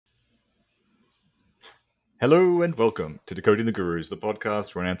Hello and welcome to Decoding the Gurus, the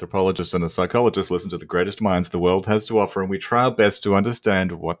podcast where an anthropologist and a psychologist listen to the greatest minds the world has to offer, and we try our best to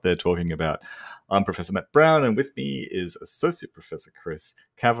understand what they're talking about. I'm Professor Matt Brown, and with me is Associate Professor Chris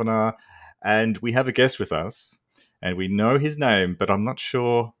Kavanagh, and we have a guest with us, and we know his name, but I'm not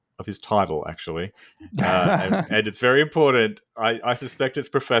sure of his title, actually. And it's very important. I suspect it's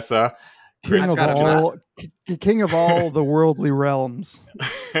Professor. King of all the worldly realms.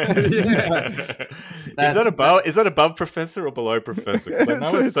 Is that above professor or below professor? 'Cause I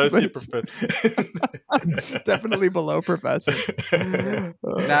know associate professor. Definitely below professor.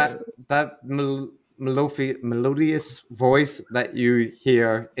 That melodious voice that you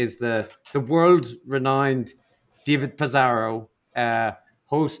hear is the world-renowned David Pizarro,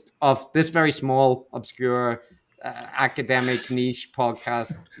 host of this very small, obscure, academic niche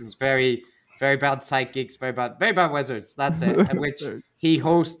podcast. It's very bad psychics, very bad wizards. That's it. Which he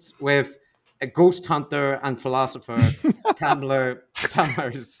hosts with a ghost hunter and philosopher, Kamler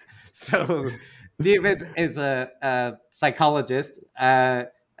Summers. So David is a psychologist, a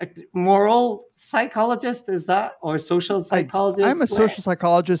moral psychologist, is that, or social psychologist? I'm a social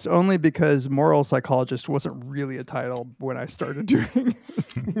psychologist only because moral psychologist wasn't really a title when I started doing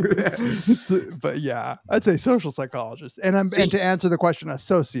it. But yeah, I'd say social psychologist. And to answer the question,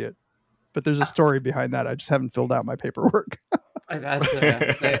 associate. But there's a story behind that. I just haven't filled out my paperwork.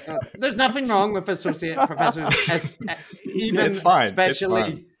 There's nothing wrong with associate professors, even it's fine.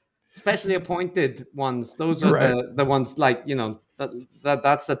 specially appointed ones. Those are the ones, like, you know,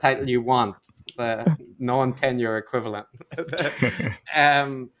 that's the title you want, the non-tenure equivalent.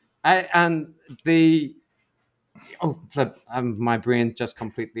 My brain just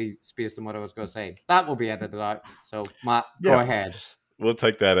completely spaced on what I was going to say. That will be edited out. So Matt, go ahead. We'll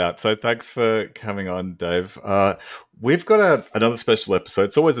take that out. So thanks for coming on, Dave. We've got another special episode.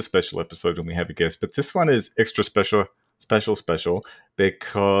 It's always a special episode when we have a guest, but this one is extra special,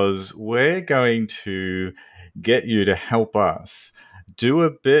 because we're going to get you to help us do a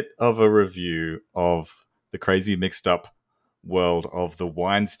bit of a review of the crazy mixed up world of the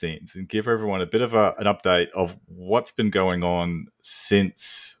Weinsteins and give everyone a bit of an update of what's been going on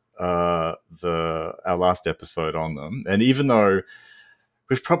since our last episode on them. And even though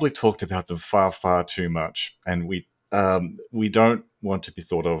we've probably talked about them far too much, and we don't want to be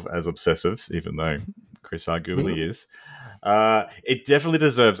thought of as obsessives, even though Chris arguably is. It definitely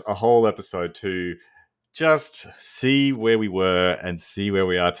deserves a whole episode to just see where we were and see where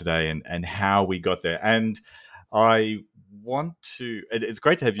we are today and how we got there. And it's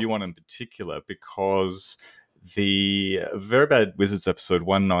great to have you on in particular, because the Very Bad Wizards episode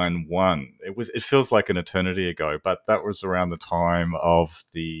 191, it feels like an eternity ago, but that was around the time of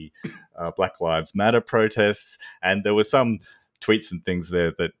the Black Lives Matter protests, and there were some tweets and things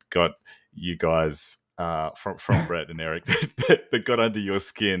there that got you guys from Brett and Eric that got under your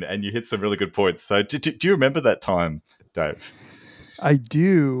skin, and you hit some really good points. So do you remember that time, Dave? I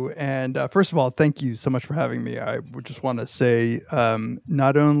do. And first of all, thank you so much for having me. I would just want to say,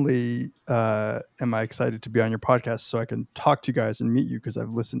 not only am I excited to be on your podcast so I can talk to you guys and meet you, because I've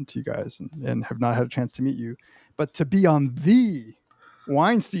listened to you guys and have not had a chance to meet you, but to be on the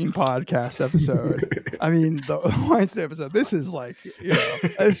Weinstein podcast episode. I mean, the Weinstein episode, this is like,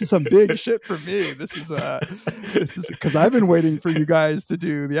 this is some big shit for me. This is because I've been waiting for you guys to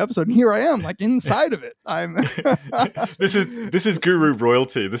do the episode, and here I am, like, inside of it. This is guru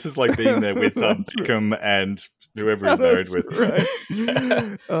royalty. This is like being there with Beckham and whoever he's married with. Right.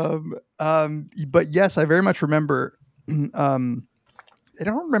 But yes, I very much remember. I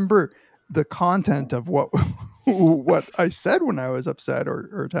don't remember the content of what I said when I was upset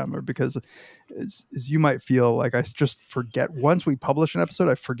or Tamler, because as you might feel, like, I just forget. Once we publish an episode,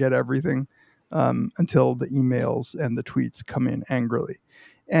 I forget everything until the emails and the tweets come in angrily.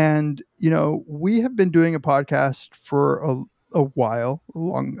 And, we have been doing a podcast for a while, a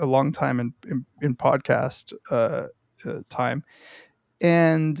long time in podcast time.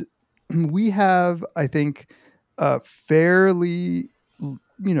 And we have, I think, a fairly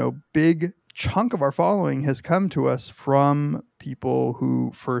big chunk of our following has come to us from people who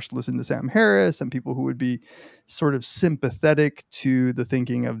first listened to Sam Harris and people who would be sort of sympathetic to the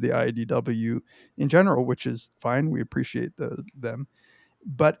thinking of the IDW in general, which is fine. We appreciate them.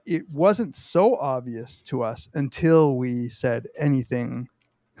 But it wasn't so obvious to us until we said anything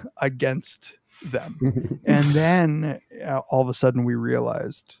against them. And then all of a sudden we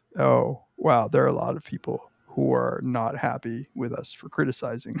realized, oh, wow, there are a lot of people who are not happy with us for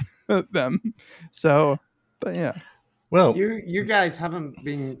criticizing them. So, but yeah. Well, you guys haven't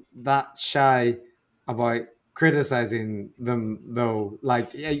been that shy about criticizing them, though.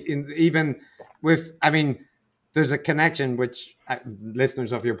 Like, even with, I mean, there's a connection which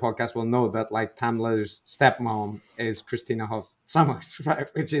listeners of your podcast will know that like Tamler's stepmom is Christina Hoff Sommers, right?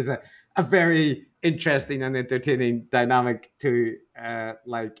 Which is a very interesting and entertaining dynamic to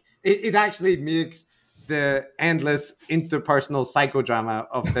like. It actually makes the endless interpersonal psychodrama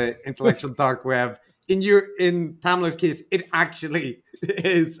of the intellectual dark web. In Tamler's case, it actually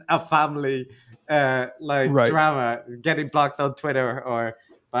is a family like drama, getting blocked on Twitter or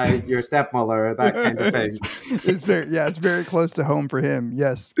by your stepmother or that kind of thing. It's very close to home for him.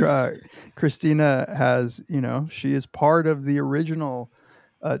 Yes, Christina has, she is part of the original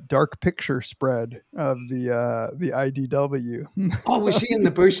dark picture spread of the IDW. Oh, was she in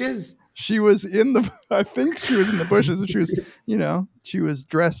the bushes? She was I think she was in the bushes, and she was, she was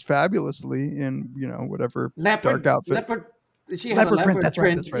dressed fabulously in, whatever dark outfit. She had a leopard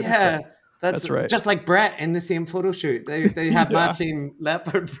print. Yeah. That's right. Just like Brett in the same photo shoot. They have matching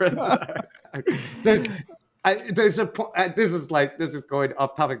leopard prints. This is going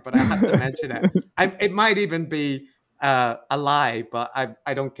off topic, but I have to mention it. It might even be a lie, but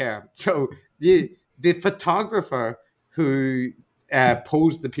I don't care. So the photographer who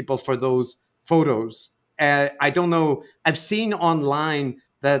posed the people for those photos, I don't know. I've seen online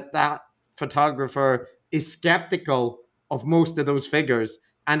that photographer is skeptical of most of those figures,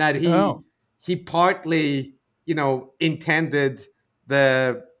 and that he partly, intended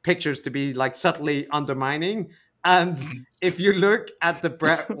the pictures to be like subtly undermining. And if you look at the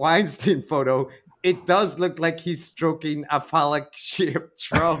Brett Weinstein photo, it does look like he's stroking a phallic-shaped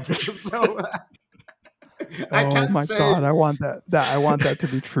shrub. So oh my God, I want that. I want that to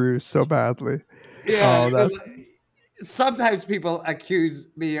be true so badly. Yeah. Sometimes people accuse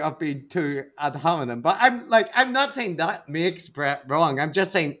me of being too ad hominem, but I'm not saying that makes Brett wrong. I'm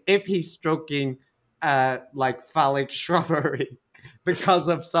just saying if he's stroking like phallic shrubbery because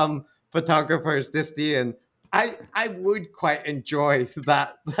of some photographer's disdain, I would quite enjoy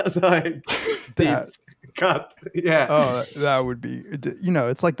that like deep cut. Yeah. Oh, that would be,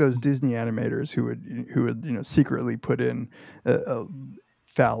 it's like those Disney animators who would secretly put in a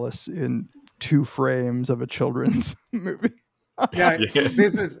phallus in 2 frames of a children's movie. Yeah.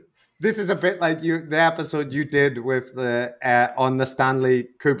 This is a bit like the episode you did with the on the Stanley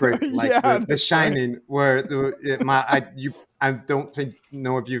Kubrick, like the Shining, right. Where I don't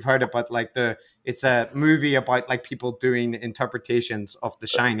know if you've heard it, but like it's a movie about like people doing interpretations of The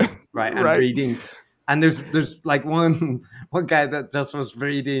Shining, right? And reading, and there's like one guy that just was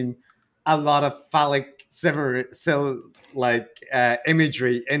reading a lot of phallic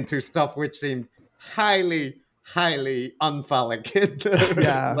imagery into stuff which seemed highly unphallic.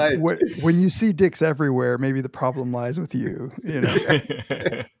 Yeah, when you see dicks everywhere, maybe the problem lies with you.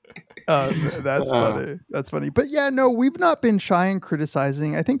 That's funny. That's funny. But yeah, no, we've not been shy in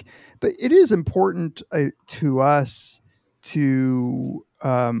criticizing. I think, but it is important to us to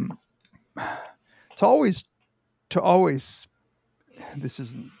always. This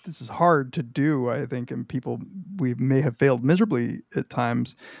is hard to do, I think, and we may have failed miserably at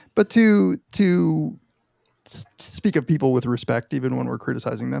times, but to speak of people with respect, even when we're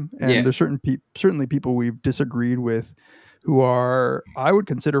criticizing them. And there's certainly people we've disagreed with who are, I would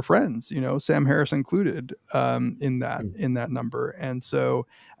consider friends, Sam Harris included, in that number. And so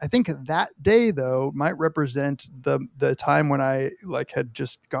I think that day though might represent the time when I had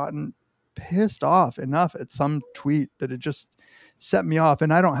just gotten pissed off enough at some tweet that it just set me off.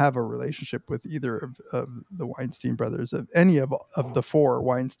 And I don't have a relationship with either of the Weinstein brothers, of any of the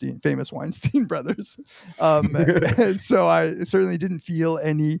 4 famous Weinstein brothers. And so I certainly didn't feel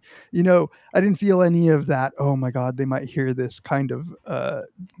any, I didn't feel any of that. Oh my God, they might hear this kind of,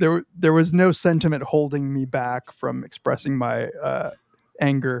 there was no sentiment holding me back from expressing my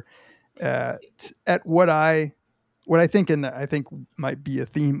anger at what I think, and I think might be a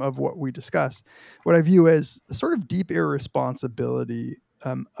theme of what we discuss, what I view as a sort of deep irresponsibility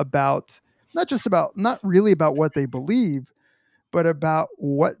about not really about what they believe, but about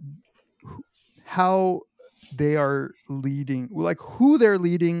how they are leading, like who they're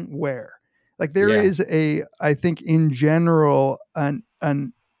leading where. Like there is I think in general, an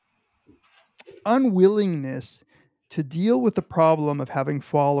unwillingness to deal with the problem of having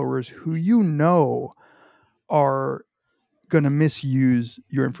followers who are going to misuse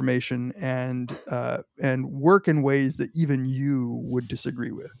your information and work in ways that even you would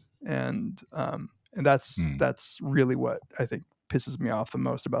disagree with, and that's really what I think pisses me off the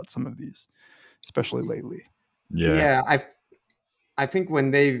most about some of these, especially lately. I think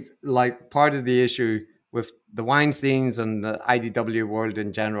when they've part of the issue with the Weinsteins and the IDW world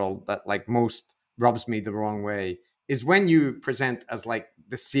in general that most rubs me the wrong way is when you present as like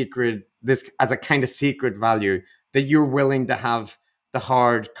the secret, this as a kind of secret value, that you're willing to have the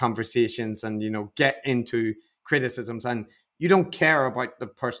hard conversations and, get into criticisms, and you don't care about the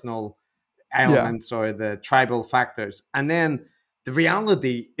personal elements or the tribal factors. And then the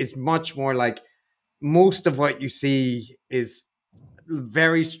reality is much more like most of what you see is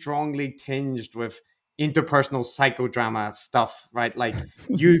very strongly tinged with interpersonal psychodrama stuff, right? Like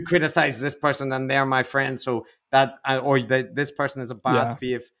you criticize this person and they're my friend, so that, or that this person is a bad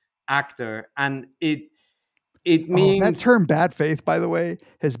faith actor, and it means that term "bad faith," by the way,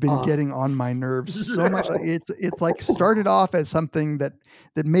 has been getting on my nerves so much. It's like started off as something that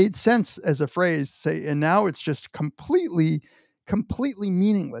made sense as a phrase to say, and now it's just completely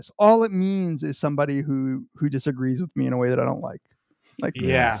meaningless. All it means is somebody who disagrees with me in a way that I don't like. Like, go,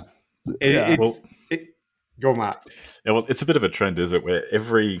 Matt. Yeah, well, it's a bit of a trend, is it? Where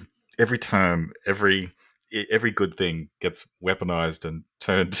every term, every good thing gets weaponized and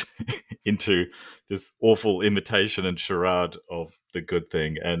turned into this awful imitation and charade of the good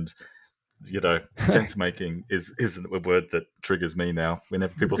thing. And sense making isn't a word that triggers me now.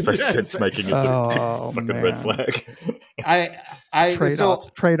 Whenever people say sense making, it's a fucking red flag.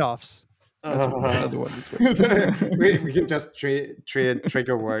 Trade-offs. We can just trade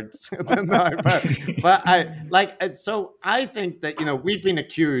trigger words. No, but I think that we've been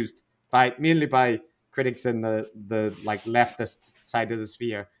accused mainly by critics in the like leftist side of the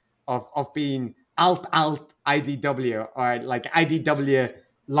sphere of being alt IDW, or like IDW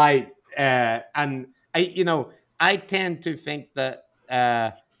light, and I tend to think that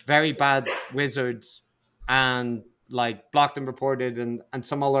Very Bad Wizards and like Blocked and Reported and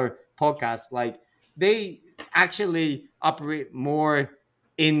some other podcasts, like they actually operate more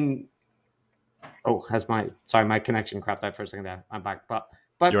in my connection crapped out for a second there. I'm back. But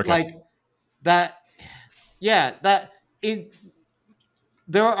okay. Like that,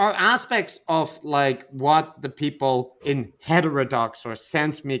 there are aspects of like what the people in heterodox or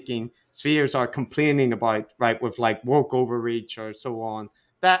sense-making spheres are complaining about, right, with like woke overreach or so on,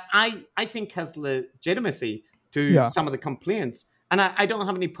 that I think has legitimacy to some of the complaints. And I don't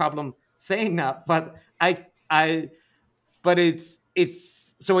have any problem saying that, but but it's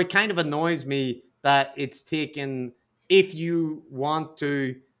so it kind of annoys me that it's taken, if you want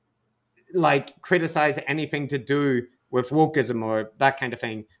to like criticize anything to do with wokeism or that kind of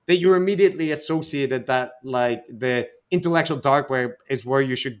thing, that you're immediately associated that like the intellectual dark web is where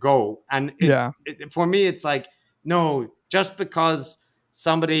you should go. And for me, it's like, no, just because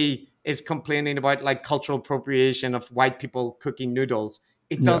somebody is complaining about like cultural appropriation of white people cooking noodles,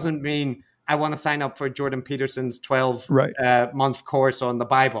 it doesn't mean I want to sign up for Jordan Peterson's 12-month course on the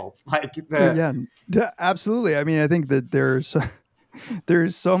Bible. Like absolutely. I mean, I think that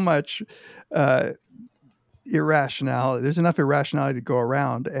there's so much irrationality. There's enough irrationality to go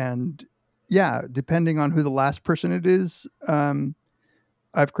around, and depending on who the last person it is, we've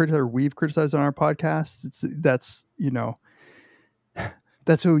criticized on our podcast,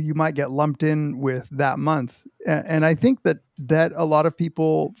 that's who you might get lumped in with that month. And I think that a lot of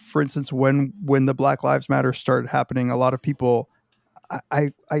people, for instance, when the Black Lives Matter started happening, a lot of people, I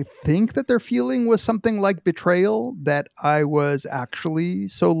think that their feeling was something like betrayal, that I was actually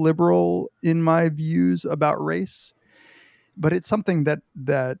so liberal in my views about race. But it's something that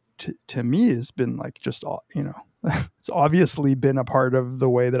to me has been like just, it's obviously been a part of the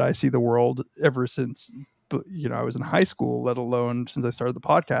way that I see the world ever since, I was in high school, let alone since I started the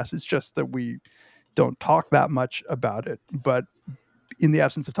podcast. It's just that we don't talk that much about it. But in the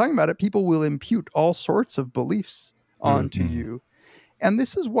absence of talking about it, people will impute all sorts of beliefs onto you. And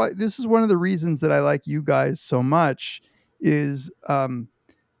this is one of the reasons that I like you guys so much is tell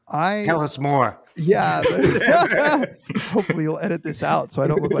us more. Yeah. Hopefully you'll edit this out so I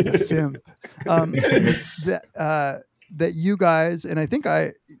don't look like a simp. That you guys, and I think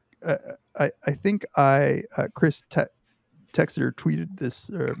Chris texted or tweeted this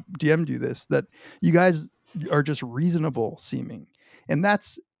or DM'd you this, that you guys are just reasonable seeming. And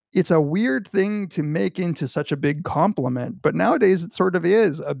it's a weird thing to make into such a big compliment, but nowadays it sort of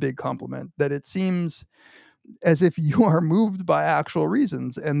is a big compliment, that it seems as if you are moved by actual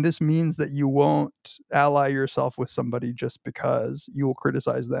reasons. And this means that you won't ally yourself with somebody just because you will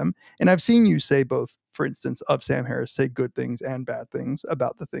criticize them. And I've seen you say both, for instance, of Sam Harris, say good things and bad things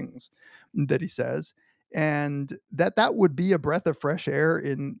about the things that he says. And that would be a breath of fresh air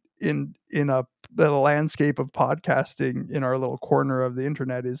in a landscape of podcasting in our little corner of the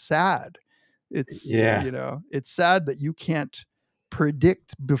internet is sad. It's, it's sad that you can't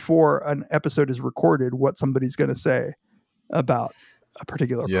predict before an episode is recorded what somebody's going to say about a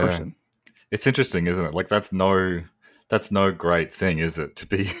particular person. It's interesting, isn't it? Like that's no that's no great thing, is it? To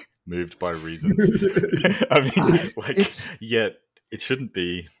be moved by reasons. I mean, yet it shouldn't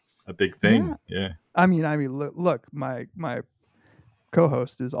be a big thing. Yeah. I mean, look, my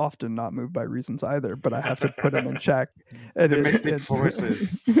co-host is often not moved by reasons either, but I have to put him in check. The mystic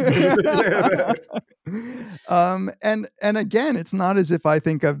forces. And again, it's not as if I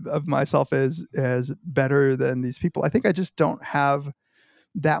think of myself as better than these people. I think I just don't have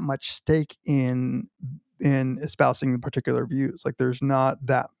that much stake in espousing the particular views. Like, there's not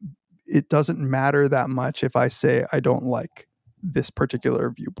that, it doesn't matter that much if I say I don't like this particular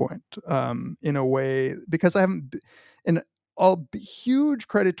viewpoint, in a way, because I haven't, and all huge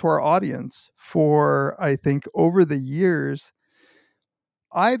credit to our audience for, I think, over the years,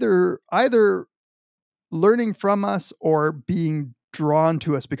 either learning from us or being drawn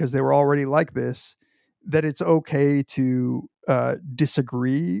to us because they were already like this, that it's okay to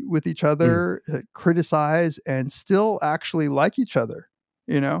disagree with each other, criticize, and still actually like each other.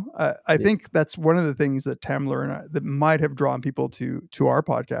 I think that's one of the things that Tamler and I, that might have drawn people to our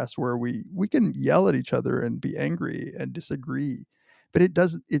podcast, where we can yell at each other and be angry and disagree, but it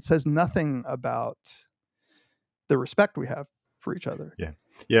says nothing about the respect we have for each other.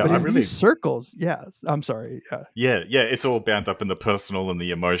 Yeah, but in these circles, I'm sorry. Yeah, it's all bound up in the personal and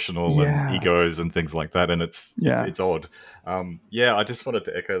the emotional and egos and things like that, and it's odd. I just wanted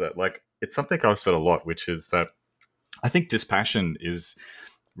to echo that. Like, it's something I've said a lot, which is that I think dispassion is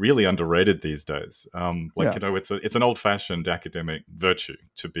really underrated these days. It's an old-fashioned academic virtue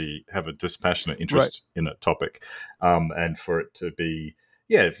to have a dispassionate interest in a topic, and for it to be,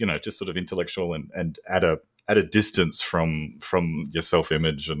 just sort of intellectual and at a distance from your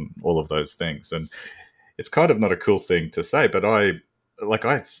self-image and all of those things. And it's kind of not a cool thing to say, but I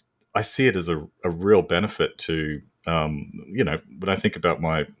see it as a real benefit to, when I think about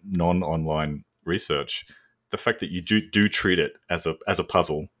my non-online research, the fact that you do treat it as a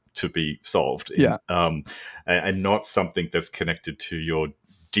puzzle to be solved, and not something that's connected to your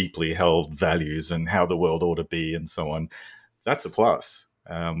deeply held values and how the world ought to be and so on. That's a plus.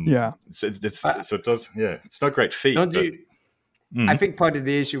 It's no great feat. I think part of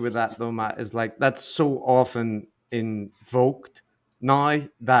the issue with that, though, Matt, is like that's so often invoked now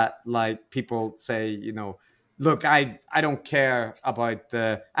that, like, people say, look, I don't care about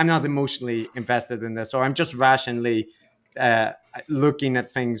I'm not emotionally invested in this, or I'm just rationally looking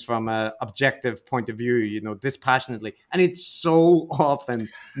at things from an objective point of view, dispassionately. And it's so often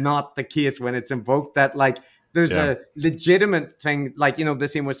not the case when it's invoked that, like, there's a legitimate thing, like, the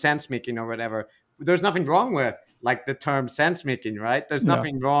same with sense making or whatever. There's nothing wrong with, like, the term sense making, right? There's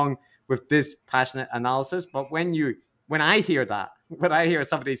nothing wrong with this passionate analysis. But when I hear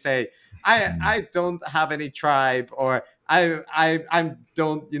somebody say, I don't have any tribe, or I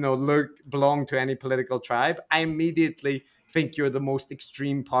don't belong to any political tribe, I immediately think you're the most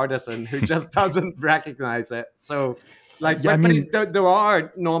extreme partisan who just doesn't recognize it. So, like, but there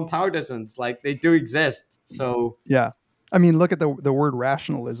are non-partisans, like, they do exist. So I mean, look at the word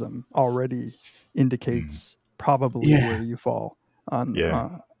rationalism already indicates probably where you fall on.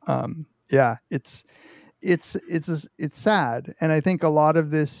 It's sad, and I think a lot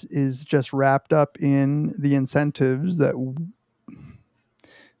of this is just wrapped up in the incentives that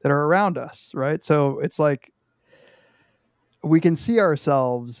are around us, right? So it's like we can see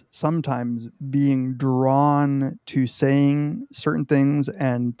ourselves sometimes being drawn to saying certain things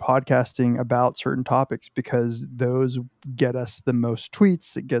and podcasting about certain topics because those get us the most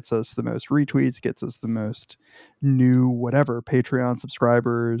tweets, it gets us the most retweets, gets us the most new whatever Patreon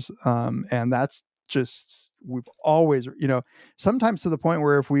subscribers, and that's just, we've always, sometimes to the point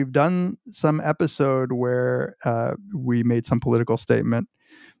where if we've done some episode where we made some political statement,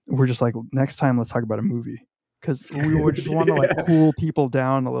 we're just like, next time let's talk about a movie, because we would just want to like cool people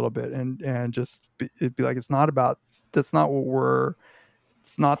down a little bit and just it'd be like, it's not the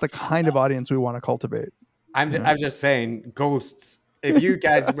kind of audience we want to cultivate. I'm just saying, ghosts. If you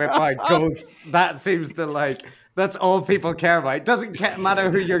guys went by ghosts, that seems to, like, that's all people care about. It doesn't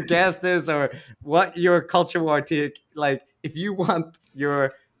matter who your guest is or what your culture war take. Like, if you want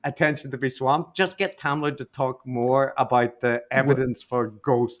your attention to be swamped, just get Tamler to talk more about the evidence for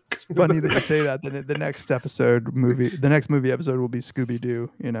ghosts. Funny that you say that. The next movie episode will be Scooby-Doo,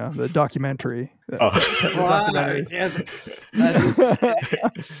 the documentary. And you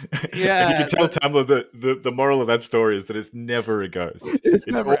can tell Tamler that the moral of that story is that it's never a ghost. It's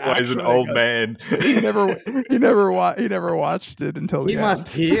always an old man. He never watched it until he must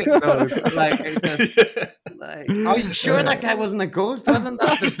hate those. Like, are you sure that guy wasn't a ghost? Wasn't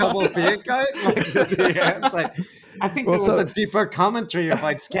that the double fake guy? I think there was a deeper commentary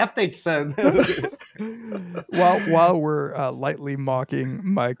about skeptics. And while we're lightly mocking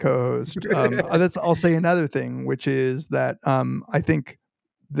my co-host, I'll say another thing, which is that I think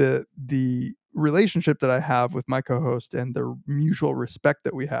the relationship that I have with my co-host and the mutual respect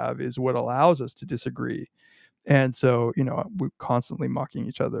that we have is what allows us to disagree. And so, we're constantly mocking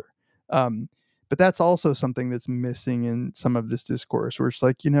each other. But that's also something that's missing in some of this discourse, where it's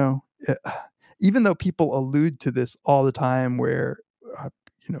like, even though people allude to this all the time, where,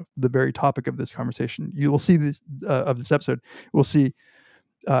 the very topic of this conversation, you will see this of this episode, we'll see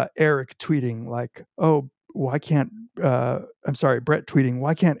Eric tweeting like, oh, why can't, Brett tweeting,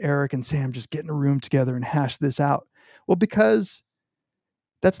 why can't Eric and Sam just get in a room together and hash this out? Well, because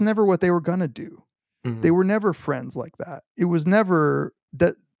that's never what they were going to do. Mm-hmm. They were never friends like that. It was never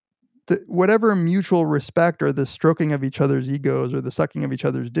that whatever mutual respect or the stroking of each other's egos or the sucking of each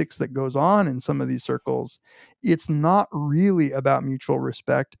other's dicks that goes on in some of these circles, it's not really about mutual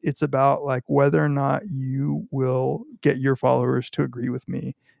respect. It's about like whether or not you will get your followers to agree with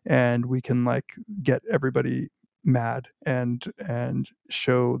me, and we can like get everybody mad and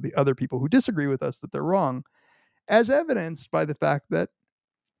show the other people who disagree with us that they're wrong, as evidenced by the fact that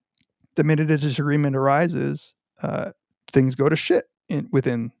the minute a disagreement arises, things go to shit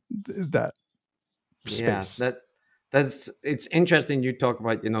within that space. Yeah, it's interesting you talk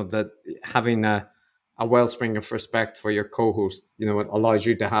about, that having a wellspring of respect for your co-host, it allows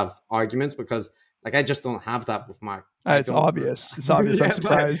you to have arguments, because like I just don't have that with Mark. It's obvious. It's obvious. Yeah, I'm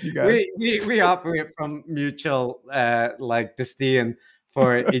surprised you guys. We operate from mutual like disdain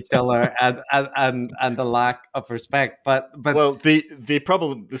for each other and the lack of respect. But well, the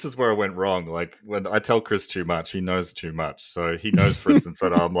problem, this is where I went wrong. Like when I tell Chris too much, he knows too much. So he knows, for instance,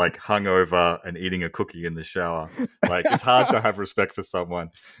 that I'm like hungover and eating a cookie in the shower. Like it's hard to have respect for someone.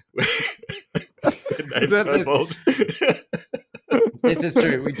 This is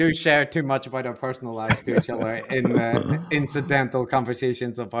true. We do share too much about our personal lives to each other in incidental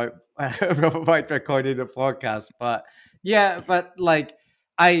conversations about recording the podcast. But yeah, but like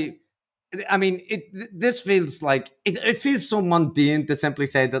I mean, this feels like it feels so mundane to simply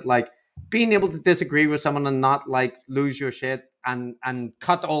say that like being able to disagree with someone and not like lose your shit and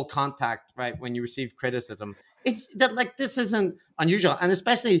cut all contact right when you receive criticism. It's that like this isn't unusual, and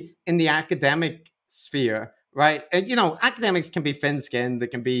especially in the academic sphere, right? And academics can be thin-skinned, they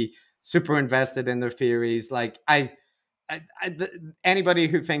can be super invested in their theories. Like anybody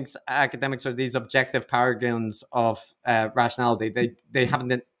who thinks academics are these objective paragons of rationality, they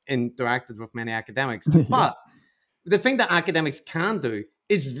haven't interacted with many academics. Yeah. But the thing that academics can do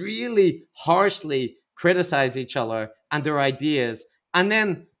is really harshly criticize each other and their ideas, and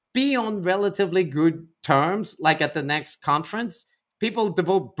then be on relatively good terms. Like at the next conference, people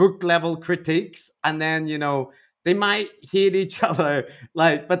devote book level critiques, and then they might hate each other,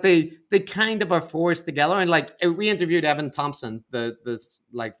 like, but they kind of are forced together. And like we interviewed Evan Thompson, the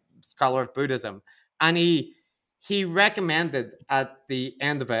like scholar of Buddhism, and he recommended at the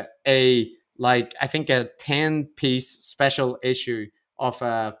end of it I think a 10-piece special issue of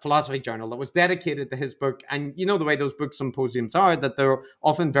a philosophy journal that was dedicated to his book. And the way those book symposiums are, that they're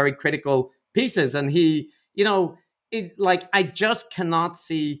often very critical pieces. And he, I just cannot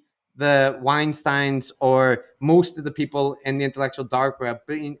see the Weinsteins or most of the people in the intellectual dark web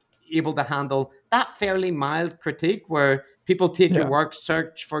being able to handle that fairly mild critique, where people take your work,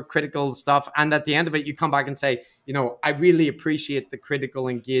 search for critical stuff, and at the end of it, you come back and say, I really appreciate the critical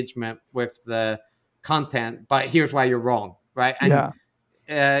engagement with the content, but here's why you're wrong, right?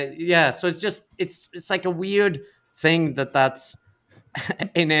 And so it's just it's like a weird thing that's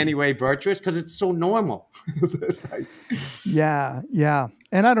in any way virtuous, because it's so normal. Yeah.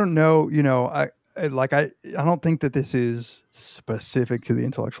 And I don't know, I don't think that this is specific to the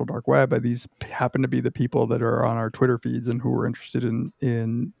intellectual dark web. These happen to be the people that are on our Twitter feeds and who are interested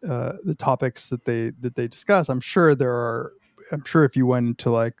in the topics that they discuss. I'm sure if you went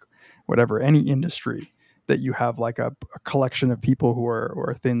into like whatever, any industry, that you have like a collection of people who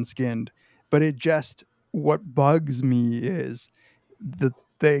are thin-skinned. But what bugs me is that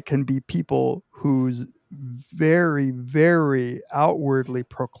they can be people who's very, very outwardly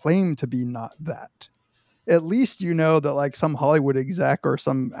proclaim to be not that. At least that like some Hollywood exec or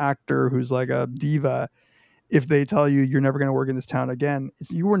some actor who's like a diva, if they tell you you're never going to work in this town again,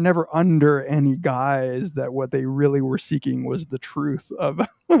 you were never under any guise that what they really were seeking was the truth of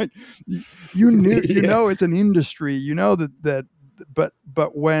like, you knew, it's an industry, that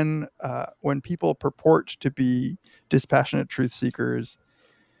but when people purport to be dispassionate truth seekers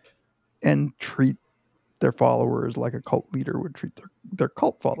and treat their followers like a cult leader would treat their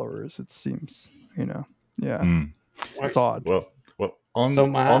cult followers, it seems, it's odd. Well,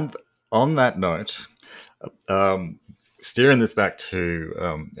 on that note, Steering this back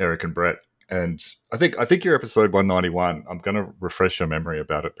to Eric and Brett, and I think you're episode 191. I'm going to refresh your memory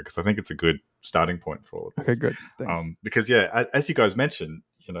about it because I think it's a good starting point for all of this. Okay, good. Thanks. Because as you guys mentioned,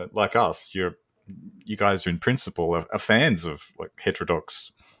 like us, you guys in principle are fans of like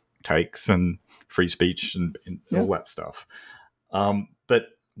heterodox takes and free speech and all that stuff. But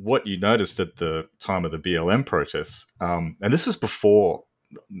what you noticed at the time of the BLM protests, and this was before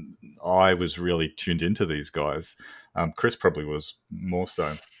I was really tuned into these guys. Chris probably was more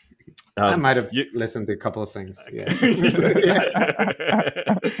so. I might have listened to a couple of things. Yeah.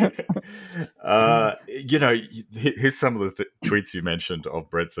 Here's some of the tweets you mentioned of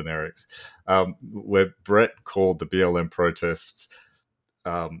Brett's and Eric's, where Brett called the BLM protests,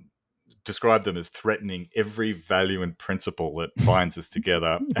 described them as threatening every value and principle that binds us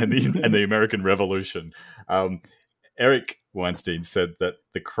together and the American Revolution. Eric Weinstein said that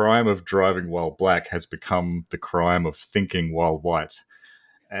the crime of driving while black has become the crime of thinking while white.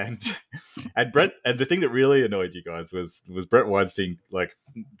 And Brett, and the thing that really annoyed you guys was Brett Weinstein like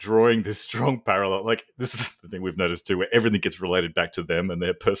drawing this strong parallel. Like, this is the thing we've noticed too, where everything gets related back to them and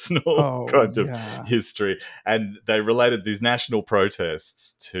their personal kind of history. And they related these national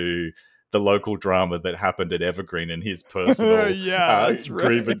protests to the local drama that happened at Evergreen and his personal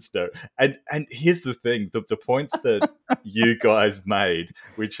grievance note. And here's the thing, the points that you guys made,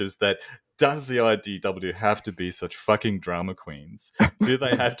 which is that, does the IDW have to be such fucking drama queens? Do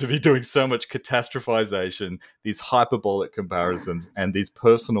they have to be doing so much catastrophization, these hyperbolic comparisons, and these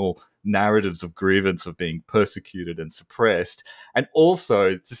personal narratives of grievance of being persecuted and suppressed? And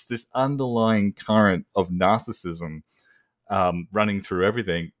also just this underlying current of narcissism running through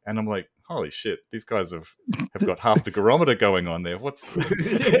everything. And I'm like, holy shit, these guys have got half the garometer going on there.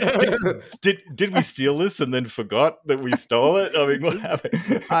 Did we steal this and then forgot that we stole it? I mean, what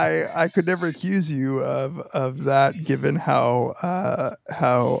happened? I could never accuse you of that, given how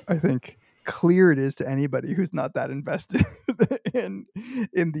I think clear it is to anybody who's not that invested in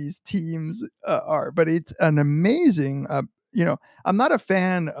these teams are. But it's an amazing. I'm not a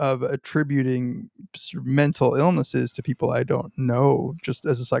fan of attributing sort of mental illnesses to people I don't know. Just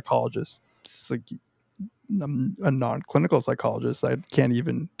as a psychologist, it's like I'm a non-clinical psychologist. I can't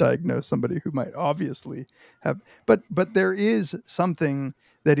even diagnose somebody who might obviously have. But there is something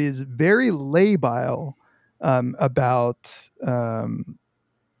that is very labile about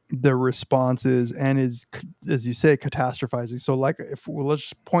the responses and is, as you say, catastrophizing. So, like, let's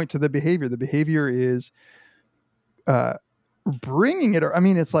just point to the behavior. The behavior is. Bringing it, I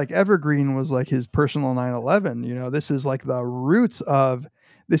mean, it's like Evergreen was like his personal 9/11. This is like the roots of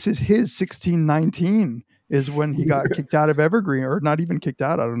this is his 1619 is when he got kicked out of Evergreen, or not even kicked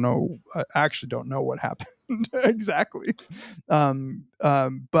out. I don't know. I actually don't know what happened exactly.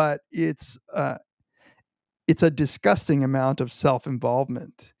 But it's a disgusting amount of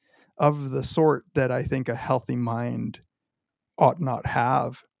self-involvement of the sort that I think a healthy mind ought not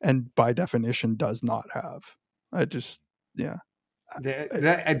have, and by definition does not have. This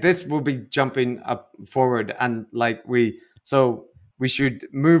will be jumping up forward, and like we should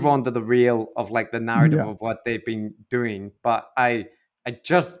move on to the real of like the narrative of what they've been doing. But I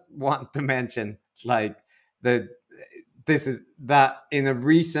just want to mention like this is that in a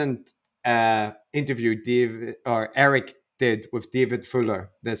recent interview Eric did with David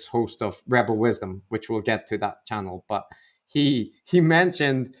Fuller, this host of Rebel Wisdom, which we'll get to that channel, but he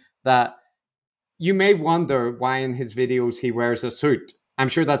mentioned that you may wonder why in his videos he wears a suit. I'm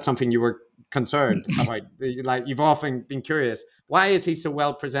sure that's something you were concerned about. Like, you've often been curious, why is he so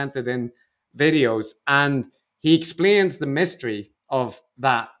well presented in videos? And he explains the mystery of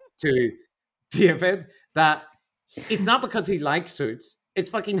that to David, that it's not because he likes suits.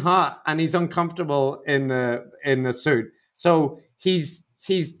 It's fucking hot and he's uncomfortable in the suit. So he's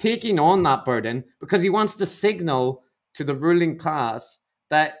taking on that burden because he wants to signal to the ruling class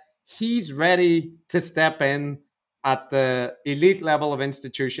that he's ready to step in at the elite level of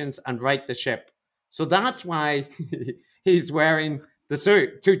institutions and right the ship. So that's why he's wearing the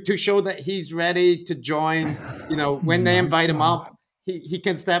suit, to show that he's ready to join. When they invite him up, he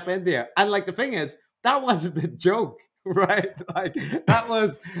can step in there. And like, the thing is, that wasn't the joke, right? Like, that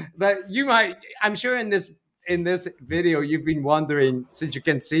was that I'm sure in this video, you've been wondering since you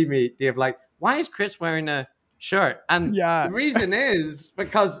can see me, Dave, like, why is Chris wearing a shirt? And the reason is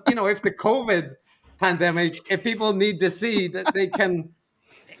because, if the COVID pandemic, if people need to see that, they can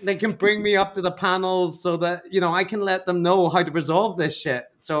bring me up to the panels so that, I can let them know how to resolve this shit.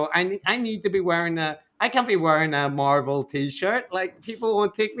 So I need to be I can't be wearing a Marvel t-shirt. Like, people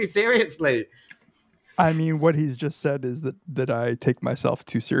won't take me seriously. I mean, what he's just said is that I take myself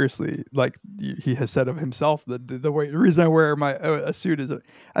too seriously. Like he has said of himself, that the reason I wear my a suit is,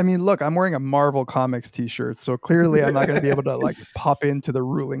 I mean, look, I'm wearing a Marvel Comics T-shirt, so clearly I'm not going to be able to like pop into the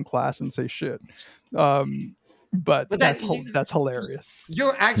ruling class and say shit. But that's hilarious.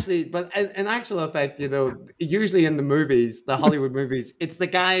 You're actually, but in actual effect, usually in the movies, the Hollywood movies, it's the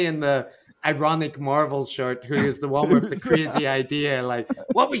guy in the ironic Marvel shirt who is the one with the crazy idea, like,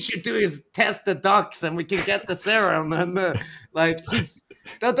 what we should do is test the ducks and we can get the serum, and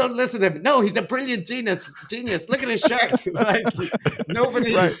don't listen to him. No, he's a brilliant genius. Look at his shirt. Like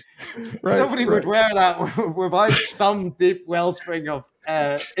nobody would wear that without some deep wellspring of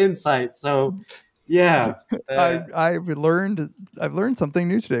insight. So yeah, I've learned something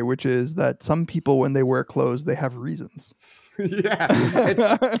new today, which is that some people, when they wear clothes, they have reasons.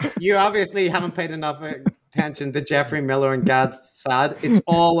 Yeah, you obviously haven't paid enough attention to Jeffrey Miller and Gad's Sad. It's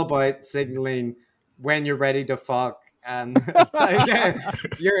all about signaling when you're ready to fuck and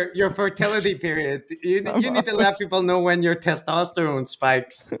your fertility period. You need to let people know when your testosterone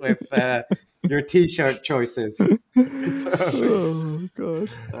spikes with your t-shirt choices. Oh God.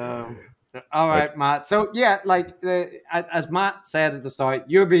 All right, Matt. So yeah, as Matt said at the start,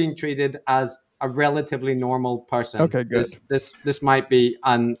 you're being treated as a relatively normal person. Okay, good. This might be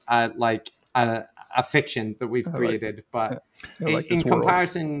a fiction that we've created, but in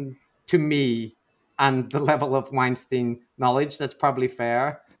comparison to me and the level of Weinstein knowledge, that's probably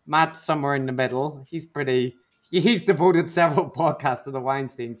fair. Matt's somewhere in the middle. He's devoted several podcasts to the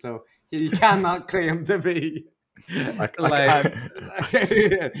Weinstein, so he cannot claim to be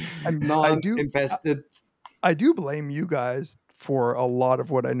non-invested. I do blame you guys for a lot of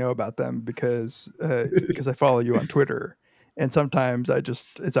what I know about them because I follow you on Twitter, and sometimes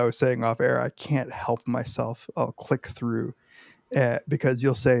as I was saying off air, I can't help myself. I'll click through because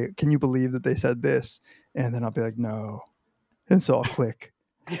you'll say, "Can you believe that they said this?" And then I'll be like, "No," and so I'll click.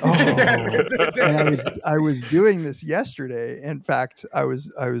 Oh, and I was doing this yesterday. In fact, I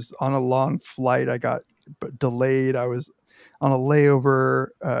was on a long flight. I got delayed. I was on a layover.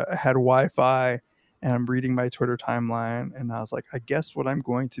 I had Wi-Fi, and I'm reading my Twitter timeline, and I was like, I guess what I'm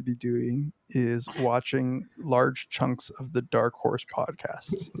going to be doing is watching large chunks of the Dark Horse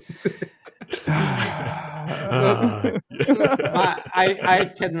podcasts.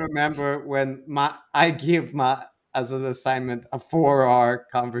 I can remember when I gave Matt as an assignment a 4-hour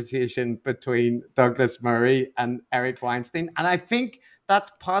conversation between Douglas Murray and Eric Weinstein, and I think that's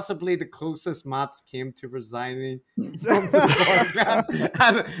possibly the closest Matt's came to resigning from the podcast.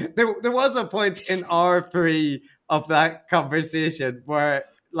 And there was a point in hour 3 of that conversation where,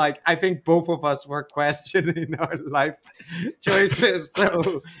 like, I think both of us were questioning our life choices.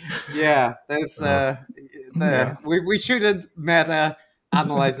 So, yeah, there's we shouldn't meta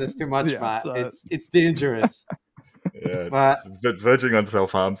analyze this too much, Matt. It's dangerous. Yeah, it's a bit verging on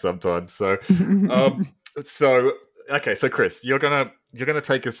self-harm sometimes. So, okay, so Chris, you're gonna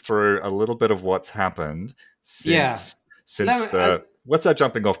take us through a little bit of what's happened since what's our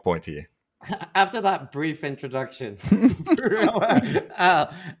jumping off point here? After that brief introduction,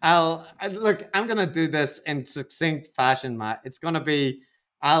 look, I'm gonna do this in succinct fashion, Matt.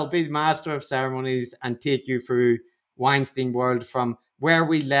 I'll be master of ceremonies and take you through Weinstein World from where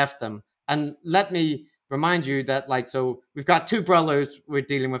we left them. And let me remind you that, so we've got 2 brothers we're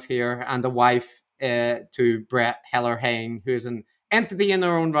dealing with here, and a wife to Brett Heller-Hayne, who is an entity in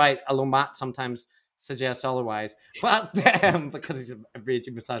her own right, although Matt sometimes suggests otherwise. But because he's a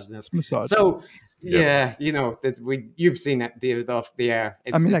raging misogynist. So yeah, you've seen it, David, off the air.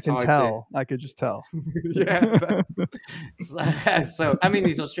 I mean, I can tell. I could just tell. Yeah. So I mean,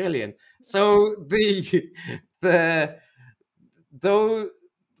 he's Australian. So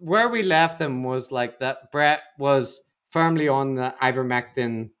where we left him was like that. Brett was firmly on the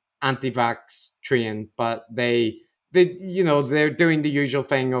ivermectin anti-vax train, but they're doing the usual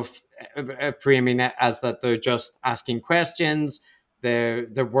thing of framing it as that they're just asking questions.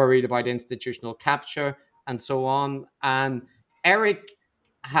 They're worried about institutional capture and so on. And Eric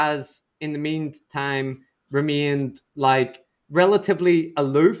has, in the meantime, remained relatively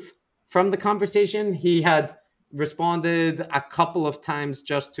aloof from the conversation. He had responded a couple of times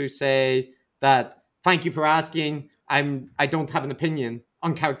just to say that, thank you for asking. I don't have an opinion,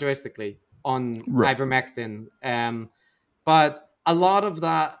 uncharacteristically, on ivermectin. But a lot of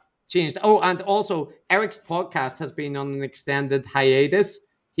that changed. Oh, and also Eric's podcast has been on an extended hiatus.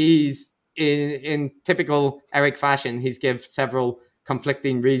 He's in typical Eric fashion. He's given several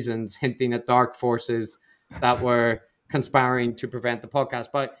conflicting reasons, hinting at dark forces that were conspiring to prevent the podcast.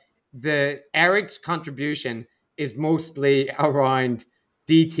 But Eric's contribution is mostly around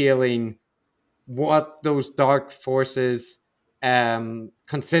detailing what those dark forces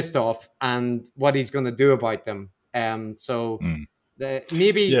consist of and what he's going to do about them. So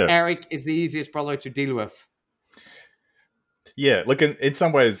maybe Yeah. Eric is the easiest brother to deal with. Yeah, look, in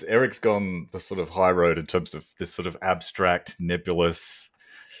some ways, Eric's gone the sort of high road in terms of this sort of abstract, nebulous,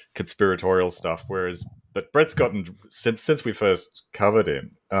 conspiratorial stuff. But Brett's gotten since we first covered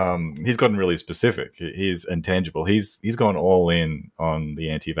him, he's gotten really specific. He's intangible. He's gone all in on the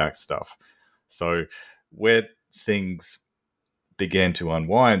anti-vax stuff. So where things began to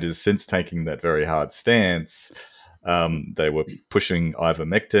unwind is since taking that very hard stance, they were pushing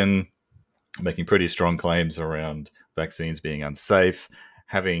ivermectin, making pretty strong claims around vaccines being unsafe,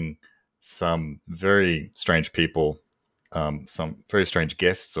 having some very strange people, some very strange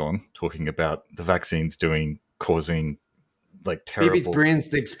guests on talking about the vaccines causing like terrible Babies' brains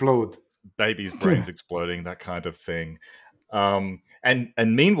to explode. babies' brains exploding, that kind of thing. And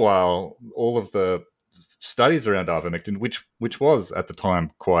meanwhile, all of the studies around ivermectin, which was at the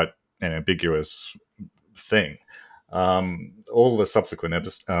time quite an ambiguous thing, all the subsequent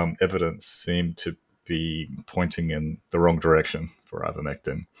evidence seemed to be pointing in the wrong direction for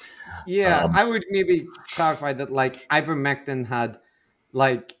ivermectin. Yeah, I would maybe clarify that like ivermectin had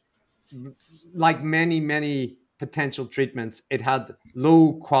like many potential treatments, it had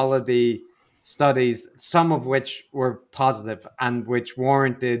low quality studies, some of which were positive and which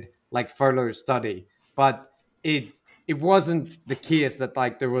warranted like further study. But it wasn't the case that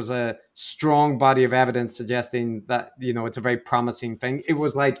like there was a strong body of evidence suggesting that, you know, it's a very promising thing. It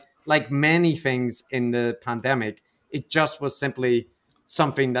was like many things in the pandemic, it just was simply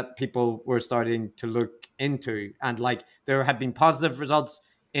something that people were starting to look into. And like there had been positive results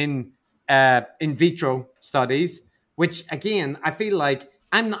in vitro studies, which again, I feel like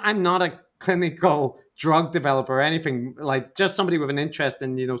I'm not a clinical drug developer or anything, like just somebody with an interest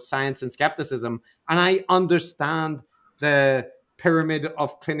in, you know, science and skepticism. And I understand the pyramid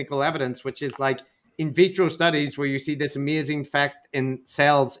of clinical evidence, which is like in vitro studies where you see this amazing effect in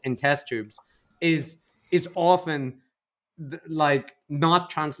cells in test tubes is often like not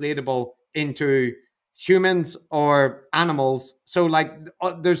translatable into humans or animals. So like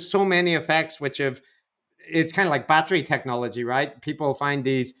there's so many effects which have, it's kind of like battery technology, right? People find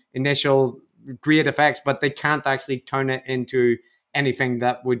these initial great effects, but they can't actually turn it into anything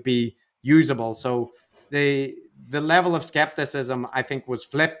that would be usable. So the level of skepticism, I think, was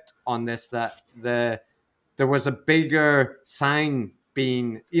flipped on this, that there was a bigger sign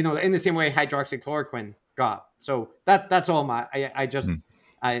being, you know, in the same way hydroxychloroquine got. So that's all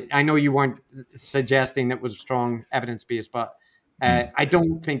I know you weren't suggesting it was strong evidence based, but I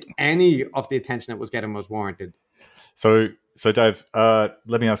don't think any of the attention it was getting was warranted. So Dave,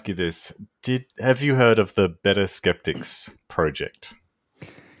 let me ask you this: have you heard of the Better Skeptics project?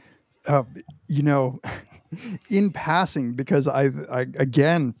 You know, in passing, because I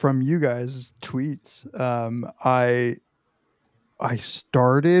again from you guys' tweets, I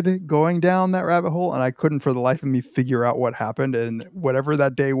started going down that rabbit hole and I couldn't for the life of me figure out what happened. And whatever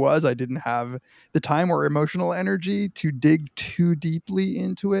that day was, I didn't have the time or emotional energy to dig too deeply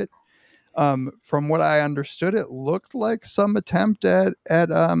into it. From what I understood, it looked like some attempt at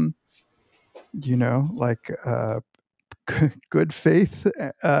you know, like good faith,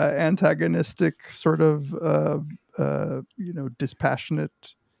 antagonistic sort of, you know,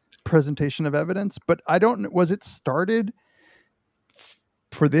 dispassionate presentation of evidence. But I don't, was it started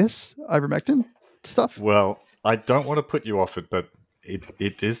for this ivermectin stuff? Well, I don't want to put you off it, but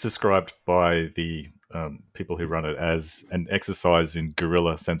it is described by the people who run it as an exercise in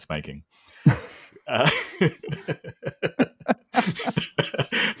guerrilla sense making.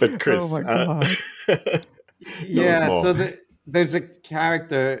 But Chris, oh my God. Yeah, so there's a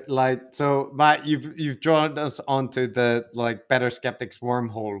character like, so Matt, you've drawn us onto the like Better Skeptics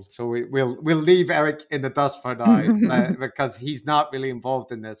wormhole. So we'll leave Eric in the dust for now because he's not really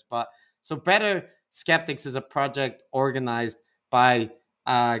involved in this. But so Better Skeptics is a project organized by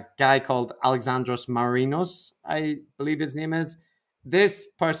a guy called Alexandros Marinos, I believe his name is. This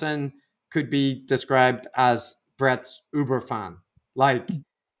person could be described as Brett's Uber fan. Like,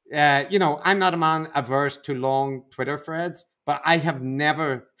 you know, I'm not a man averse to long Twitter threads, but I have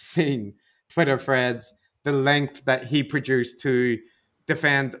never seen Twitter threads the length that he produced to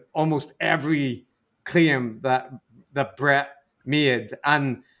defend almost every claim that Brett made.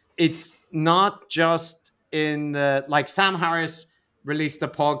 And it's not just in the, like Sam Harris released a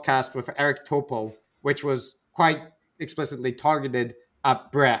podcast with Eric Topo, which was quite explicitly targeted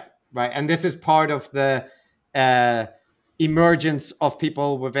at Brett, right? And this is part of the emergence of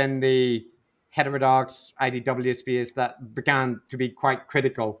people within the heterodox IDW space that began to be quite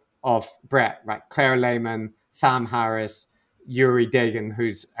critical of Brett, right? Claire Lehman, Sam Harris, Yuri Dagan,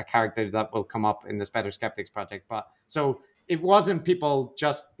 who's a character that will come up in this Better Skeptics project. But so it wasn't people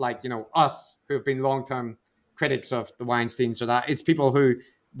just like, us who have been long-term critics of the Weinsteins or that. It's people who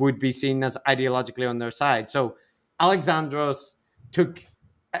would be seen as ideologically on their side. So Alexandros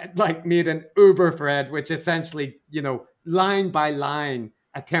made an Uber thread, which essentially, line by line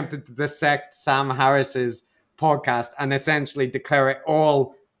attempted to dissect Sam Harris's podcast and essentially declare it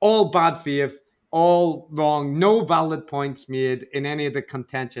all bad faith, all wrong, no valid points made in any of the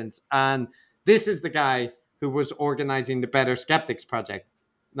contentions. And this is the guy who was organizing the Better Skeptics project.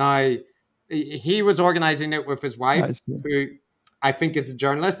 Now, he was organizing it with his wife, who I think is a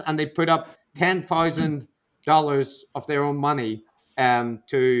journalist, and they put up $10,000 of their own money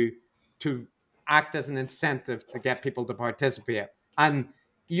to act as an incentive to get people to participate. And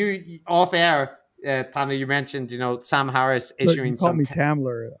you off air, Tamler, you mentioned, Sam Harris issuing call me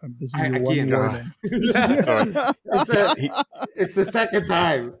Tamler. This is your one warning. It's the second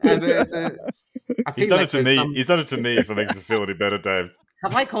time. And, he's done it to me. He's done it to me if it makes you feel any better, Dave.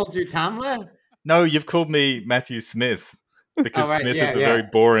 Have I called you Tamler? No, you've called me Matthew Smith. Because Smith is a very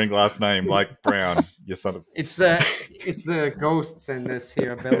boring last name, like Brown. You son of. It's the ghosts in this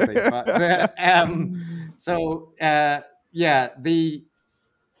here building. But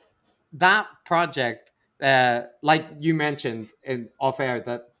that project, like you mentioned in off air,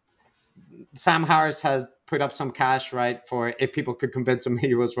 that Sam Harris had put up some cash, right, for if people could convince him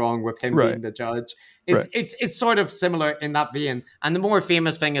he was wrong with him being the judge. It's sort of similar in that vein. And the more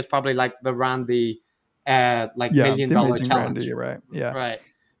famous thing is probably like the Randy. $1 million challenge, Randy, right? Yeah, right.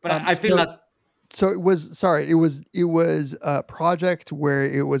 But I feel that. So it was a project where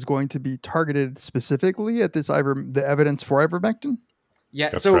it was going to be targeted specifically at the evidence for ivermectin. Yeah,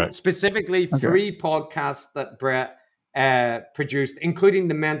 that's so right. Specifically 3 podcasts that Brett produced, including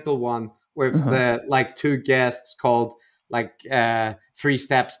the mental one with the 2 guests called 3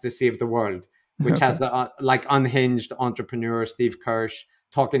 Steps to Save the World, which has the unhinged entrepreneur Steve Kirsch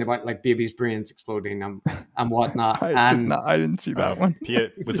talking about babies' brains exploding and whatnot. I didn't see that one.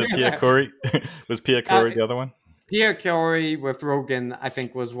 Was it Pierre Corey? Was Pierre Corey the other one? Pierre Corey with Rogan, I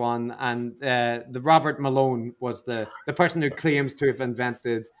think, was one, and the Robert Malone was the person who claims to have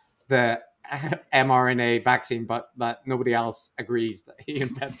invented the mRNA vaccine, but that nobody else agrees that he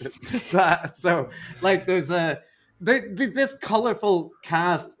invented that. So, there's this colorful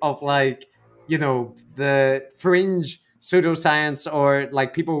cast of the fringe pseudoscience or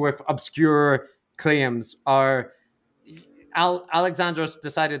people with obscure claims are Alexandros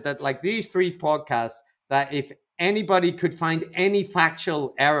decided that these 3 podcasts, that if anybody could find any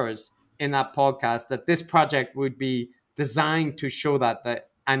factual errors in that podcast, that this project would be designed to show that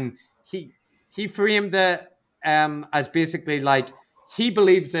and he framed it as basically he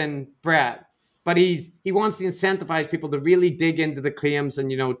believes in Brett, but he wants to incentivize people to really dig into the claims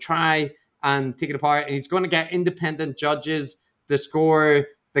and try and take it apart. And he's going to get independent judges to score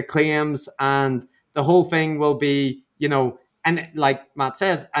the claims. And the whole thing will be, and like Matt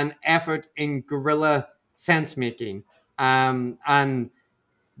says, an effort in guerrilla sense making. And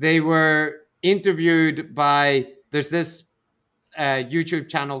they were interviewed by, there's this YouTube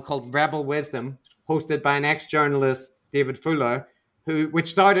channel called Rebel Wisdom, hosted by an ex-journalist, David Fuller, which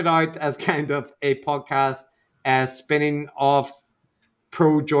started out as kind of a podcast spinning off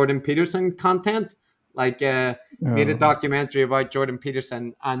pro Jordan Peterson content, made a documentary about Jordan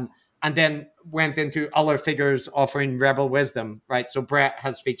Peterson and then went into other figures offering rebel wisdom, right? So Brett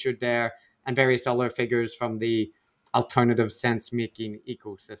has featured there and various other figures from the alternative sense-making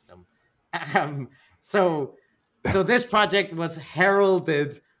ecosystem. So this project was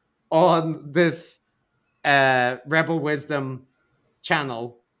heralded on this Rebel Wisdom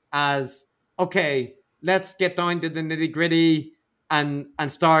channel as, okay, let's get down to the nitty-gritty and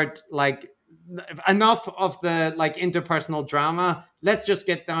start enough of the interpersonal drama. Let's just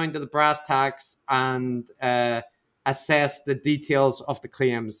get down to the brass tacks and assess the details of the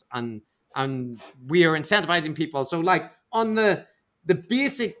claims. And we are incentivizing people. So on the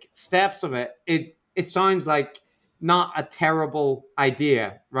basic steps of it, it sounds like not a terrible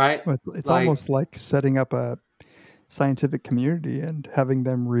idea, right? It's almost like setting up a scientific community and having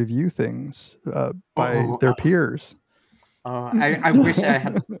them review things by their peers. I wish I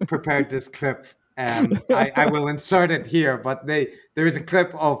had prepared this clip. I will insert it here, but there is a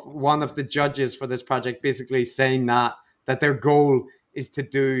clip of one of the judges for this project basically saying that their goal is to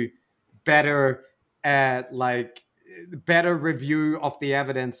do better, better review of the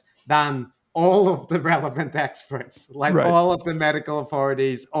evidence than all of the relevant experts, all of the medical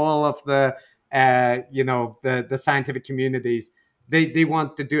authorities, all of the the scientific communities. they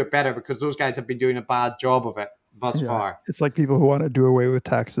want to do it better because those guys have been doing a bad job of it thus far. It's like people who want to do away with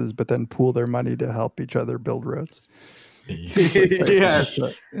taxes, but then pool their money to help each other build roads. Yes.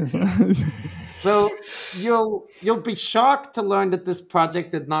 So you'll be shocked to learn that this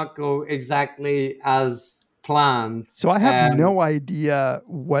project did not go exactly as planned. So I have no idea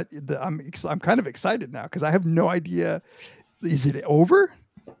what I'm kind of excited now because I have no idea. Is it over?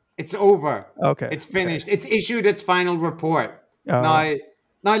 It's over. Okay. It's finished. Okay. It's issued its final report. Now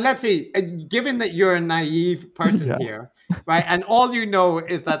let's see. Given that you're a naive person here, right, and all you know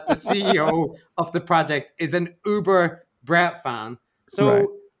is that the CEO of the project is an uber Brett fan.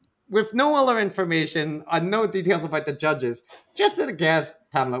 So with no other information and no details about the judges, just at a guess,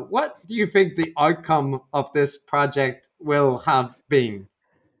 Tamla, what do you think the outcome of this project will have been?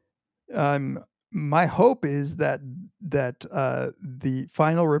 My hope is that the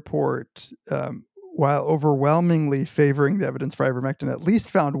final report, while overwhelmingly favoring the evidence for ivermectin, at least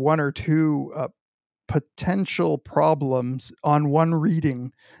found one or two potential problems on one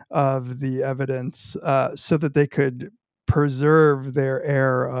reading of the evidence, so that they could preserve their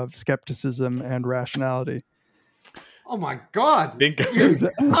air of skepticism and rationality. Oh my God!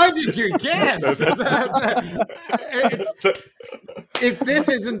 How did you guess? If this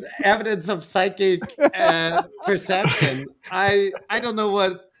isn't evidence of psychic perception, I don't know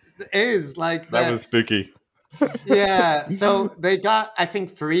what is. Like that was spooky. Yeah. So they got, I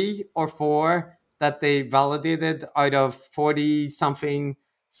think, 3 or 4 that they validated out of 40 something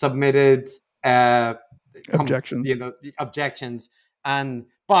submitted objections. Objections.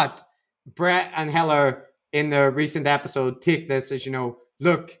 But Brett and Heller in their recent episode take this as,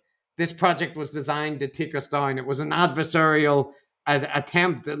 look, this project was designed to take us down. It was an adversarial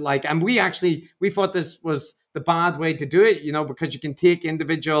attempt, and we thought this was the bad way to do it, because you can take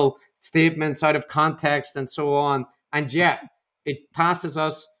individual statements out of context and so on, and yet it passes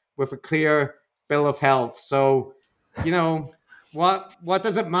us with a clear bill of health. So, what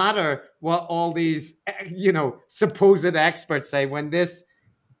does it matter what all these, supposed experts say when this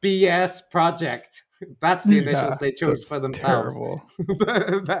BS project, that's the initials they chose for themselves.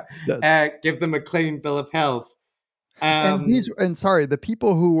 Give them a clean bill of health. The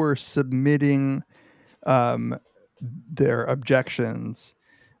people who were submitting their objections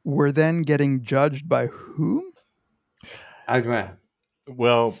were then getting judged by whom?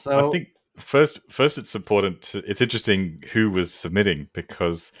 Well, I think first it's important it's interesting who was submitting,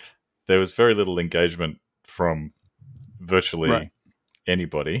 because there was very little engagement from virtually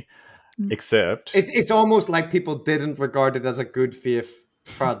anybody, except it's almost like people didn't regard it as a good faith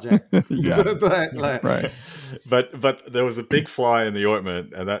project. But there was a big fly in the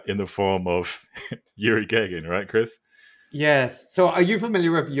ointment, and that in the form of Yuri Gagin, right, Chris? Yes. So are you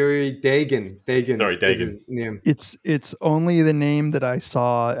familiar with Yuri Gagin? Sorry, Gagin. Is his name. It's only the name that I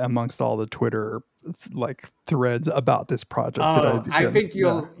saw amongst all the Twitter threads about this project. I think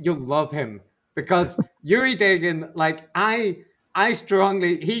you'll love him, because Yuri Gagin, I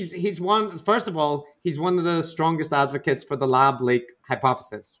strongly, he's one, first of all, he's one of the strongest advocates for the lab leak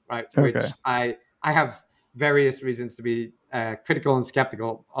hypothesis, right? Okay. Which I have various reasons to be critical and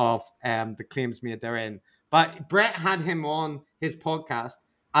skeptical of the claims made therein. But Brett had him on his podcast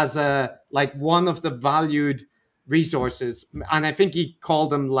as one of the valued resources, and I think he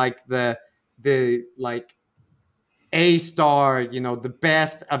called him the A star, the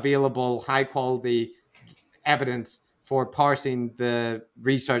best available high quality evidence for parsing the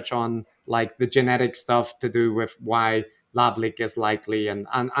research on the genetic stuff to do with why lab leak is likely and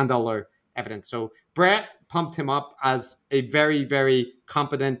other evidence. So Brett pumped him up as a very, very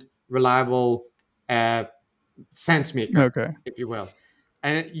competent, reliable sense maker, if you will.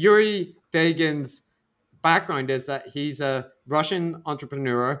 And Yuri Gagin's background is that he's a Russian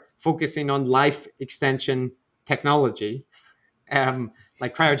entrepreneur focusing on life extension technology,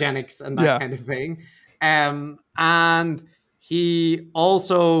 like cryogenics and that kind of thing. And he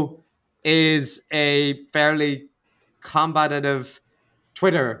also is a fairly combative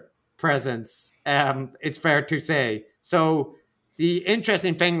Twitter presence, it's fair to say. So the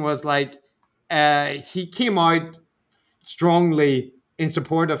interesting thing was he came out strongly in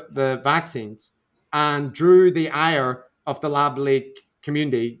support of the vaccines and drew the ire of the lab leak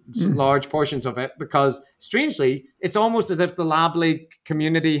community, large portions of it, because strangely, it's almost as if the lab leak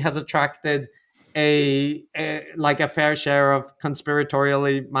community has attracted a fair share of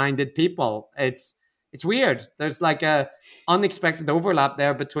conspiratorially minded people. It's weird. There's a unexpected overlap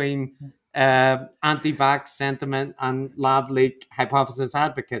there between anti-vax sentiment and lab leak hypothesis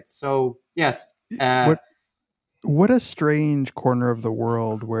advocates. So yes, what a strange corner of the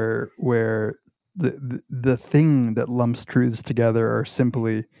world where the thing that lumps truths together are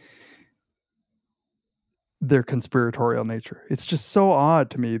simply their conspiratorial nature. It's just so odd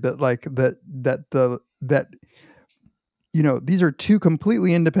to me that these are two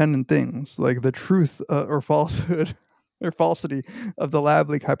completely independent things, like the truth or falsehood or falsity of the lab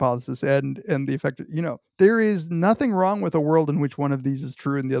leak hypothesis and the effect. There is nothing wrong with a world in which one of these is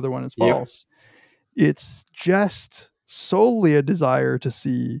true and the other one is false. It's just solely a desire to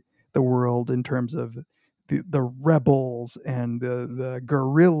see the world in terms of the rebels and the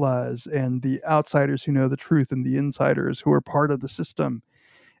guerrillas and the outsiders who know the truth and the insiders who are part of the system.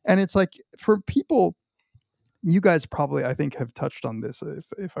 And it's like, for people, you guys probably, I think, have touched on this,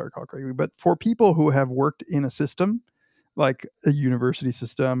 if I recall correctly, but for people who have worked in a system like a university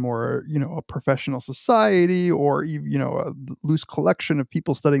system or, a professional society or, a loose collection of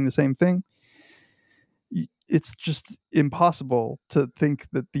people studying the same thing, it's just impossible to think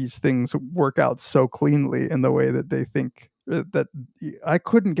that these things work out so cleanly in the way that they think. That I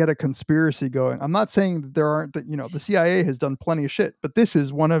couldn't get a conspiracy going. I'm not saying that there aren't, the CIA has done plenty of shit, but this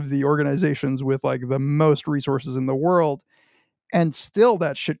is one of the organizations with like the most resources in the world, and still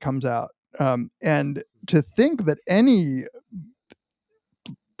that shit comes out. And to think that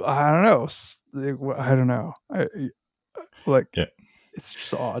I don't know, it's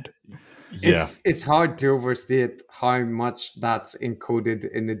just odd. Yeah. It's hard to overstate how much that's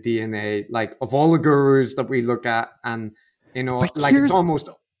encoded in the DNA, like of all the gurus that we look at, and it's almost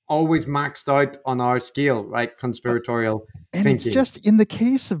always maxed out on our scale, right? Conspiratorial and thinking. It's just in the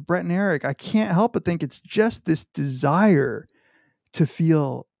case of Brett and Eric, I can't help but think it's just this desire to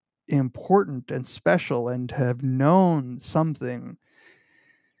feel important and special and to have known something.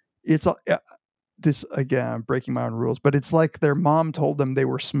 It's this, again, I'm breaking my own rules, but it's like their mom told them they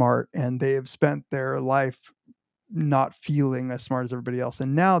were smart and they have spent their life not feeling as smart as everybody else.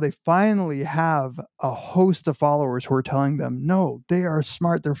 And now they finally have a host of followers who are telling them, no, they are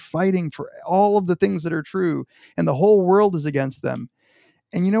smart. They're fighting for all of the things that are true and the whole world is against them.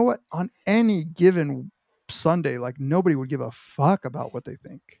 And you know what? On any given Sunday, like, nobody would give a fuck about what they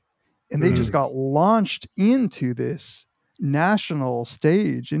think. And they just got launched into this national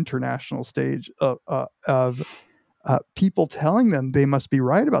stage, international stage of people telling them they must be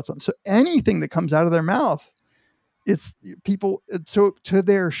right about something. So anything that comes out of their mouth, it's people. So to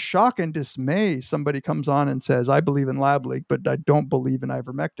their shock and dismay, somebody comes on and says, I believe in lab leak, but I don't believe in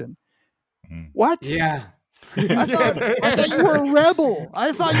ivermectin. What? Yeah. I thought you were a rebel.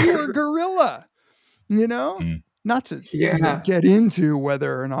 I thought you were a guerrilla. Not to get into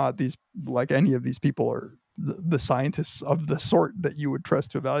whether or not these, like, any of these people are the scientists of the sort that you would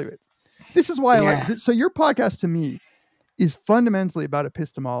trust to evaluate. This is why I like this. So your podcast to me is fundamentally about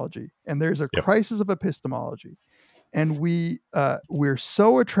epistemology, and there's a crisis of epistemology, and we're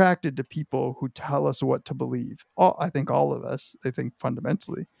so attracted to people who tell us what to believe. I think all of us, I think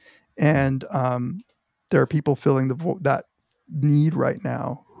fundamentally, and there are people filling that need right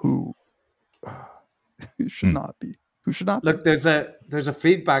now who should not be. Who should not Look, be. there's a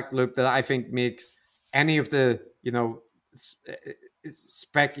feedback loop that I think makes any of the,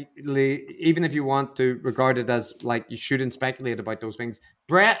 speculate, even if you want to regard it as like you shouldn't speculate about those things.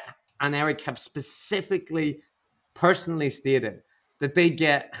 Brett and Eric have specifically personally stated that they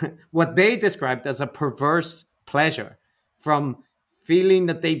get what they described as a perverse pleasure from feeling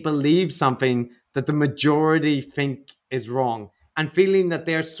that they believe something that the majority think is wrong, and feeling that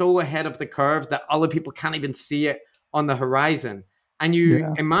they're so ahead of the curve that other people can't even see it on the horizon. And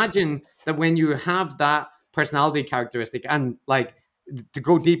you imagine that when you have that personality characteristic, and like, to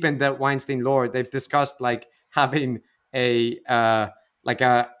go deep into Weinstein lore, they've discussed like having an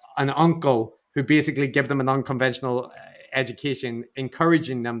uncle who basically give them an unconventional education,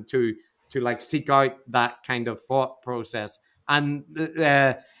 encouraging them to like seek out that kind of thought process. And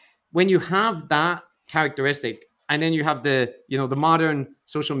when you have that characteristic, and then you have the modern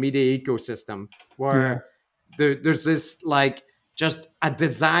social media ecosystem where there's this like just a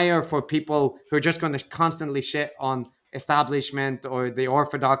desire for people who are just going to constantly shit on establishment or the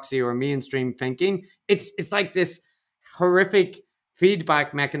orthodoxy or mainstream thinking. It's like this horrific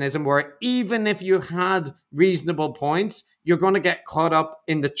feedback mechanism where even if you had reasonable points, you're going to get caught up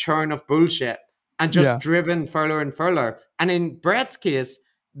in the churn of bullshit and just driven further and further. And in Brett's case,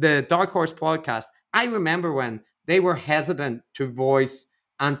 the Dark Horse podcast, I remember when they were hesitant to voice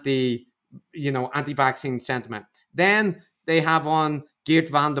anti-vaccine sentiment. Then they have on Geert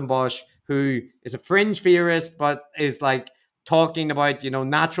Vandenbosch, who is a fringe theorist, but is like talking about,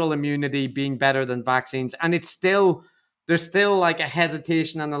 natural immunity being better than vaccines. And there's still like a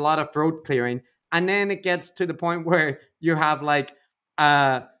hesitation and a lot of throat clearing. And then it gets to the point where you have like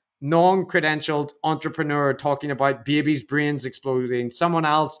non-credentialed entrepreneur talking about babies' brains exploding. Someone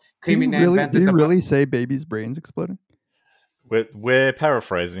else claiming Did he really say babies' brains exploding? We're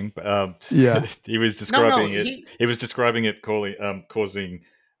paraphrasing. Yeah. He was describing it. He was describing it causing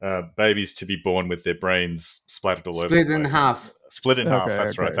babies to be born with their brains splattered all over the place. Split in half. Split in half.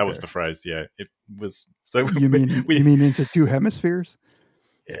 That's right. That was the phrase. Yeah, it was. So you mean into two hemispheres?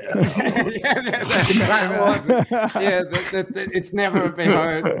 It's never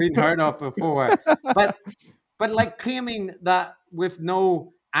been heard of before. But like claiming that with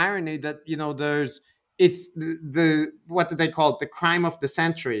no irony that it's the what did they call it? The crime of the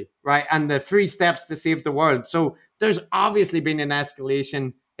century, right? And the 3 steps to save the world. So there's obviously been an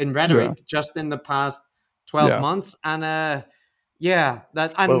escalation in rhetoric just in the past 12 months, and now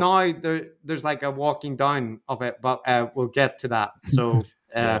there's like a walking down of it, but we'll get to that. So.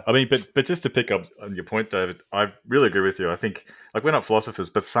 I mean, but just to pick up on your point, David, I really agree with you. I think, like, we're not philosophers,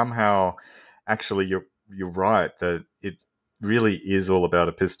 but somehow, actually, you're right that it really is all about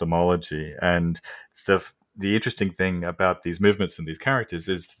epistemology. And the interesting thing about these movements and these characters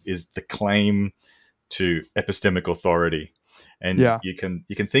is the claim to epistemic authority. And you can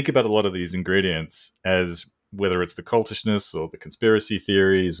think about a lot of these ingredients as whether it's the cultishness or the conspiracy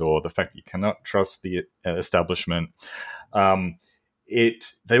theories or the fact that you cannot trust the establishment.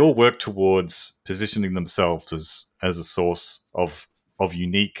 They all work towards positioning themselves as a source of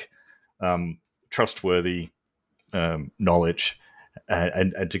unique, trustworthy knowledge,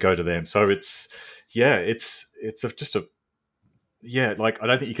 and to go to them. So it's like, I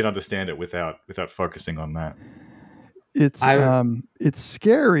don't think you can understand it without focusing on that. It's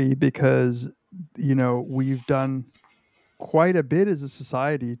scary because we've done quite a bit as a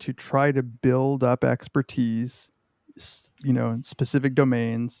society to try to build up expertise, in specific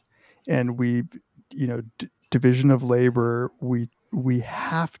domains, and division of labor. We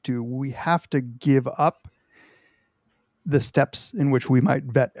have to give up the steps in which we might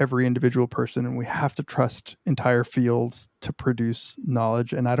vet every individual person, and we have to trust entire fields to produce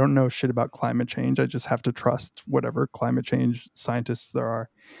knowledge. And I don't know shit about climate change. I just have to trust whatever climate change scientists there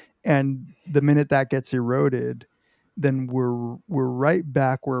are. And the minute that gets eroded, then we're right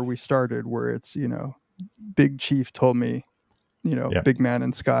back where we started, where it's, Big Chief told me, big man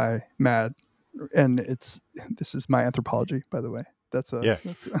in sky, mad. And this is my anthropology, by the way. That's great.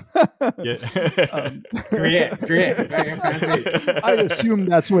 I assume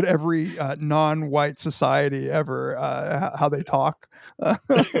that's what every non-white society ever, how they talk.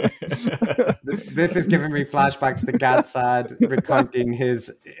 This is giving me flashbacks to Gadsad recounting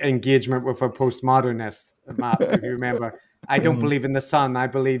his engagement with a postmodernist, Matt, if you remember. I don't believe in the sun. I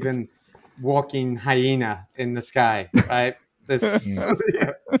believe in walking hyena in the sky, right? But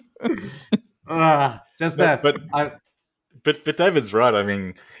David's right. I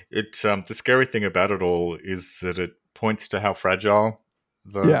mean, it's the scary thing about it all is that it points to how fragile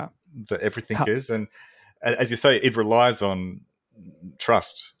the everything is, and as you say, it relies on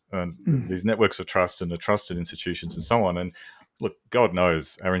trust and these networks of trust and the trusted institutions and so on. And look, God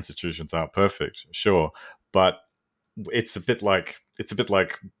knows our institutions aren't perfect, sure, but it's a bit like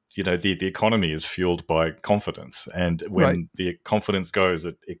the economy is fueled by confidence, and when the confidence goes,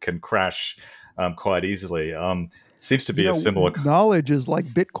 it can crash quite easily. Seems to be a similar. Knowledge is like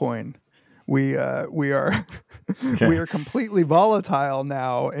Bitcoin. We are we are completely volatile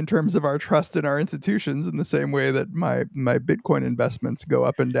now in terms of our trust in our institutions, in the same way that my Bitcoin investments go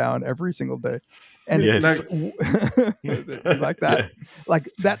up and down every single day. And like that, like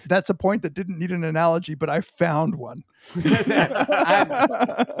that's a point that didn't need an analogy, but I found one.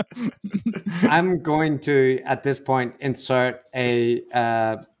 I'm going to, at this point, insert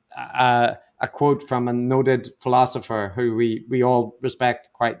a quote from a noted philosopher who we all respect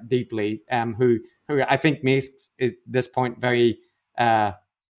quite deeply, who I think makes this point very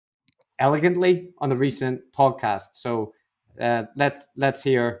elegantly on the recent podcast. So let's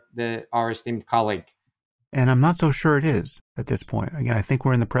hear our esteemed colleague. And I'm not so sure it is at this point. Again, I think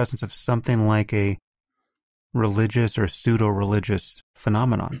we're in the presence of something like a religious or pseudo-religious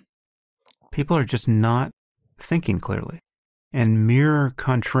phenomenon. People are just not thinking clearly. And mere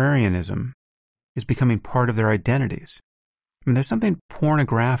contrarianism is becoming part of their identities. I mean, there's something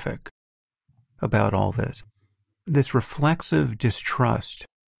pornographic about all this. This reflexive distrust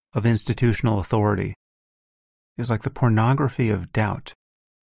of institutional authority is like the pornography of doubt.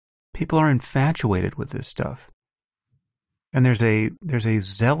 People are infatuated with this stuff. And there's a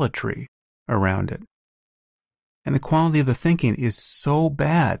zealotry around it. And the quality of the thinking is so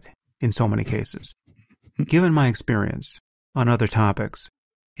bad in so many cases. Given my experience on other topics,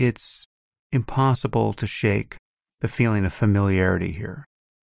 it's impossible to shake the feeling of familiarity here.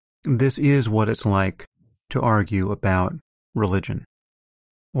 this is what it's like to argue about religion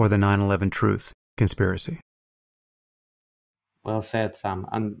or the 9/11 truth conspiracy. Well said, Sam.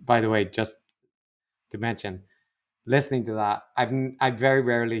 And by the way, just to mention, listening to that, I very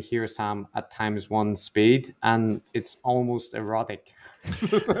rarely hear Sam at ×1 speed, and it's almost erotic.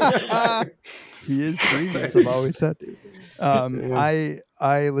 He is genius, I've always said.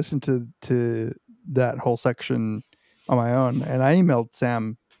 I listened to that whole section on my own, and I emailed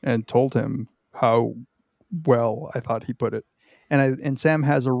Sam and told him how well I thought he put it. And Sam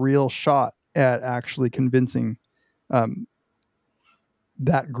has a real shot at actually convincing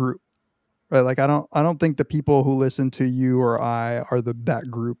that group. Right? Like I don't think the people who listen to you or I are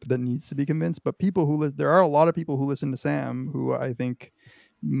that group that needs to be convinced, but people who there are a lot of people who listen to Sam who I think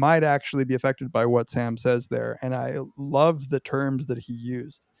might actually be affected by what Sam says there. And I love the terms that he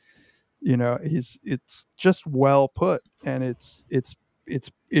used. You know, it's just well put, and it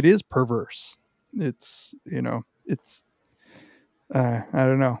is perverse. It's, you know, it's I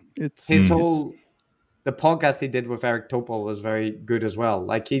don't know. It's his whole the podcast he did with Eric Topol was very good as well.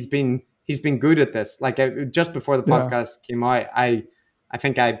 Like he's been good at this. Like just before the podcast came out, I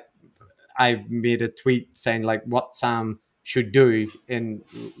think I made a tweet saying like what Sam should do in,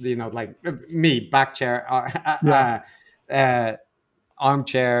 you know, like me backchair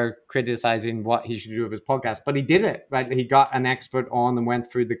armchair criticizing what he should do with his podcast, but he did it right. He got an expert on and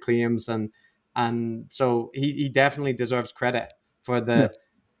went through the claims, and so he definitely deserves credit for the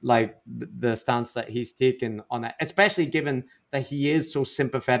the stance that he's taken on it, especially given that he is so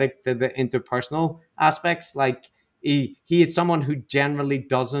sympathetic to the interpersonal aspects. Like he is someone who generally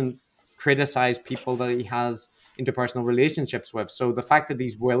doesn't criticize people that he has interpersonal relationships with. So the fact that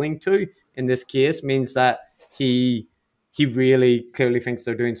he's willing to in this case means that he really clearly thinks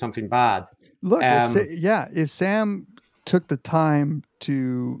they're doing something bad. Look, if Sam took the time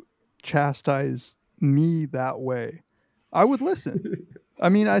to chastise me that way, I would listen. I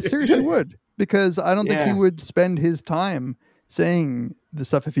mean, I seriously would, because I don't think he would spend his time saying the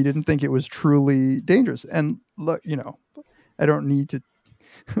stuff if he didn't think it was truly dangerous. And look, you know, I don't need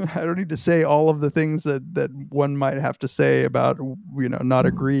to say all of the things that one might have to say about, you know, not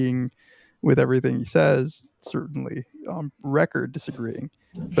agreeing with everything he says, certainly on record disagreeing.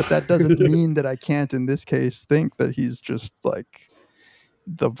 But that doesn't mean that I can't, in this case, think that he's just like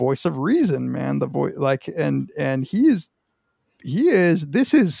the voice of reason, man. The voice, like, and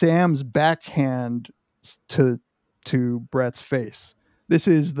this is Sam's backhand to Brett's face. This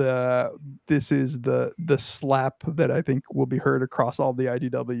is the slap that I think will be heard across all the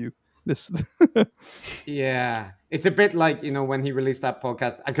IDW. Yeah, it's a bit like, you know, when he released that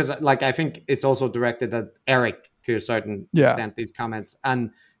podcast, because like I think it's also directed at Eric to a certain extent, these comments, and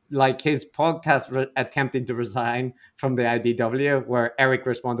like his podcast attempting to resign from the IDW, where Eric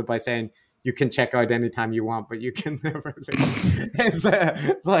responded by saying, "You can check out anytime you want, but you can never leave." It's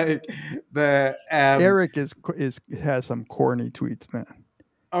like the Eric has some corny tweets, man.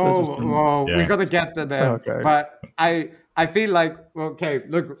 We're gonna get to them. Okay. But I feel like, okay,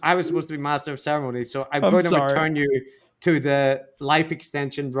 look, I was supposed to be master of ceremonies, so I'm going to return you to the life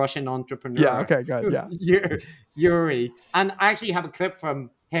extension Russian entrepreneur. Yeah, okay, good. Yeah. Yuri. And I actually have a clip from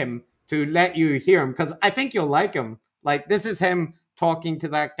him to let you hear him, because I think you'll like him. Like, this is him talking to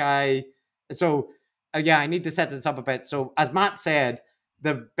that guy. So, I need to set this up a bit. So, as Matt said,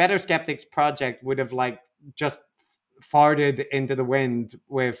 the Better Skeptics project would have, like, just farted into the wind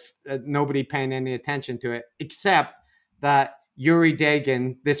with nobody paying any attention to it, except that Yuri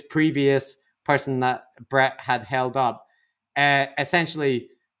Dagin, this previous person that Brett had held up, essentially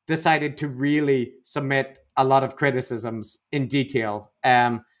decided to really submit a lot of criticisms in detail.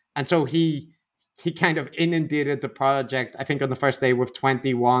 And so he kind of inundated the project, I think on the first day, with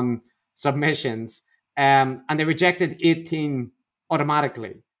 21 submissions. And they rejected 18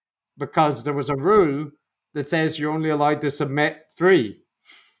 automatically, because there was a rule that says you're only allowed to submit 3,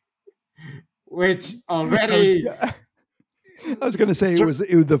 which already... I was going to say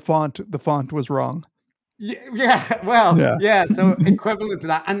the font was wrong. Yeah. So equivalent to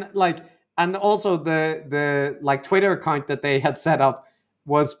that, and also the like Twitter account that they had set up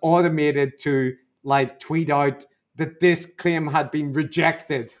was automated to like tweet out that this claim had been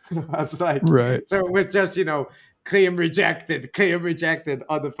rejected. That's like, right. So it was just, you know, claim rejected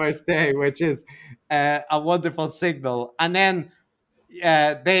on the first day, which is a wonderful signal. And then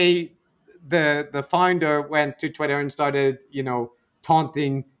the founder went to Twitter and started, you know,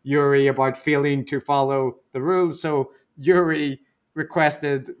 taunting Yuri about failing to follow the rules. So Yuri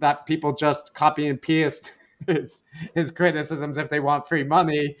requested that people just copy and paste his criticisms if they want free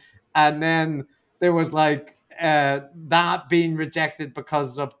money. And then there was like that being rejected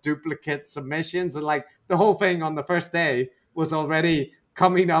because of duplicate submissions, and like the whole thing on the first day was already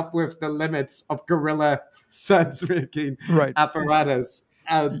coming up with the limits of guerrilla sense making apparatus.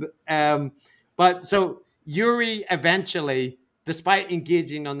 And but so Yuri eventually, despite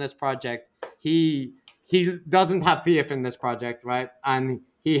engaging on this project, he doesn't have faith in this project, right? And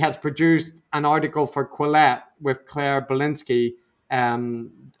he has produced an article for Quillette with Claire Belinsky,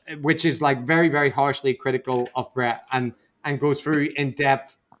 which is like very, very harshly critical of Brett, and goes through in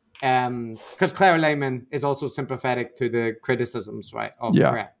depth, because Claire Lehman is also sympathetic to the criticisms, right, of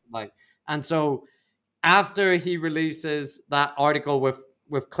Brett. Like, and so after he releases that article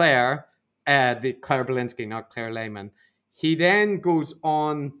with Claire, the Claire Belinsky, not Claire Lehman, he then goes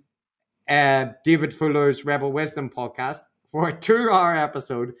on David Fuller's Rebel Wisdom podcast for a 2-hour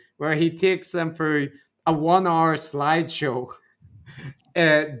episode where he takes them through a 1-hour slideshow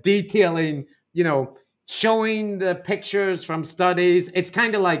detailing, showing the pictures from studies. It's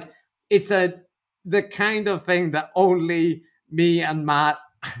kind of like, it's the kind of thing that only me and Matt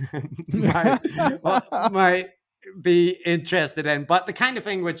might be interested in, but the kind of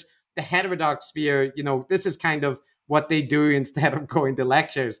thing which the heterodox sphere, this is kind of what they do instead of going to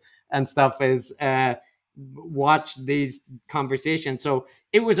lectures and stuff, is watch these conversations. So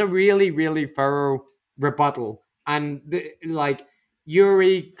it was a really, really thorough rebuttal, and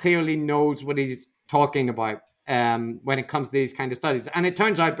Yuri clearly knows what he's talking about when it comes to these kind of studies. And it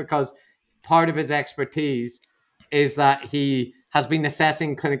turns out, because part of his expertise is that he has been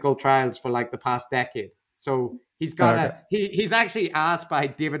assessing clinical trials for like the past decade. So he's got he's actually asked by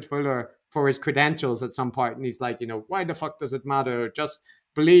David Fuller for his credentials at some point, and he's like, why the fuck does it matter? Just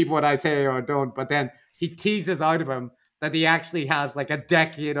believe what I say or don't. But then he teases out of him that he actually has like a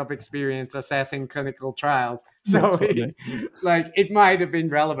decade of experience assessing clinical trials. So it might have been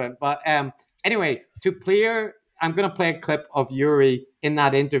relevant. But anyway, I'm going to play a clip of Yuri in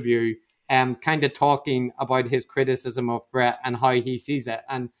that interview, kind of talking about his criticism of Brett and how he sees it.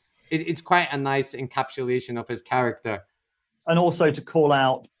 And it's quite a nice encapsulation of his character. And also to call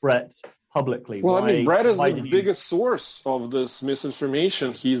out Brett publicly. Well, Brett is the biggest source of this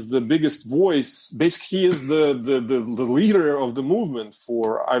misinformation. He's the biggest voice. Basically, he is the leader of the movement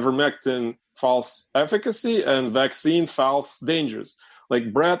for ivermectin false efficacy and vaccine false dangers.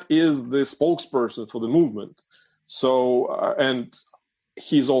 Like, Brett is the spokesperson for the movement. So, and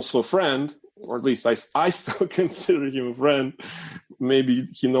he's also a friend, or at least I still consider him a friend. Maybe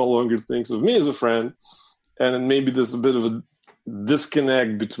he no longer thinks of me as a friend. And maybe there's a bit of a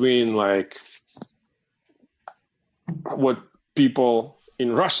disconnect between like what people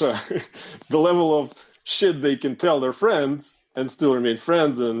in Russia, the level of shit they can tell their friends and still remain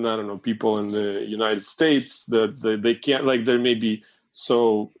friends, and I don't know, people in the United States that they can't, like, they may be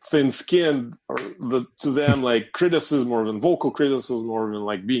so thin-skinned, or to them, like, criticism, or even vocal criticism, or even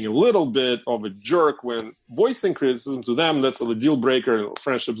like being a little bit of a jerk when voicing criticism, to them that's a deal breaker and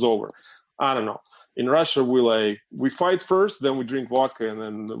friendship's over. I don't know. In Russia, we fight first, then we drink vodka, and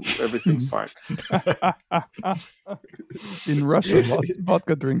then everything's fine. In Russia,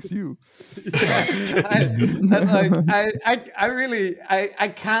 vodka drinks you.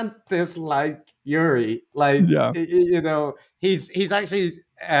 I can't dislike Yuri. Like, he's actually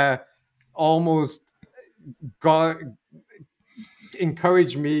almost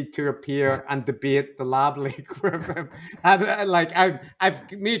encouraged me to appear and debate the lab leak with him. And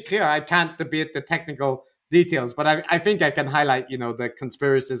I've made clear I can't debate the technical details, but I think I can highlight, the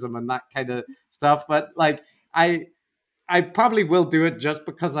conspiracism and that kind of stuff. But like, I probably will do it just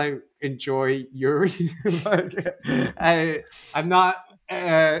because I enjoy Yuri. I'm not.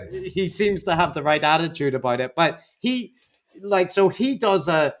 He seems to have the right attitude about it, but he does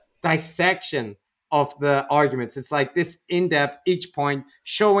a dissection of the arguments. It's like this in-depth, each point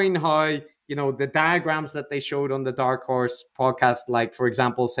showing how, the diagrams that they showed on the Dark Horse podcast, like, for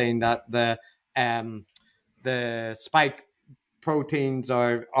example, saying that the spike proteins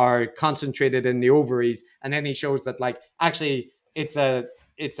are concentrated in the ovaries, and then he shows that, like, actually it's a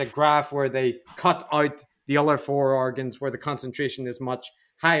graph where they cut out the other 4 organs where the concentration is much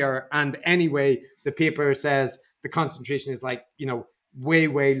higher, and anyway the paper says the concentration is like, way,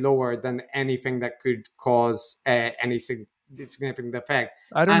 way lower than anything that could cause any significant effect.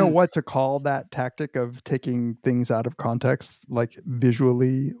 I don't know what to call that tactic of taking things out of context, like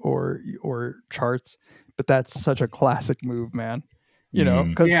visually or charts, but that's such a classic move, man.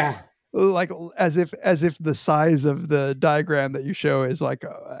 Because like as if the size of the diagram that you show is like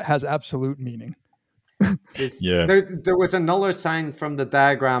has absolute meaning. There was another sign from the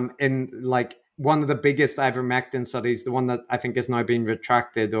diagram in like one of the biggest ivermectin studies, the one that I think is now being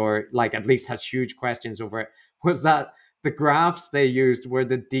retracted or like at least has huge questions over it, was that the graphs they used were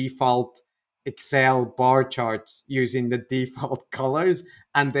the default Excel bar charts using the default colors,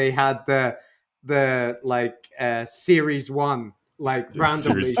 and they had the like series 1 like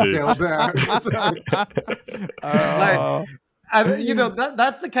randomly still there. Like, and you know,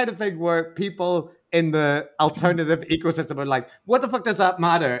 that's the kind of thing where people in the alternative ecosystem are like, what the fuck does that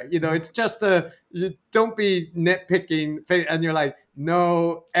matter? You know, it's just you don't be nitpicking. And you're like,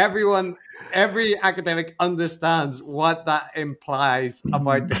 no, every academic understands what that implies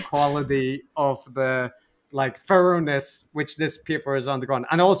about the quality of the like thoroughness which this paper is undergone.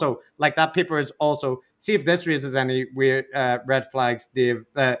 And also, like, that paper is also, see if this raises any weird red flags, Dave,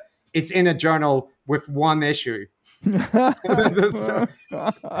 that it's in a journal with one issue.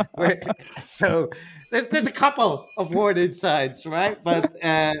 so there's a couple of warning signs, right? But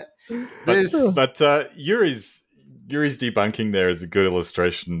Yuri's debunking there is a good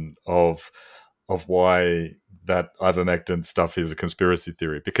illustration of why that ivermectin stuff is a conspiracy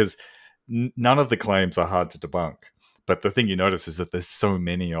theory, because none of the claims are hard to debunk. But the thing you notice is that there's so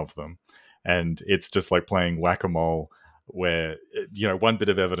many of them, and it's just like playing whack-a-mole, where, you know, one bit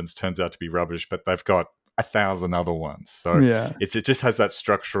of evidence turns out to be rubbish, but they've got 1,000 other ones. So it just has that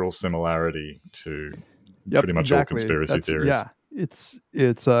structural similarity to pretty much all conspiracy theories. Yeah,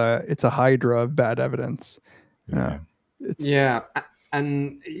 it's a hydra of bad evidence. Yeah,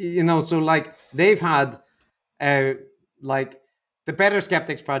 and you know, so like they've had like the Better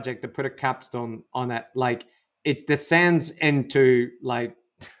Skeptics project, to put a capstone on it, like it descends into like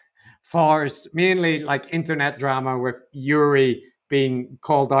farce, mainly like internet drama with Yuri being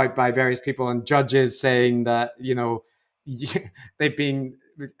called out by various people and judges saying that, you know, they've been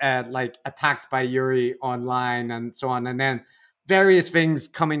like attacked by Yuri online and so on. And then various things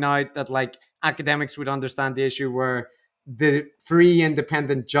coming out that like academics would understand the issue, where the 3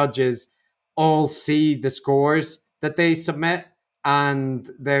 independent judges all see the scores that they submit. And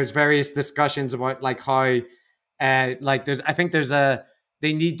there's various discussions about like how like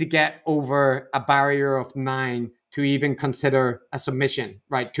they need to get over a barrier of 9 to even consider a submission,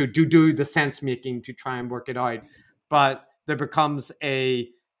 right? To do the sense making, to try and work it out. But there becomes a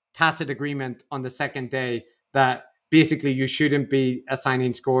tacit agreement on the second day that basically you shouldn't be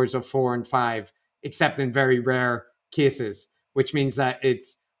assigning scores of 4 and 5, except in very rare cases, which means that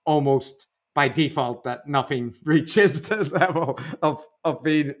it's almost by default that nothing reaches the level of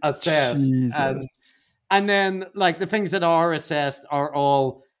being assessed. And then like the things that are assessed are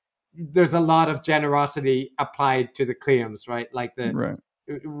all, there's a lot of generosity applied to the claims, right? Like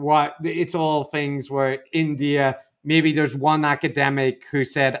it's all things where India, maybe there's one academic who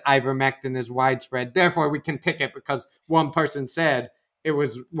said ivermectin is widespread, therefore we can tick it because one person said it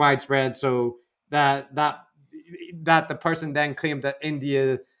was widespread. So that the person then claimed that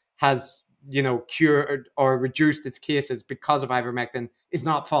India has, you know, cured or reduced its cases because of ivermectin is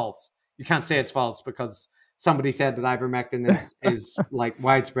not false. You can't say it's false because somebody said that ivermectin is like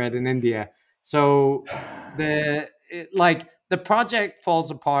widespread in India. So the project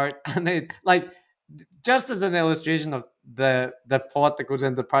falls apart, and it, like, just as an illustration of the thought that goes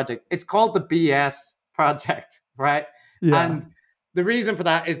into the project, it's called the BS project, right? Yeah. And the reason for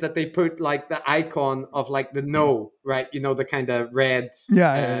that is that they put like the icon of like the no, right? You know, the kind of red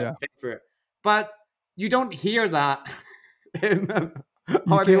thing for it. But you don't hear that in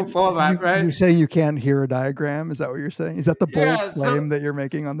audio format, right? You're saying you can't hear a diagram? Is that what you're saying? Is that the bold claim that you're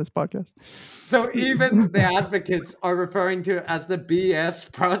making on this podcast? So even the advocates are referring to it as the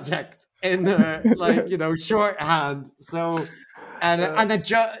BS project in the, like, you know, shorthand. So, and the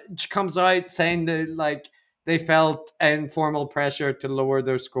judge comes out saying that like they felt informal pressure to lower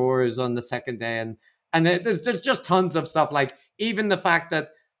their scores on the second day, and there's just tons of stuff. Like even the fact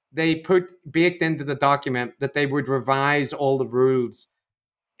that they baked into the document that they would revise all the rules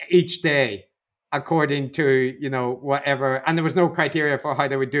each day according to, you know, whatever, and there was no criteria for how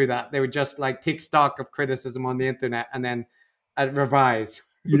they would do that. They would just like take stock of criticism on the internet and then revise.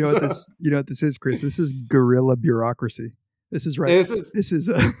 You know what this is, Chris? This is guerrilla bureaucracy. This is right. This is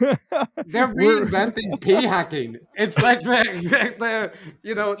they're reinventing p-hacking. It's like the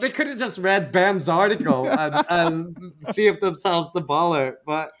you know, they could have just read Bam's article and saved themselves the baller.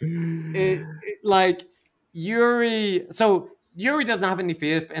 But like Yuri doesn't have any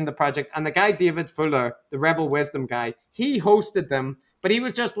faith in the project, and the guy David Fuller, the Rebel Wisdom guy, he hosted them, but he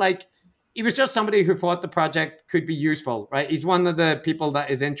was just somebody who thought the project could be useful, right? He's one of the people that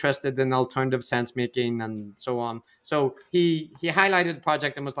is interested in alternative sense making and so on. So he highlighted the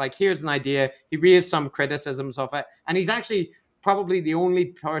project and was like, here's an idea. He raised some criticisms of it. And he's actually probably the only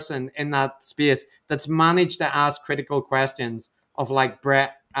person in that space that's managed to ask critical questions of like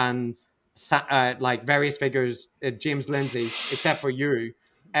Brett and like various figures, James Lindsay, except for you,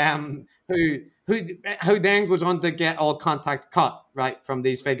 who then goes on to get all contact cut right from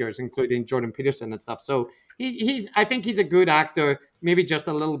these figures, including Jordan Peterson and stuff. So I think he's a good actor, maybe just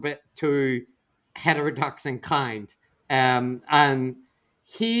a little bit too heterodox inclined, and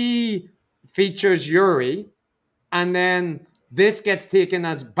he features Yuri, and then this gets taken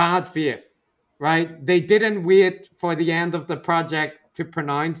as bad faith, right? They didn't wait for the end of the project to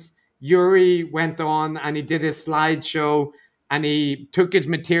pronounce. Yuri went on and he did his slideshow and he took his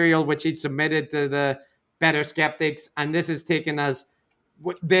material, which he'd submitted to the Better Skeptics, and this is taken as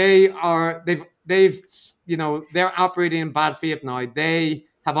what they've they're operating in bad faith now. They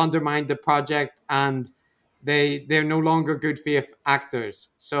have undermined the project and they're no longer good faith actors.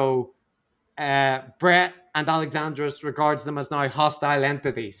 So Brett and Alexandros regards them as now hostile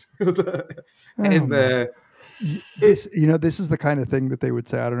entities. This is the kind of thing that they would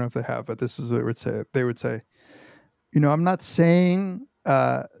say. I don't know if they have, but this is what they would say, I'm not saying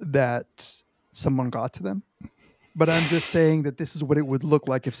that someone got to them, but I'm just saying that this is what it would look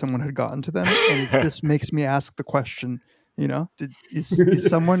like if someone had gotten to them, and it just makes me ask the question. Is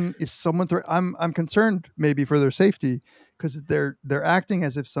someone? I'm concerned maybe for their safety because they're acting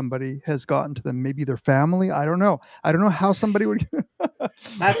as if somebody has gotten to them. Maybe their family. I don't know how somebody would.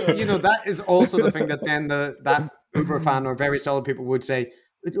 That is also the thing that then that Uber fan or very solid people would say,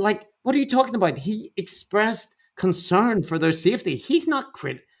 like, what are you talking about? He expressed concern for their safety. He's not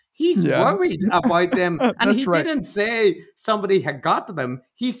He's worried about them. And he didn't say somebody had got to them.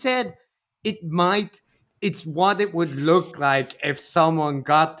 He said it's what it would look like if someone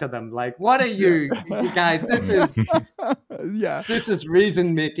got to them. Like, what are you guys? This is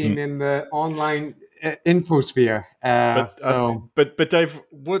reason making in the online infosphere. But Dave,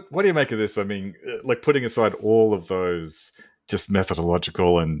 what do you make of this? I mean, like putting aside all of those just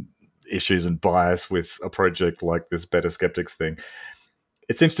methodological and issues and bias with a project like this Better Skeptics thing,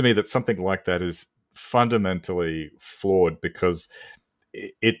 it seems to me that something like that is fundamentally flawed because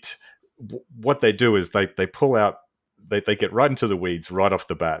what they do is they pull out, they get right into the weeds right off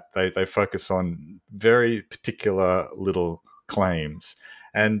the bat. They focus on very particular little claims.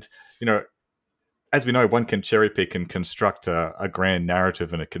 And, as we know, one can cherry pick and construct a grand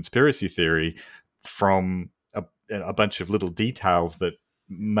narrative and a conspiracy theory from a bunch of little details that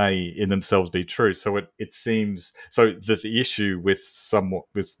may in themselves be true. So it seems so that the issue with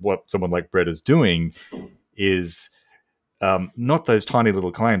what someone like Brett is doing is not those tiny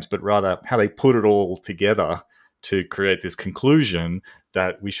little claims, but rather how they put it all together to create this conclusion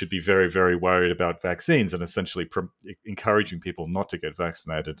that we should be very, very worried about vaccines and essentially encouraging people not to get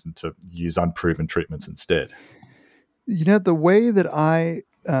vaccinated and to use unproven treatments instead. The way that I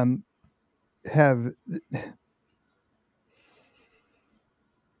have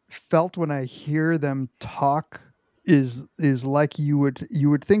felt when I hear them talk is like you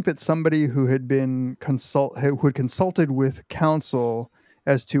would think that somebody who had been consulted with counsel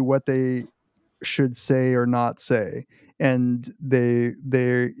as to what they should say or not say, and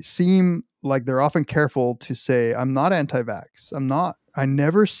they seem like they're often careful to say, I'm not anti-vax, I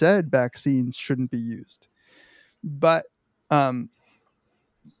never said vaccines shouldn't be used, but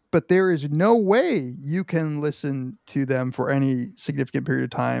there is no way you can listen to them for any significant period of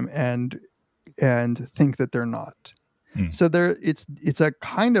time and think that they're not. So it's a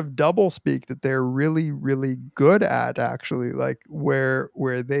kind of double speak that they're really, really good at, actually, like where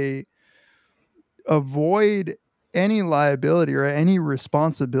they avoid any liability or any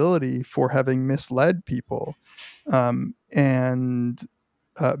responsibility for having misled people, and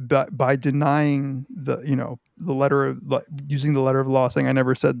by denying the letter of using the letter of law, saying I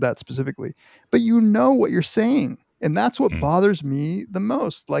never said that specifically, but what you're saying. And that's what bothers me the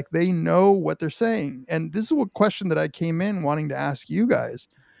most. Like, they know what they're saying. And this is a question that I came in wanting to ask you guys,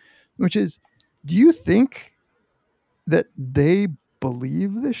 which is, do you think that they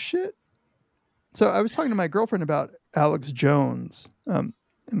believe this shit? So I was talking to my girlfriend about Alex Jones. And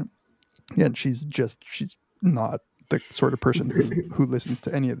again, she's not the sort of person who listens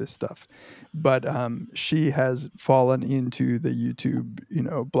to any of this stuff, but she has fallen into the YouTube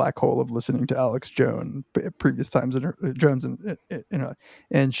black hole of listening to Alex Jones previous times in her,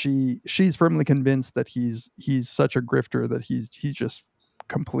 and she's firmly convinced that he's such a grifter that he just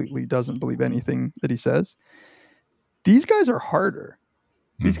completely doesn't believe anything that he says. These guys are harder.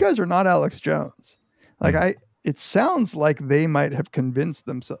 These guys are not Alex Jones. It sounds like they might have convinced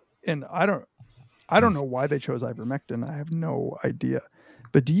themselves, and I don't know why they chose ivermectin. I have no idea.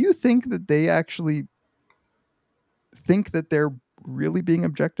 But do you think that they actually think that they're really being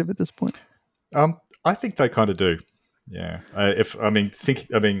objective at this point? I think they kind of do. Yeah.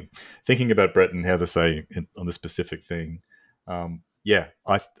 Thinking about Brett and how they say on the specific thing. I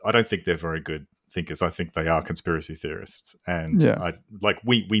don't think they're very good thinkers. I think they are conspiracy theorists, and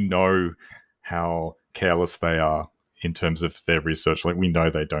we know how careless they are in terms of their research. Like, we know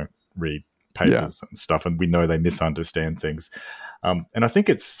they don't read papers and stuff, and we know they misunderstand things. And I think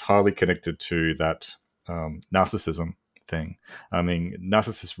it's highly connected to that narcissism thing. I mean,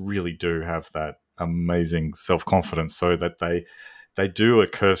 narcissists really do have that amazing self-confidence, so that they do a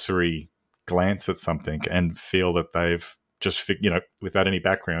cursory glance at something and feel that they've just, without any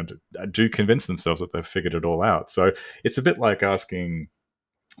background, do convince themselves that they've figured it all out. So it's a bit like asking,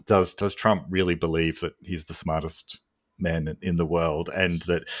 does Trump really believe that he's the smartest man in the world, and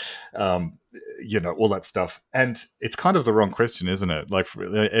that all that stuff? And it's kind of the wrong question, isn't it? Like,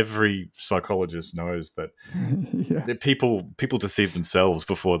 every psychologist knows that that people deceive themselves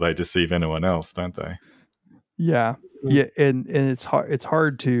before they deceive anyone else, don't they? Yeah, and it's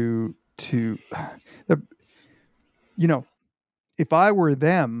hard to if I were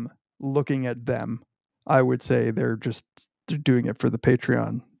them looking at them, I would say they're doing it for the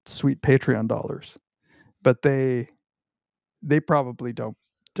sweet Patreon dollars, but they probably don't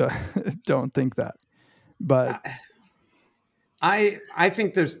think that. But I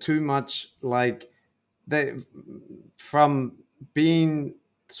think there's too much, like, from being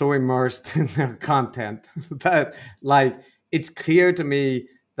so immersed in their content that, like, it's clear to me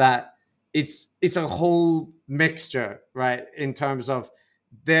that it's a whole mixture, right, in terms of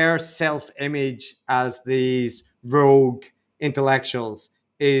their self-image as these rogue intellectuals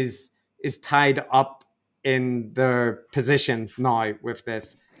is tied up in their position now with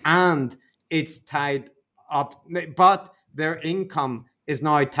this, and it's tied up, but their income is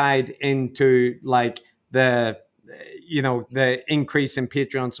now tied into, like, the increase in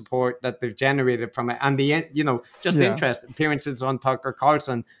Patreon support that they've generated from it, and the interest, appearances on Tucker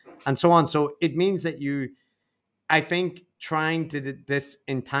Carlson and so on. So it means that I think, trying to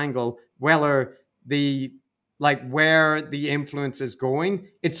disentangle where the influence is going,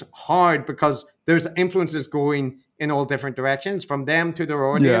 it's hard, because there's influences going in all different directions, from them to their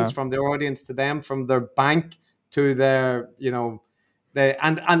audience, from their audience to them, from their bank to their,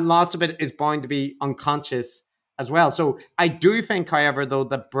 and lots of it is bound to be unconscious as well. So I do think, however, though,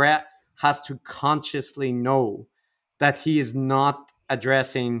 that Brett has to consciously know that he is not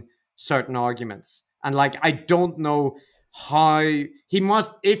addressing certain arguments. And, like, I don't know how he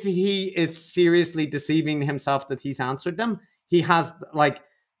must, if he is seriously deceiving himself that he's answered them, he has, like,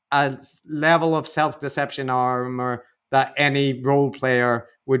 a level of self-deception armor that any role player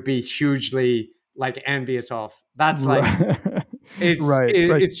would be hugely, like, envious of. That's like,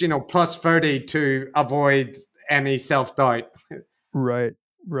 it's plus 30 to avoid any self-doubt. Right.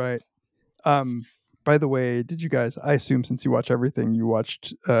 By the way, did you guys, I assume since you watch everything, you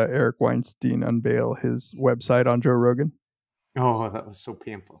watched Eric Weinstein unveil his website on Joe Rogan? Oh, that was so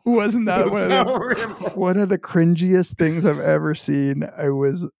painful. Wasn't that one of the cringiest things I've ever seen?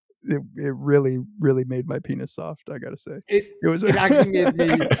 It really, really made my penis soft, I gotta say. It actually made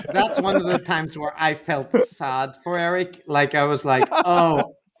me, that's one of the times where I felt sad for Eric. Like, I was like,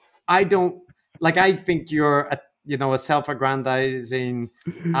 oh, I think you're a self-aggrandizing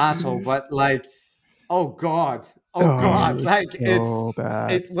asshole, but, like, oh God, like, so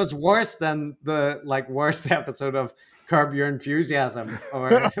bad. It was worse than the, like, worst episode of Curb Your Enthusiasm.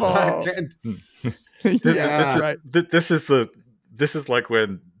 Or This is like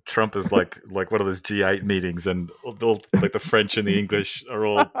when Trump is like one of those G8 meetings, and all, like, the French and the English are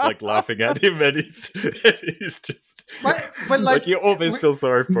all, like, laughing at him, and he's just but like, you always feel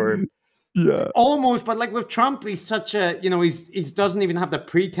sorry for him. Yeah, almost. But, like, with Trump, he's such a, he doesn't even have the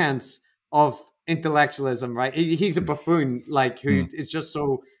pretense of intellectualism, right? He's a buffoon, like, who is just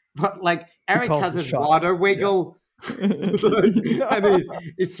so. But, like, Eric has his water wiggle. And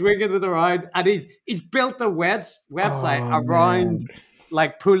he's swinging it around, and he's built a website around,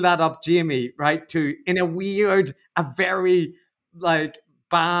 like, Pull That Up Jamie, right? In a very, like,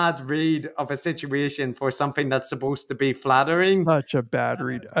 bad read of a situation for something that's supposed to be flattering. Such a bad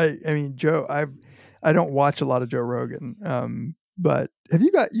read. I mean, Joe, I don't watch a lot of Joe Rogan, but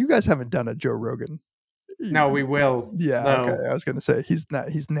you guys haven't done a Joe Rogan? No, we will. Yeah, no. Okay. I was going to say he's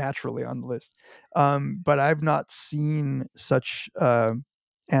naturally on the list, but I've not seen such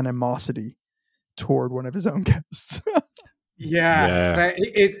animosity toward one of his own guests. Yeah.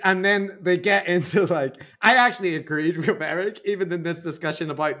 And then they get into, like, I actually agreed with Eric, even in this discussion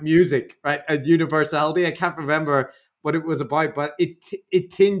about music, right? And universality. I can't remember what it was about, but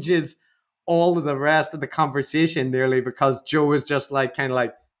it tinges all of the rest of the conversation nearly, because Joe is just like kind of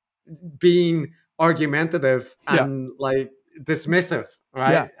like being argumentative and like dismissive,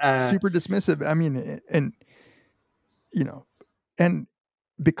 right? Super dismissive. I mean, and you know, and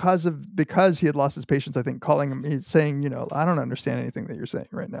because he had lost his patience, I think calling him, he's saying, I don't understand anything that you're saying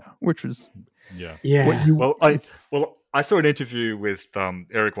right now, which was what you. Well, I saw an interview with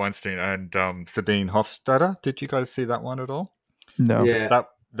Eric Weinstein and Sabine Hofstadter. Did you guys see that one at all? No. Yeah.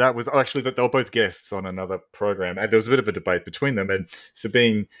 That was actually that they were both guests on another program, and there was a bit of a debate between them. And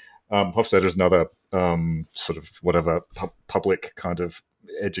Sabine Hofstadter is another sort of whatever public kind of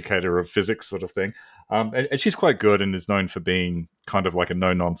educator of physics sort of thing, and she's quite good and is known for being kind of like a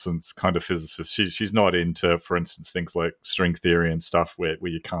no nonsense kind of physicist. She's not into, for instance, things like string theory and stuff where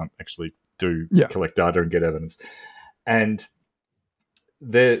you can't actually collect data and get evidence. And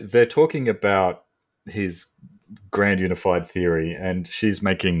they're talking about his grand unified theory, and she's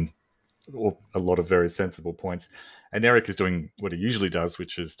making a lot of very sensible points. And Eric is doing what he usually does,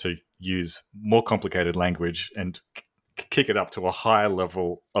 which is to use more complicated language and kick it up to a higher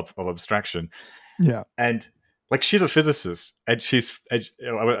level of abstraction. Yeah. And like, she's a physicist, and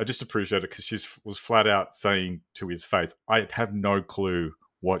I just appreciate it because she was flat out saying to his face, I have no clue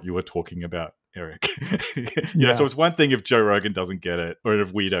what you were talking about, Eric. So it's one thing if Joe Rogan doesn't get it, or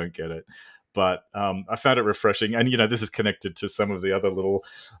if we don't get it. But I found it refreshing. And, this is connected to some of the other little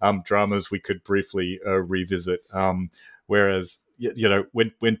dramas we could briefly revisit. Whereas,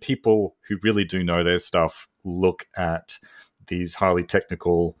 when people who really do know their stuff look at these highly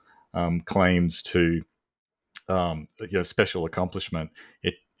technical claims to, special accomplishment,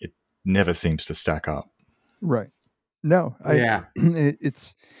 it never seems to stack up. Right. No.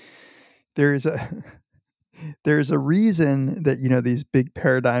 There's a reason that these big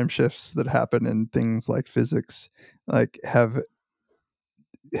paradigm shifts that happen in things like physics like have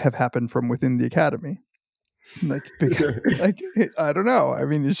happened from within the academy. Like I don't know. I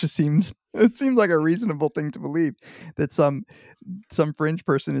mean, it seems like a reasonable thing to believe that some fringe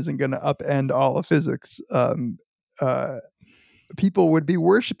person isn't going to upend all of physics. People would be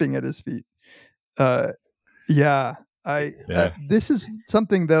worshiping at his feet. This is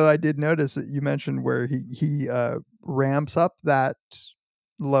something, though, I did notice that you mentioned where he ramps up that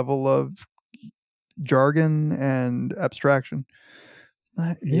level of jargon and abstraction.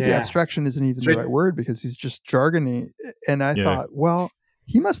 Maybe abstraction isn't even the right word, because he's just jargony. And I thought, well,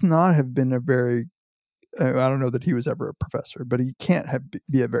 he must not have been a very, I don't know that he was ever a professor, but he can't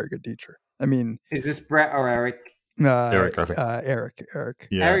be a very good teacher. I mean, is this Brett or Eric? Eric, I think. Eric.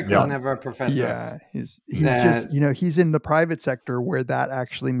 Yeah, Eric was never a professor. Yeah, he's just, he's in the private sector where that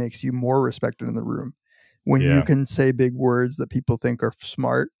actually makes you more respected in the room. When you can say big words that people think are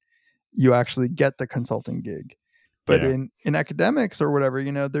smart, you actually get the consulting gig. But in academics or whatever,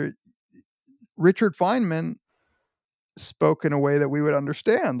 Richard Feynman spoke in a way that we would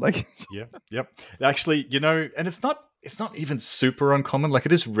understand. Like, Actually, and it's not even super uncommon. Like,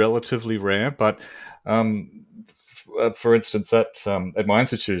 it is relatively rare, but for instance, at my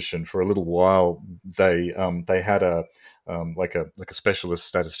institution, for a little while, they had a specialist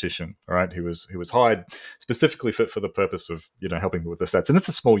statistician, right? Who was hired specifically for the purpose of helping with the stats. And it's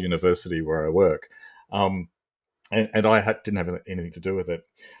a small university where I work. And I didn't have anything to do with it.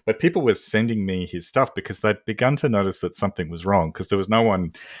 But people were sending me his stuff because they'd begun to notice that something was wrong, because there was no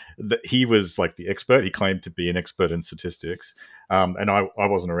one that he was like the expert. He claimed to be an expert in statistics. And I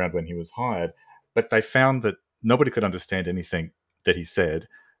wasn't around when he was hired. But they found that nobody could understand anything that he said.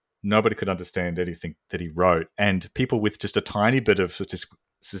 Nobody could understand anything that he wrote. And people with just a tiny bit of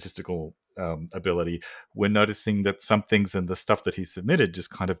statistical ability were noticing that some things in the stuff that he submitted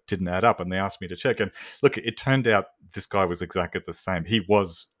just kind of didn't add up, and they asked me to check. And look, it turned out this guy was exactly the same. He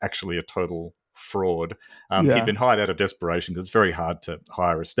was actually a total fraud. He'd been hired out of desperation, because it's very hard to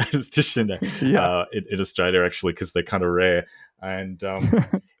hire a statistician in Australia, actually, because they're kind of rare. And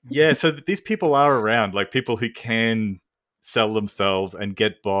so these people are around, like people who can sell themselves and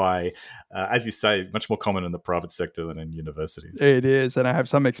get by, as you say, much more common in the private sector than in universities. It is, and I have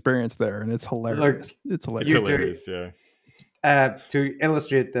some experience there, and it's hilarious. It's hilarious. To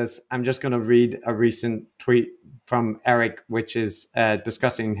illustrate this, I'm just going to read a recent tweet from Eric, which is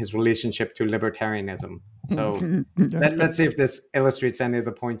discussing his relationship to libertarianism. So let's see if this illustrates any of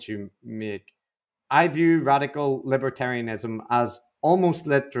the points you make. I view radical libertarianism as almost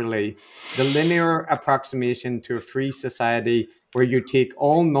literally the linear approximation to a free society where you take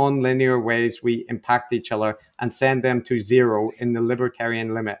all non-linear ways we impact each other and send them to zero in the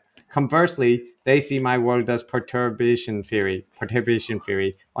libertarian limit. Conversely, they see my world as perturbation theory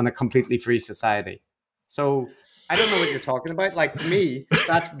on a completely free society. So I don't know what you're talking about. Like, to me,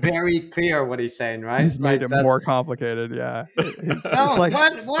 that's very clear what he's saying, right? He's made like, it that's, more complicated. Yeah. It's no, like,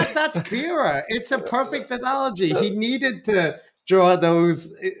 what? That's clearer. It's a perfect analogy. He needed to draw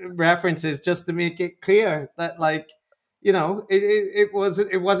those references just to make it clear that, like, you know, it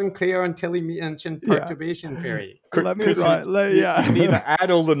wasn't clear until he mentioned perturbation theory. let me Chris, try. you can either add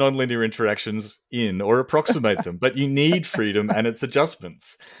all the nonlinear interactions in or approximate them, but you need freedom and its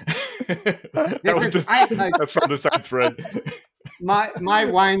adjustments. That's from the same thread. My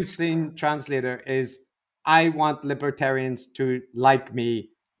Weinstein translator is, I want libertarians to like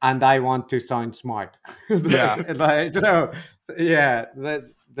me and I want to sound smart. Like, so, yeah,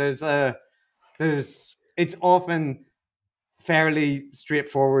 it's often fairly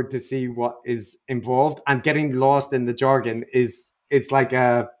straightforward to see what is involved, and getting lost in the jargon it's like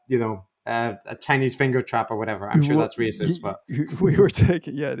a Chinese finger trap or whatever. I'm sure that's racist, but we were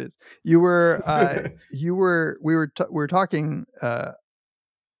taking, yeah, it is. You were we were talking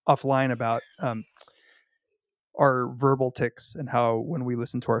offline about our verbal tics and how when we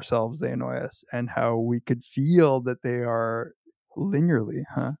listen to ourselves they annoy us, and how we could feel that they are linearly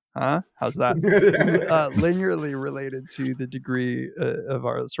how's that linearly related to the degree of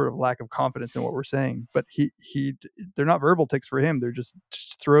our sort of lack of confidence in what we're saying. But they're not verbal tics for him. They're just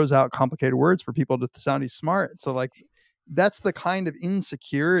throws out complicated words for people to sound he's smart. So like that's the kind of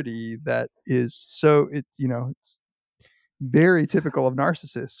insecurity that is, so it's very typical of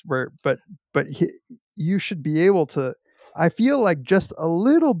narcissists, where but you should be able to, I feel like just a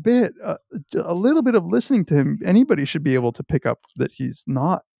little bit of listening to him, anybody should be able to pick up that he's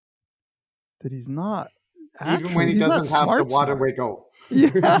not actually, even when he doesn't have the water wiggle.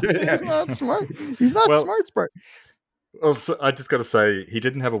 Yeah, he's not smart. He's not smart. Well, so I just got to say, he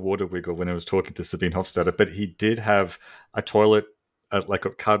didn't have a water wiggle when I was talking to Sabine Hofstadter, but he did have a toilet, like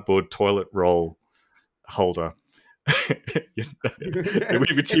a cardboard toilet roll holder. It's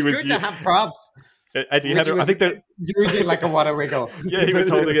good to have props. And he had, I think that using like a water wiggle. Yeah, he was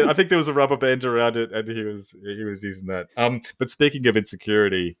holding it. I think there was a rubber band around it, and he was using that. But speaking of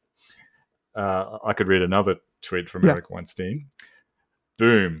insecurity, I could read another tweet from Eric Weinstein.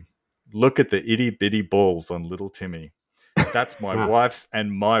 Boom! Look at the itty bitty balls on little Timmy. That's my wife's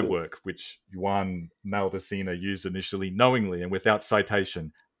and my work, which Juan Maldacena used initially knowingly and without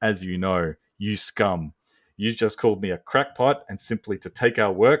citation. As you know, you scum. You just called me a crackpot, and simply to take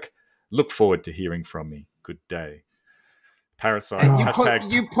our work. Look forward to hearing from me. Good day. Parasite.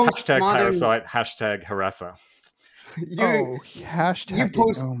 Hashtag parasite. Hashtag harasser.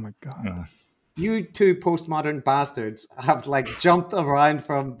 Oh my God. You two postmodern bastards have like jumped around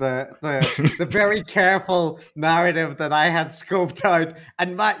from the very careful narrative that I had scoped out.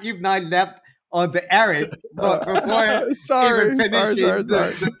 And Matt, you've now leapt on the Eric, but before even finishing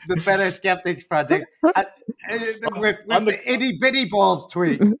the Better Skeptics project, with the itty bitty balls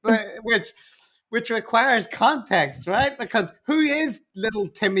tweet, which requires context, right? Because who is little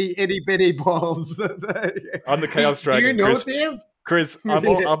Timmy itty bitty balls? I'm the Chaos Dragon. Do you know Dave? Chris,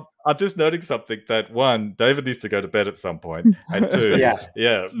 I'm just noting something that, one, David needs to go to bed at some point, and two,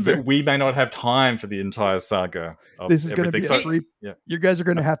 we may not have time for the entire saga. This is going to be a free. Yeah. You guys are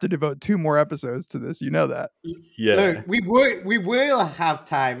going to have to devote 2 more episodes to this. You know that. Yeah, look, we will have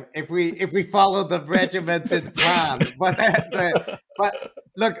time if we follow the regimented plan. But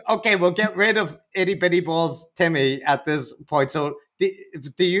look, okay, we'll get rid of itty bitty balls Timmy at this point. So, do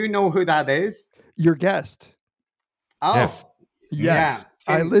you know who that is? Your guest. Oh. Yes. Yes,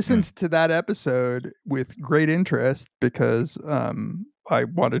 yeah. I listened to that episode with great interest because I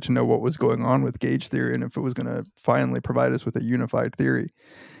wanted to know what was going on with gauge theory and if it was going to finally provide us with a unified theory.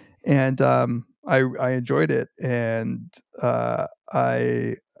 And I enjoyed it, and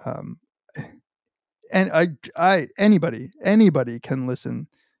anybody can listen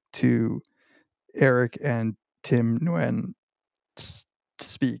to Eric and Tim Nguyen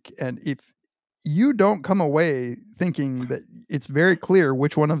speak, and if you don't come away thinking that it's very clear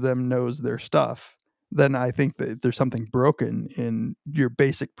which one of them knows their stuff, then I think that there's something broken in your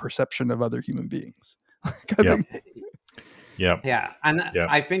basic perception of other human beings. Yeah. And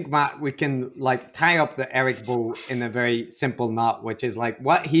I think, Matt, we can like tie up the Eric bow in a very simple knot, which is like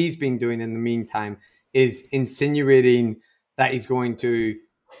what he's been doing in the meantime is insinuating that he's going to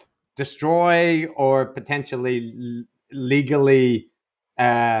destroy or potentially legally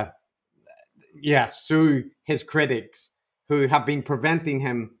sue his critics who have been preventing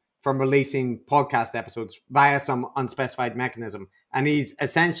him from releasing podcast episodes via some unspecified mechanism. And he's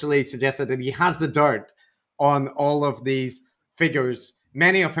essentially suggested that he has the dirt on all of these figures,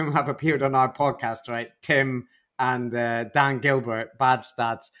 many of whom have appeared on our podcast, right? Tim and Dan Gilbert, Bad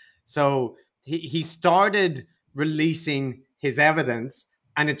Stats. So he started releasing his evidence.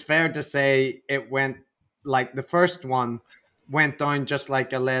 And it's fair to say it went like the first one went down just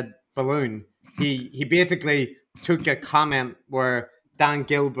like a lead balloon. He basically took a comment where Dan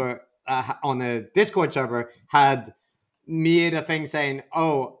Gilbert on a Discord server had made a thing saying,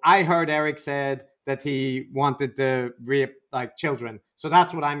 "Oh, I heard Eric said that he wanted to rape like children, so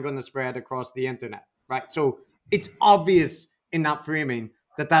that's what I'm going to spread across the internet." Right? So it's obvious in that framing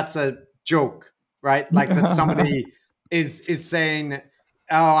that that's a joke, right? Like that somebody is saying,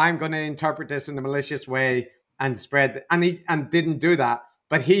 "Oh, I'm going to interpret this in a malicious way and spread," and he didn't do that,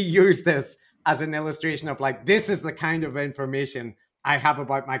 but he used this as an illustration of like, this is the kind of information I have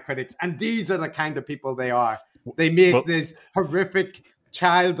about my critics, and these are the kind of people they are. They make these horrific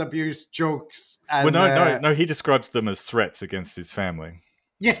child abuse jokes. And, no. He describes them as threats against his family.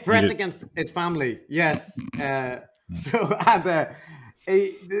 Yes, threats against his family. Yes. So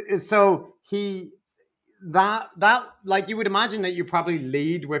he that like you would imagine that you probably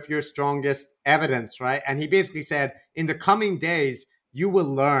lead with your strongest evidence, right? And he basically said, in the coming days, you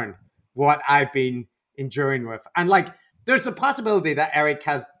will learn what I've been enduring with. And like, there's a possibility that Eric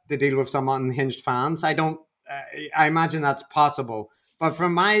has to deal with some unhinged fans. I imagine that's possible. But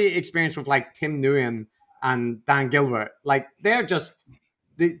from my experience with like Tim Nguyen and Dan Gilbert, like they're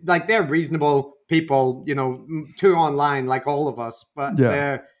reasonable people, you know, too online like all of us, but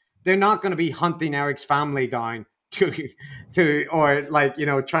they're not going to be hunting Eric's family down to or like, you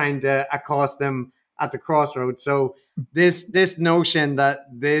know, trying to accost them at the crossroads. So this notion that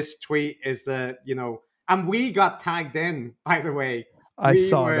this tweet is the, you know, and we got tagged in, by the way. I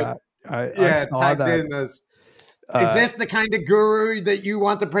saw that. I saw tagged that. in as, is this the kind of guru that you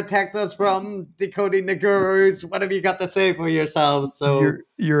want to protect us from? Decoding the gurus. What have you got to say for yourselves? So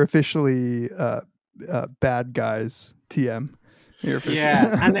you're officially bad guys, TM.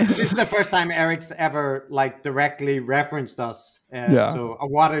 Yeah, and this is the first time Eric's ever like directly referenced us. So a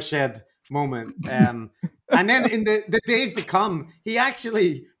watershed moment. And then in the days to come, he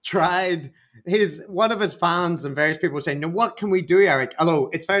actually tried one of his fans and various people were saying, "No, what can we do, Eric?" Although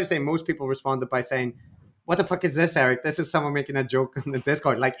it's fair to say most people responded by saying, "What the fuck is this, Eric? This is someone making a joke on the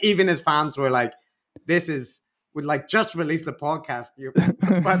Discord." Like even his fans were like, would like just release the podcast.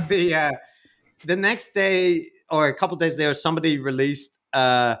 But the next day or a couple of days later, somebody released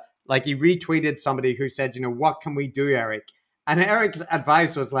like he retweeted somebody who said, "You know, what can we do, Eric?" And Eric's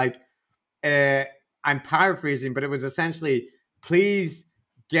advice was like, I'm paraphrasing, but it was essentially, please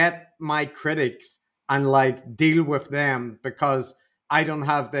get my critics and like deal with them, because I don't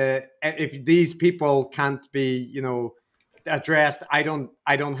have if these people can't be, you know, addressed, I don't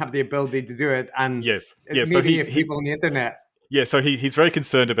have the ability to do it. And maybe if people on the internet. Yeah, so he's very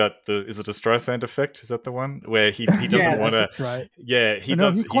concerned about is it a Streisand effect? Is that the one where he doesn't want to? Right. Yeah, he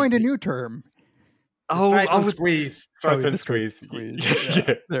coined a new term. Streisand squeeze. Streisand squeeze.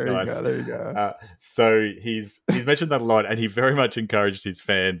 Yeah. There you go. So he's mentioned that a lot, and he very much encouraged his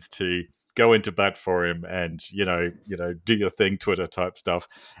fans to go into bat for him and you know do your thing, Twitter type stuff.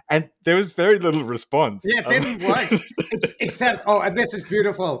 And there was very little response. Yeah, it didn't work. Except, and this is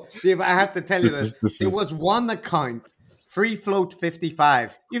beautiful. Steve, I have to tell you this. There was one account, Free Float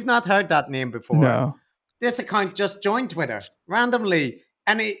 55. You've not heard that name before. No. This account just joined Twitter randomly.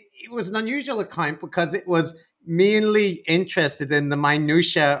 And it was an unusual account because it was mainly interested in the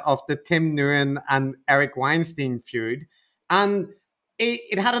minutiae of the Tim Nguyen and Eric Weinstein feud. And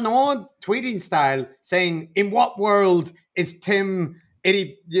it had an odd tweeting style saying, "In what world is Tim,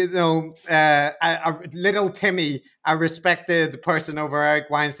 a little Timmy, a respected person over Eric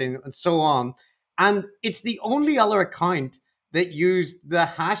Weinstein," and so on. And it's the only other account that used the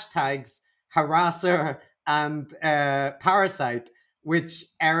hashtags harasser and parasite, which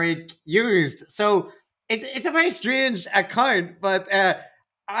Eric used. So it's a very strange account, but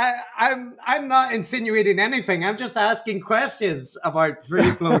I'm not insinuating anything. I'm just asking questions about Free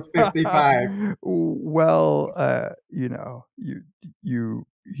Float 55. Well, you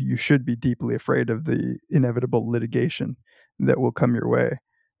should be deeply afraid of the inevitable litigation that will come your way.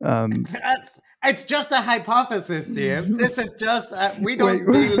 It's just a hypothesis, Dave. This is just we don't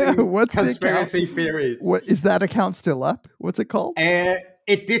deal in conspiracy theories. What is that account still up? What's it called?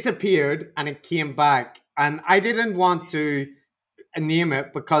 It disappeared and it came back, and I didn't want to name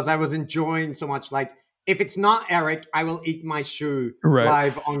it because I was enjoying so much. Like, if it's not Eric, I will eat my shoe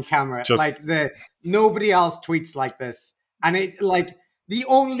live on camera. Nobody else tweets like this, and it like the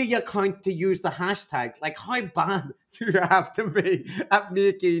only account to use the hashtag. Like, how bad do you have to be at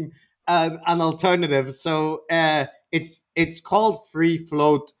making an alternative? So it's called Free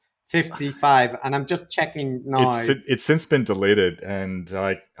Float 55, and I'm just checking now. It's since been deleted, and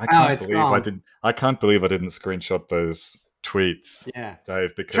I can't believe I didn't screenshot those tweets, Yeah,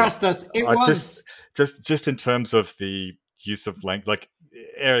 Dave. Because trust us, it was just in terms of the use of language. Like,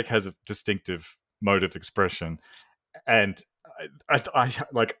 Eric has a distinctive mode of expression, and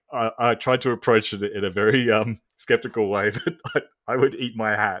I tried to approach it in a very skeptical way, but I would eat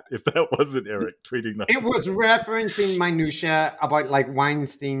my hat if that wasn't Eric tweeting that. It was referencing minutia about like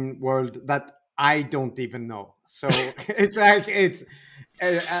Weinstein World that I don't even know. So it's like it's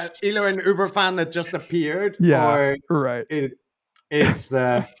either an Uber fan that just appeared, or right. It's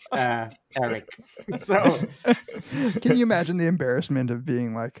the Eric. So can you imagine the embarrassment of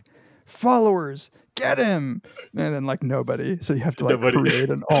being like, followers, get him, and then like nobody, so you have to create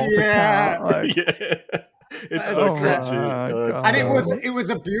an alt account. Like, it's so cringy. And it was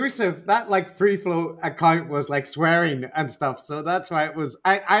abusive. That like free flow account was like swearing and stuff. So that's why it was.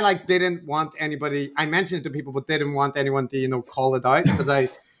 I like didn't want anybody. I mentioned it to people, but didn't want anyone to call it out, because I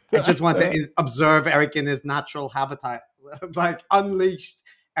just want to observe Eric in his natural habitat, like unleashed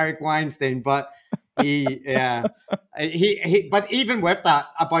Eric Weinstein. But he but even with that,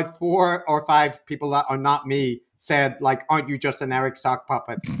 about 4 or 5 people that are not me said, like, aren't you just an Eric sock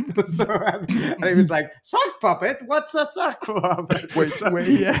puppet? So and he was like, sock puppet? What's a sock puppet?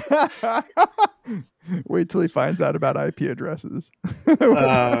 Wait till he finds out about IP addresses.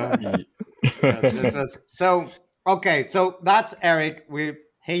 So okay, so that's Eric.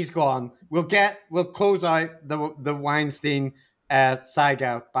 He's gone. We'll close out the Weinstein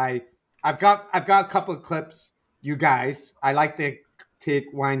saga by I've got a couple of clips, you guys. I like to take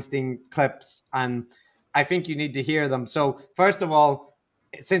Weinstein clips, and I think you need to hear them. So first of all,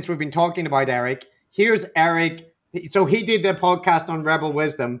 since we've been talking about Eric, here's Eric. So he did the podcast on Rebel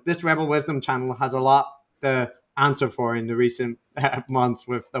Wisdom. This Rebel Wisdom channel has a lot to answer for in the recent months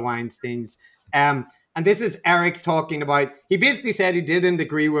with the Weinsteins. And this is Eric talking about, he basically said he didn't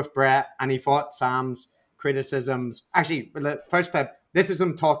agree with Brett and he fought Sam's criticisms. Actually, the first clip, this is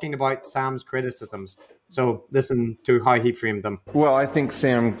him talking about Sam's criticisms. So listen to how he framed them. Well, I think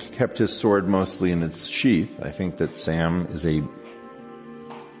Sam kept his sword mostly in its sheath. I think that Sam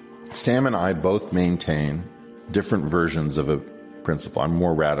and I both maintain different versions of a principle. I'm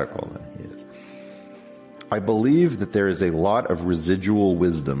more radical than he is. I believe that there is a lot of residual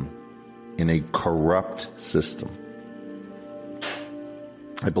wisdom in a corrupt system.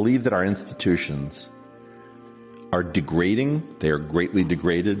 I believe that our institutions are degrading. They are greatly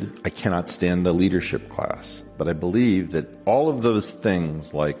degraded. I cannot stand the leadership class. But I believe that all of those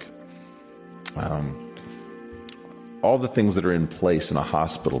things, like all the things that are in place in a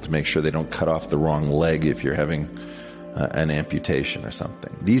hospital to make sure they don't cut off the wrong leg if you're having an amputation or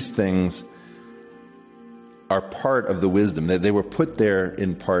something, these things are part of the wisdom. They were put there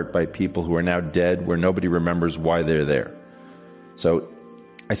in part by people who are now dead, where nobody remembers why they're there. So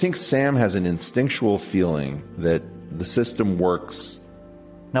I think Sam has an instinctual feeling that the system works.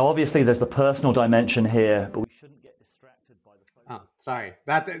 Now, obviously, there's the personal dimension here, but we shouldn't get distracted by the... Oh, sorry.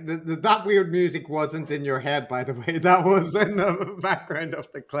 That weird music wasn't in your head, by the way. That was in the background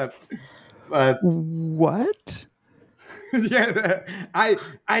of the clip. But what? Yeah, I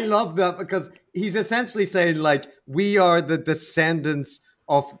love that, because he's essentially saying, like, we are the descendants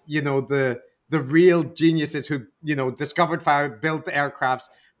of, the real geniuses who, discovered fire, built aircrafts,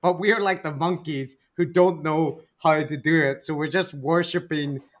 but we are like the monkeys who don't know how to do it. So we're just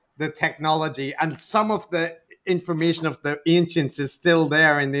worshiping the technology, and some of the information of the ancients is still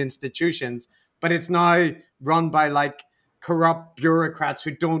there in the institutions, but it's now run by like corrupt bureaucrats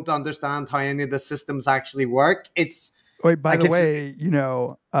who don't understand how any of the systems actually work. By the way,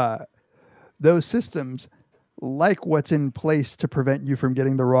 those systems, like what's in place to prevent you from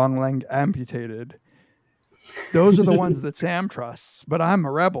getting the wrong leg amputated, those are the ones that Sam trusts, but I'm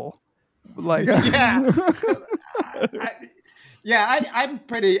a rebel. Like, I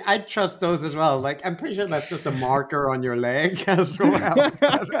trust those as well. Like, I'm pretty sure that's just a marker on your leg as well.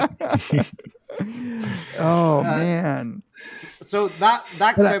 Oh man. So that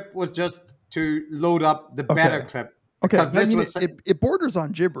clip was just to load up the better clip. Okay, it borders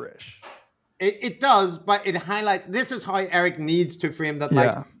on gibberish. It does, but it highlights, this is how Eric needs to frame that,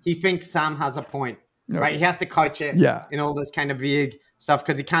 like, he thinks Sam has a point, right? He has to couch it in all this kind of vague stuff,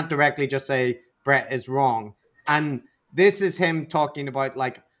 because he can't directly just say Brett is wrong. And this is him talking about,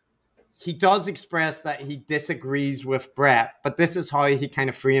 like, he does express that he disagrees with Brett, but this is how he kind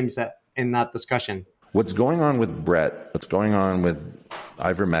of frames it in that discussion. What's going on with Brett, what's going on with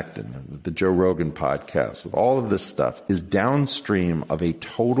ivermectin, the Joe Rogan podcast, with all of this stuff, is downstream of a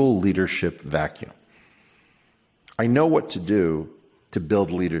total leadership vacuum. I know what to do to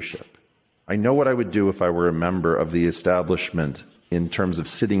build leadership. I know what I would do if I were a member of the establishment in terms of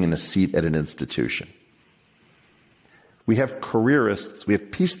sitting in a seat at an institution. We have careerists, we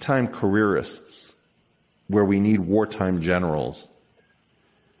have peacetime careerists where we need wartime generals.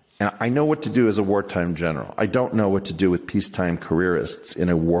 And I know what to do as a wartime general. I don't know what to do with peacetime careerists in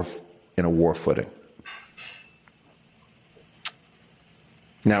a war footing.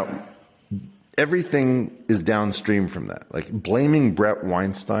 Now, everything is downstream from that. Like blaming Brett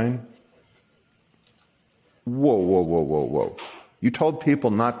Weinstein. Whoa. You told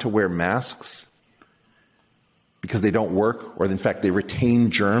people not to wear masks because they don't work, or in fact, they retain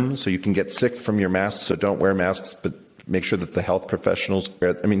germs, so you can get sick from your masks, so don't wear masks, but make sure that the health professionals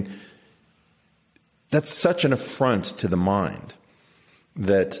wear it. I mean, that's such an affront to the mind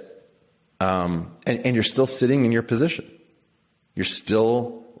that, and you're still sitting in your position. You're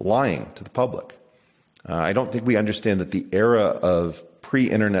still lying to the public. I don't think we understand that the era of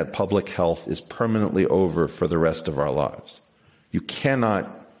pre-internet public health is permanently over for the rest of our lives. You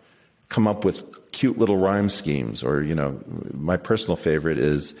cannot come up with cute little rhyme schemes, or, my personal favorite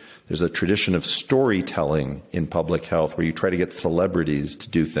is there's a tradition of storytelling in public health where you try to get celebrities to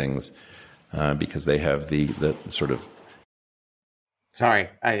do things because they have the sort of. Sorry,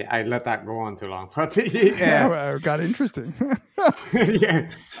 I let that go on too long. But yeah, it got interesting. Yeah.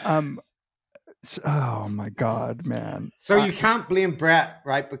 Oh my God, man. So you can't blame Brett,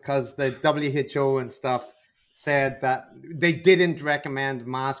 right? Because the WHO and stuff said that they didn't recommend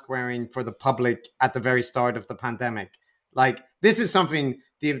mask wearing for the public at the very start of the pandemic. Like, this is something,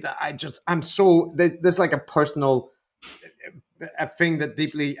 Dave, that there's like a personal thing that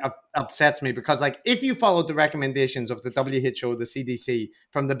deeply upsets me, because like, if you followed the recommendations of the WHO, the CDC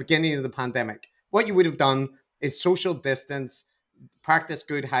from the beginning of the pandemic, what you would have done is social distance, practice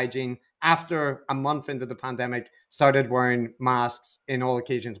good hygiene. After a month into the pandemic, started wearing masks in all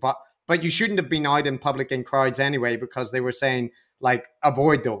occasions. But you shouldn't have been out in public in crowds anyway, because they were saying, like,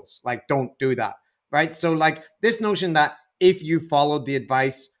 avoid those, like, don't do that, right? So, like, this notion that if you followed the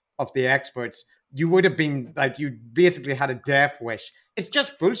advice of the experts, you would have been, like, you basically had a death wish. It's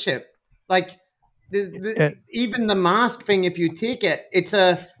just bullshit. Like, even the mask thing, if you take it, it's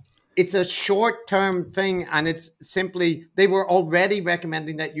a short-term thing, and it's simply, they were already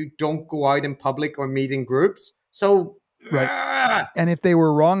recommending that you don't go out in public or meet in groups. So, right. And if they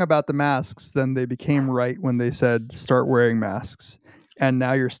were wrong about the masks, then they became right when they said start wearing masks. And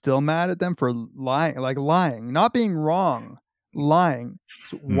now you're still mad at them for lying, not being wrong, lying.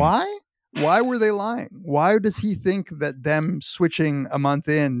 So why? Why were they lying? Why does he think that them switching a month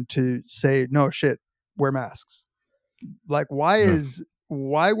in to say, no shit, wear masks? Like, why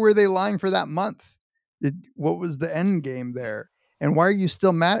were they lying for that month? What was the end game there? And why are you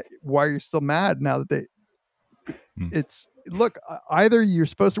still mad? Why are you still mad now that look, either you're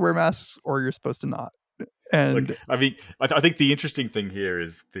supposed to wear masks or you're supposed to not. And look, I mean, I think the interesting thing here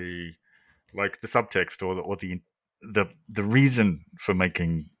is the subtext or the reason for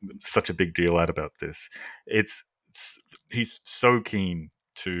making such a big deal out about this. He's so keen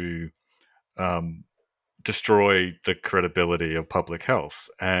to destroy the credibility of public health,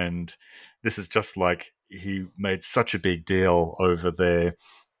 and this is just like he made such a big deal over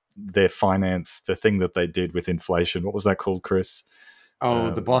their finance, the thing that they did with inflation. What was that called, Chris?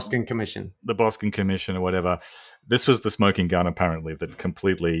 The Boston Commission. The Boston Commission or whatever. This was the smoking gun, apparently, that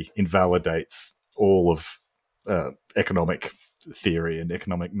completely invalidates all of economic theory and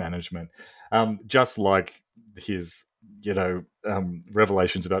economic management. Just like his,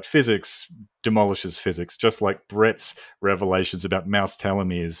 revelations about physics demolishes physics, just like Brett's revelations about mouse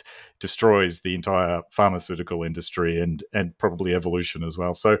telomeres destroys the entire pharmaceutical industry and probably evolution as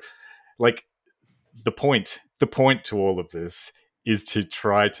well. So, like, the point to all of this is to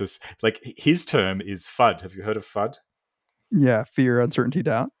try to, like, his term is FUD. Have you heard of FUD? Yeah, fear, uncertainty,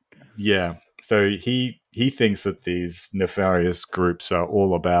 doubt. Yeah. So he thinks that these nefarious groups are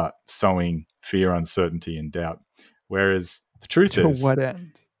all about sowing fear, uncertainty, and doubt. Whereas the truth is, to what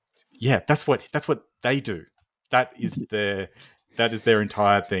end? Yeah, that's what they do. That is their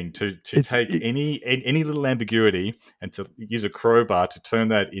entire thing, to take any little ambiguity and to use a crowbar to turn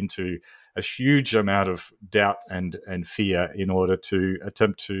that into a huge amount of doubt and fear in order to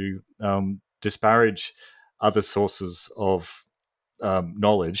attempt to disparage other sources of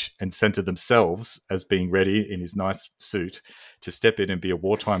knowledge and center themselves as being ready in his nice suit to step in and be a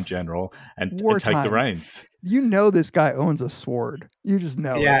wartime general and take the reins. you know this guy owns a sword. You just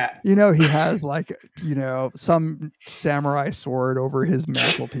know it. Yeah. You know he has like, you know, some samurai sword over his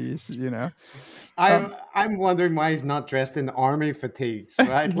mantelpiece, you know. I'm wondering why he's not dressed in army fatigues,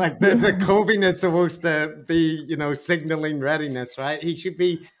 right? Like the clothing is supposed to be, you know, signaling readiness, right? He should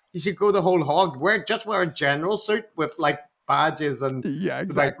go the whole hog. Wear a general suit with like badges and Yeah,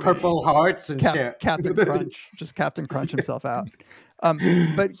 exactly. like purple hearts and shit. Captain Crunch, just Captain Crunch himself out.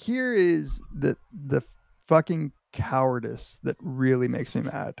 But here is the fucking cowardice that really makes me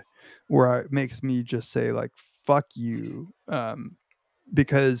mad, where it makes me just say like, fuck you.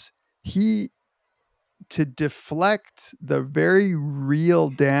 Because to deflect the very real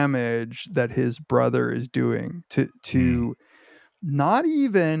damage that his brother is doing to not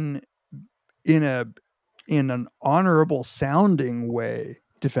even in an honorable sounding way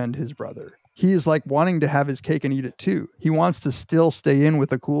defend his brother. He is like wanting to have his cake and eat it too. He wants to still stay in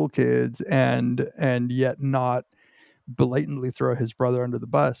with the cool kids and yet not blatantly throw his brother under the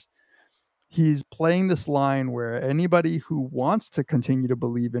bus. He's playing this line where anybody who wants to continue to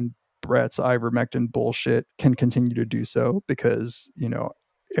believe in Brett's ivermectin bullshit can continue to do so because, you know,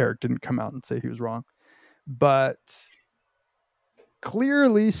 Eric didn't come out and say he was wrong. But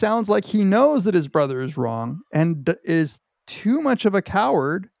clearly sounds like he knows that his brother is wrong and is too much of a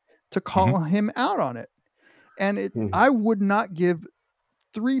coward to call him out on it. And I would not give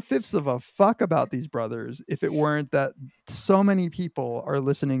 3/5 of a fuck about these brothers if it weren't that so many people are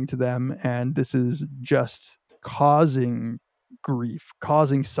listening to them and this is just causing grief,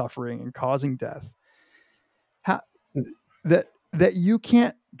 causing suffering, and causing death. That you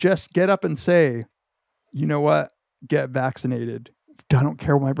can't just get up and say, you know what, get vaccinated. I don't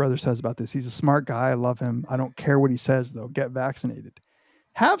care what my brother says about this. He's a smart guy. I love him. I don't care what he says, though. Get vaccinated.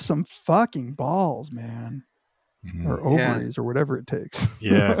 Have some fucking balls, man. Or ovaries or whatever it takes.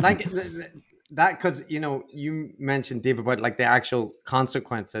 Yeah. Like that, because, you know, you mentioned, Dave, about like the actual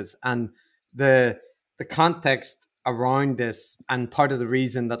consequences and the context around this. And part of the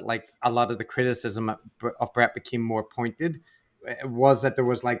reason that like a lot of the criticism of Brett became more pointed was that there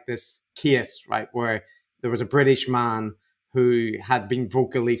was like this case, right, where there was a British man who had been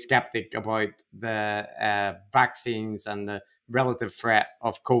vocally skeptic about the vaccines and the relative threat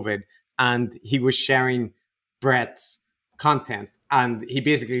of COVID. And he was sharing Brett's content. And he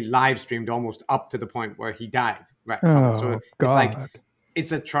basically live streamed almost up to the point where he died. Right. So it's like,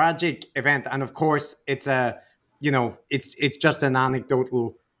 it's a tragic event. And of course, it's it's just an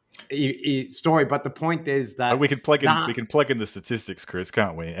anecdotal story. But the point is that we can plug in the statistics, Chris,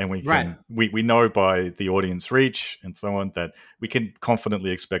 can't we? And we can we know by the audience reach and so on that we can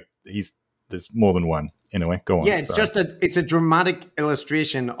confidently expect there's more than one. Anyway, go on. Yeah, it's a dramatic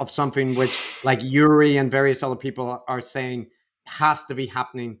illustration of something which like Yuri and various other people are saying has to be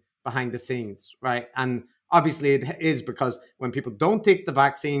happening behind the scenes, right? And obviously it is, because when people don't take the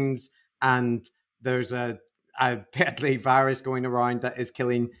vaccines and there's a deadly virus going around that is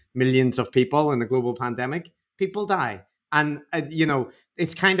killing millions of people in the global pandemic, people die. And,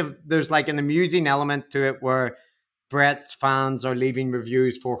 it's kind of, there's like an amusing element to it where Brett's fans are leaving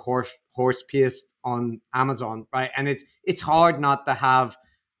reviews for horse paste on Amazon, right? And it's hard not to have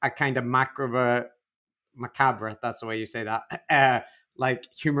a kind of macabre, that's the way you say that, like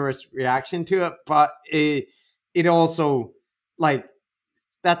humorous reaction to it. But it also, like,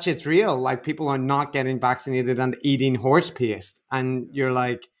 that shit's real. Like, people are not getting vaccinated and eating horse paste. And you're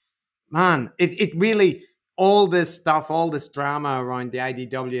like, man, it really, all this stuff, all this drama around the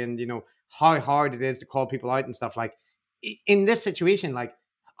IDW and, how hard it is to call people out and stuff, like, in this situation, like,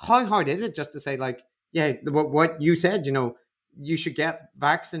 how hard is it just to say, like, yeah, what you said, you should get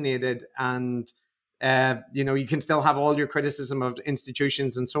vaccinated and, you can still have all your criticism of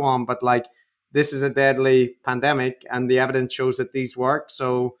institutions and so on, but like, this is a deadly pandemic and the evidence shows that these work.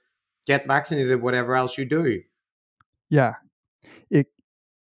 So get vaccinated, whatever else you do. Yeah.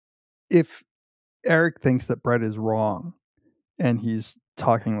 If Eric thinks that Brett is wrong and he's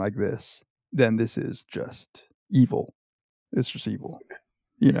talking like this, then this is just evil. It's just evil.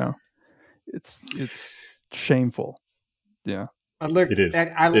 It's shameful. Yeah. Look, it is.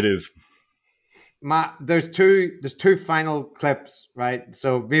 It is. There's two final clips, right?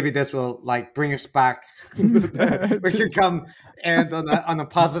 So maybe this will like bring us back. We can come end on a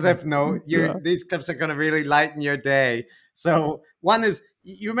positive note. These clips are going to really lighten your day. So one is,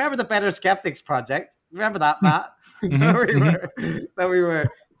 you remember the Better Skeptics project? Remember that, Matt? that we were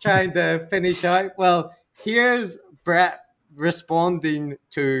trying to finish out. Well, here's Brett responding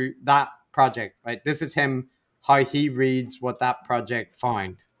to that project, right? This is him, how he reads what that project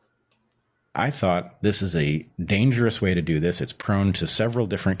found. I thought this is a dangerous way to do this. It's prone to several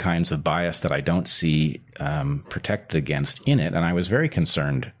different kinds of bias that I don't see protected against in it. And I was very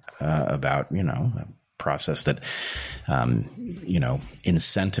concerned about, a process that,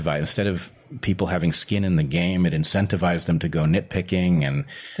 incentivize, instead of people having skin in the game, it incentivized them to go nitpicking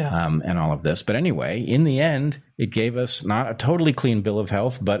and all of this. But anyway, in the end, it gave us not a totally clean bill of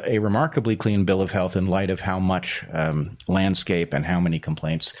health, but a remarkably clean bill of health in light of how much landscape and how many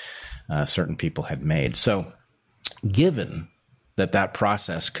complaints certain people had made. So given that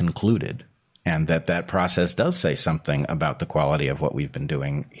process concluded and that process does say something about the quality of what we've been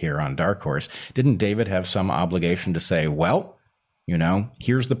doing here on Dark Horse, didn't David have some obligation to say, well,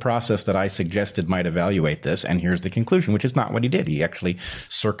 here's the process that I suggested might evaluate this, and here's the conclusion, which is not what he did. He actually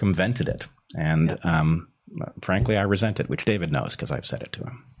circumvented it. And frankly, I resent it, which David knows because I've said it to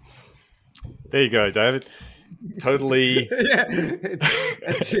him. There you go, David. Totally. So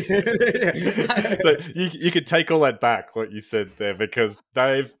you could take all that back, what you said there, because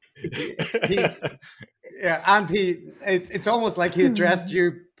Dave. It's almost like he addressed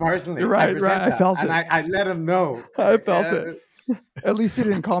you personally. Right. I felt it. And I let him know. I felt it. At least he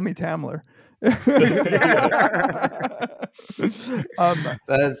didn't call me Tamler.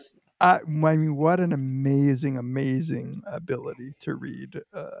 What an amazing ability to read.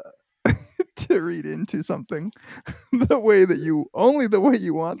 To read into something the way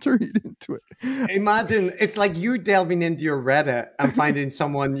you want to read into it. Imagine it's like you delving into your Reddit and finding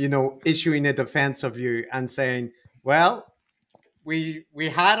someone, issuing a defense of you and saying, well, we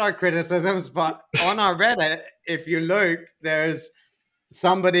had our criticisms, but on our Reddit, if you look, there's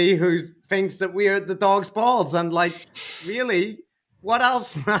somebody who thinks that we are the dog's balls, and really, what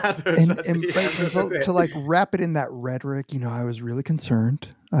else matters? To wrap it in that rhetoric, I was really concerned.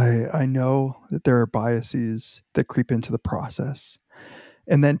 I know that there are biases that creep into the process,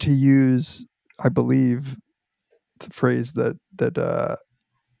 and then to use, I believe, the phrase that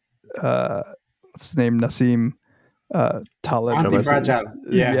what's his name, Nassim Taleb, anti-fragile,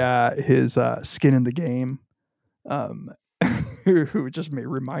 his skin in the game, who just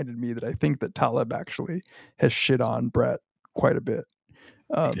reminded me that I think that Taleb actually has shit on Brett quite a bit.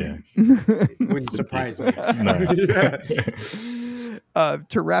 Wouldn't surprise me.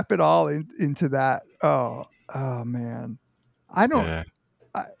 To wrap it all into that, oh man, I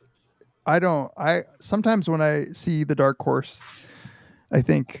sometimes when I see the Dark Horse, I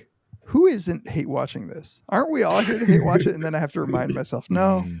think, who isn't hate watching this? Aren't we all here to hate watch it? And then I have to remind myself,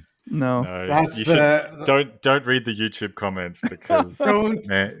 no. That's don't read the YouTube comments, because don't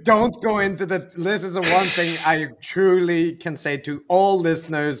go into this is the one thing I truly can say to all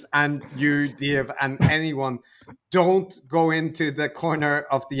listeners, and you, Dave, and anyone, don't go into the corner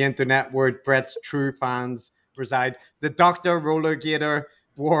of the internet where Brett's true fans reside. The Dr. Roller Gator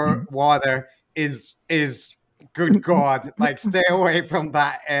water is good God, stay away from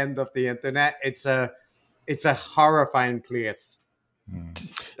that end of the internet. It's a horrifying place.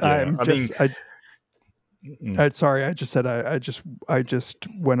 Sorry, I just said I just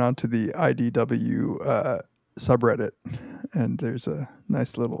went onto the IDW subreddit, and there's a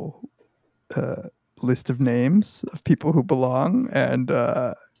nice little list of names of people who belong, and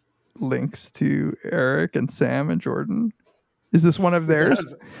links to Eric and Sam and Jordan. Is this one of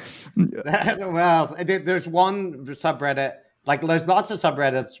theirs? Well, there's one subreddit. There's lots of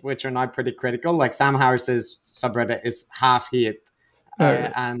subreddits which are now pretty critical. Like Sam Harris's subreddit is half hate.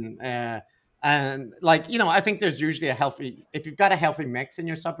 I think there's usually if you've got a healthy mix in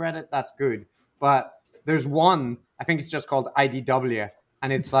your subreddit, that's good. But there's one, I think it's just called IDW,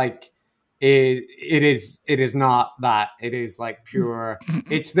 and it's it is not that. It is pure,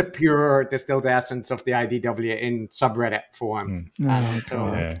 it's the pure distilled essence of the IDW in subreddit form.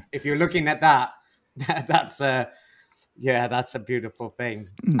 If you're looking at that, that's a beautiful thing.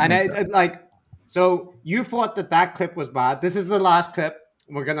 And so you thought that clip was bad. This is the last clip.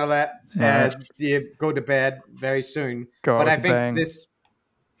 We're going to let Dave go to bed very soon. But I think this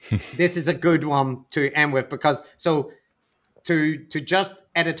is a good one to end with, because to just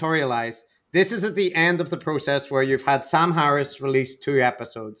editorialize, this is at the end of the process where you've had Sam Harris release 2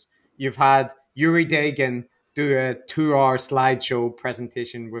 episodes. You've had Yuri Dagan do a 2-hour slideshow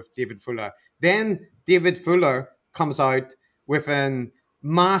presentation with David Fuller. Then David Fuller comes out with an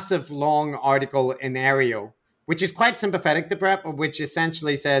massive long article in Aereo, which is quite sympathetic to Brett, but which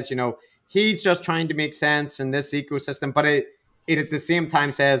essentially says, he's just trying to make sense in this ecosystem, but it at the same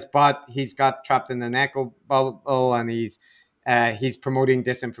time says, but he's got trapped in an echo bubble, and he's promoting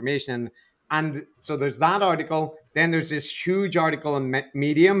disinformation. And so there's that article. Then there's this huge article in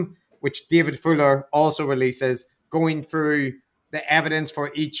Medium, which David Fuller also releases, going through the evidence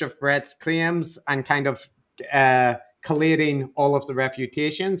for each of Brett's claims and kind of collating all of the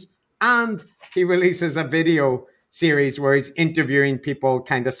refutations. And he releases a video series where he's interviewing people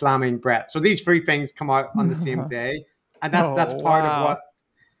kind of slamming Brett. So these three things come out on the same day. And that's part of what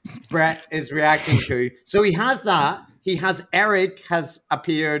Brett is reacting to. So he has that. He has Eric has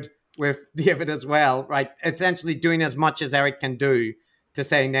appeared with David as well, right? Essentially doing as much as Eric can do to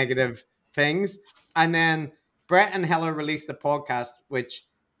say negative things. And then Brett and Heller released a podcast which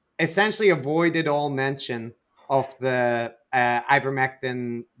essentially avoided all mention of the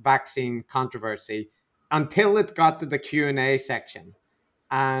ivermectin vaccine controversy until it got to the Q&A section.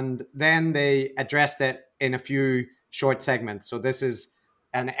 And then they addressed it in a few short segments. So this is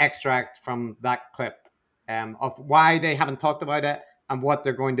an extract from that clip of why they haven't talked about it and what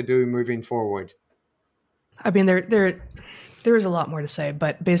they're going to do moving forward. I mean, there is a lot more to say,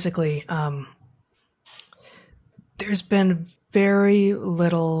 but basically, there's been very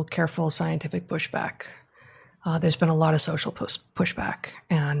little careful scientific pushback. There's been a lot of social pushback.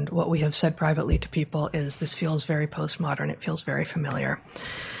 And what we have said privately to people is this feels very postmodern. It feels very familiar.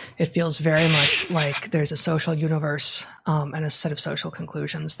 It feels very much like there's a social universe and a set of social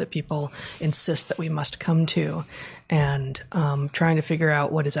conclusions that people insist that we must come to. And trying to figure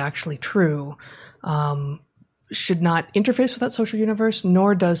out what is actually true should not interface with that social universe,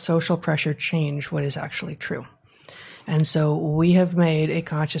 nor does social pressure change what is actually true. And so we have made a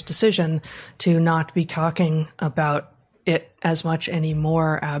conscious decision to not be talking about it as much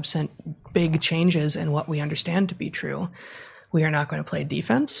anymore, absent big changes in what we understand to be true. We are not going to play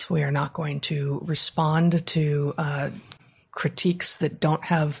defense. We are not going to respond to critiques that don't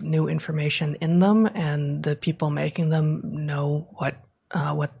have new information in them, and the people making them know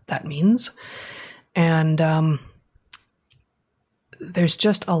what that means. And there's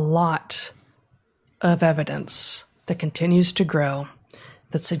just a lot of evidence that continues to grow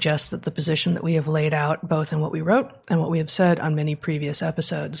that suggests that the position that we have laid out, both in what we wrote and what we have said on many previous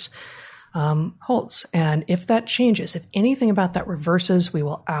episodes, holds. And if that changes, if anything about that reverses, we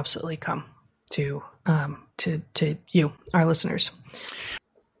will absolutely come to you, our listeners.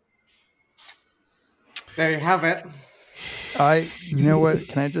 There you have it. You know what?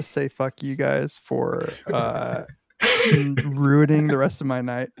 Can I just say fuck you guys for ruining the rest of my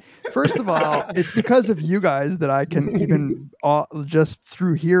night? First of all, it's because of you guys that I can even just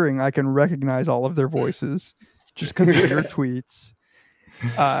through hearing, I can recognize all of their voices just because of your tweets.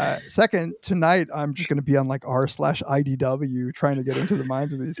 Second, tonight I'm just going to be on like r/IDW trying to get into the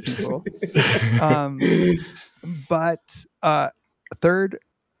minds of these people. But third,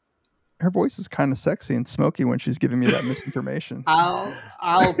 her voice is kind of sexy and smoky when she's giving me that misinformation. I'll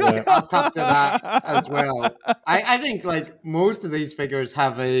talk to that as well. I think like most of these figures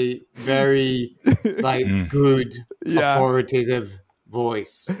have a very like good authoritative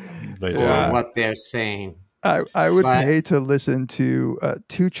voice for what they're saying. I would pay to listen to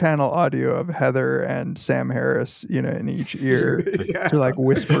 2-channel audio of Heather and Sam Harris, in each ear, to like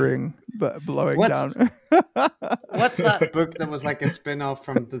whispering, but blowing down. What's that book that was like a spin-off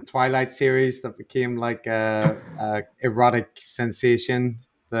from the Twilight series that became like a erotic sensation?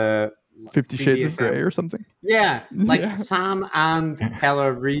 The 50 Shades of Grey or something? Yeah, Sam and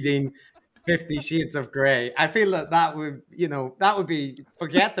Heller reading 50 Shades of Grey. I feel that would be,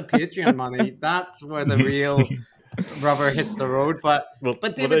 forget the Patreon money. That's where the real rubber hits the road. But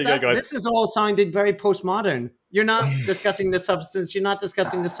David, this is all sounding very postmodern. You're not discussing the substance. You're not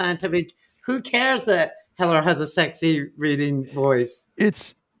discussing the scientific. Who cares that Heller has a sexy reading voice?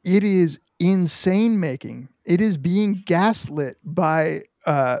 It is insane making. It is being gaslit by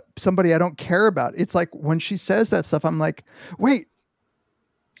somebody I don't care about. It's like when she says that stuff, I'm like, wait,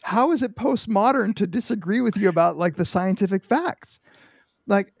 how is it postmodern to disagree with you about like the scientific facts?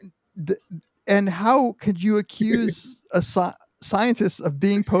 Like, and how could you accuse a scientist of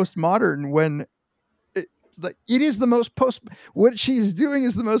being postmodern when it is the most what she's doing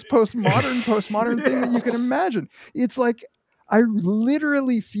is the most postmodern thing that you can imagine. It's like, I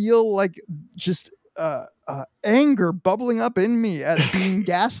literally feel like just anger bubbling up in me at being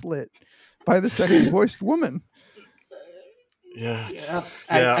gaslit by the sexy voiced woman. Yeah.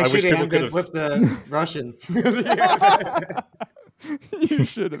 I should have ended with the Russian. You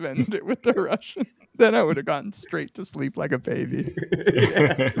should have ended it with the Russian. Then I would have gone straight to sleep like a baby.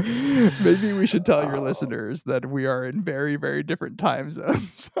 Maybe we should tell your listeners that we are in very, very different time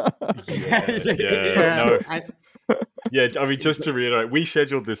zones. I mean, just to reiterate, we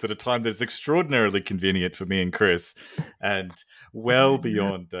scheduled this at a time that's extraordinarily convenient for me and Chris. And well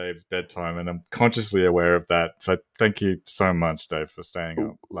beyond Dave's bedtime, and I'm consciously aware of that. So thank you so much, Dave, for staying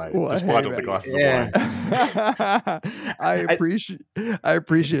up late, Well, despite hey, all the man. glasses Yeah. of wine. I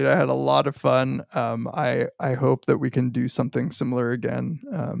appreciate it. I had a lot of fun. I hope that we can do something similar again.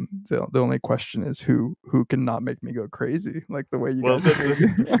 The only question is who can not make me go crazy like the way you Well, guys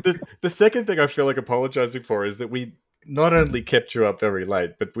the second thing I feel like apologizing for is that we not only kept you up very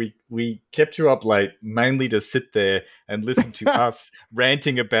late, but we kept you up late mainly to sit there and listen to us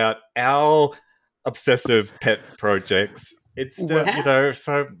ranting about our obsessive pet projects. It's so I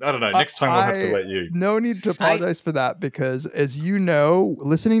don't know. Next time we'll have to let you. No need to apologize for that, because as you know,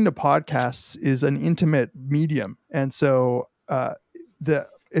 listening to podcasts is an intimate medium, and so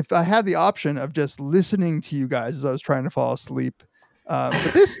if I had the option of just listening to you guys as I was trying to fall asleep, but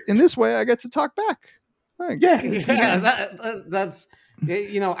in this way I get to talk back. That's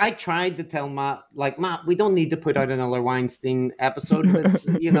I tried to tell Matt, like, Matt, we don't need to put out another Weinstein episode. It's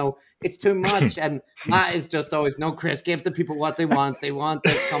it's too much, and Matt is just always, no, Chris, give the people what they want. They want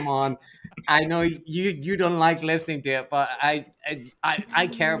it. Come on. I know you don't like listening to it, but I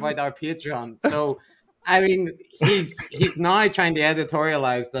care about our Patreon. So I mean, he's now trying to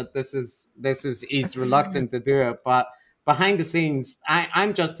editorialize that this is he's reluctant to do it, but behind the scenes,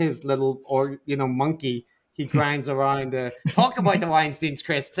 I'm just his little monkey. He grinds around. Talk about the Weinsteins,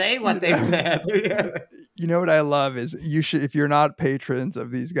 Chris. Say what they've said. You know what I love is you should, if you're not patrons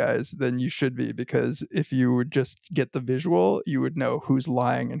of these guys, then you should be, because if you would just get the visual, you would know who's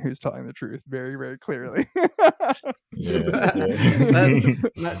lying and who's telling the truth very, very clearly.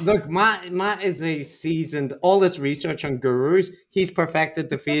 Look, Matt is a seasoned. All this research on gurus, he's perfected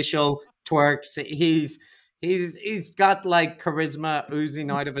the facial twerks. He's got like charisma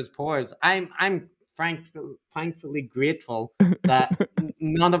oozing out of his pores. I'm thankfully grateful that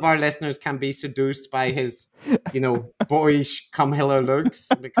none of our listeners can be seduced by his, boyish come hither looks,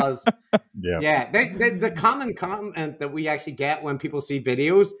 because the common comment that we actually get when people see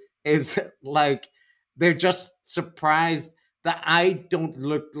videos is like they're just surprised that I don't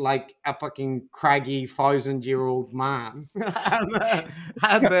look like a fucking craggy 1,000-year-old man, and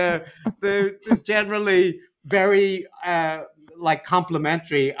they're generally very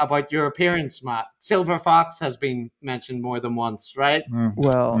complimentary about your appearance, Matt. Silver Fox has been mentioned more than once, right?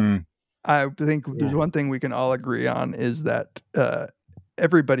 Well, I think there's one thing we can all agree on is that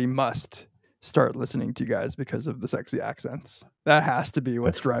everybody must start listening to you guys because of the sexy accents. That has to be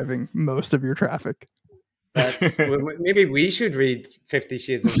what's driving most of your traffic. Maybe we should read 50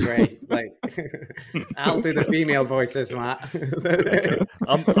 Shades of Grey. Like, I'll do the female voices, Matt.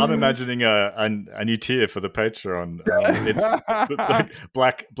 I'm imagining a new tier for the Patreon. It's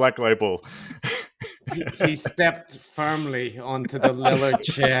like black label. He stepped firmly onto the leather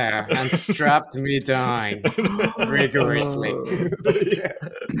chair and strapped me down rigorously.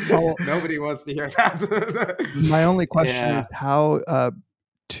 Nobody wants to hear that. My only question is how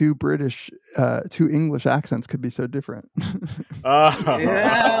two English accents could be so different. Okay.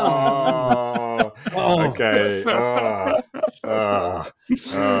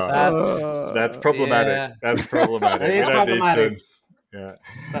 That's problematic. Yeah. That's problematic. It is problematic. Yeah.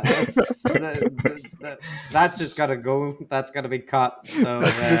 That's just gotta go. That's gotta be cut. So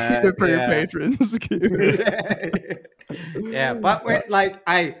just keep it for your patrons. But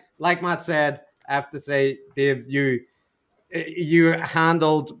like Matt said, I have to say, Dave, you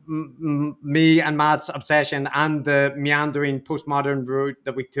handled me and Matt's obsession and the meandering postmodern route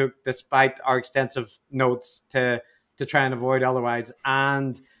that we took, despite our extensive notes to try and avoid otherwise.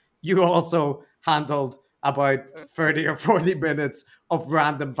 And you also handled about 30 or 40 minutes of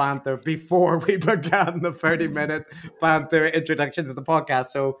random banter before we began the 30-minute banter introduction to the podcast.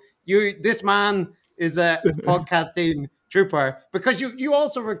 So this man is a podcasting trooper, because you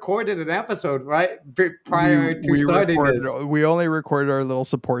also recorded an episode, right? Prior to starting this. We only recorded our little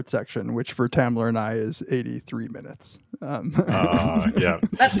support section, which for Tamler and I is 83 minutes. Yeah.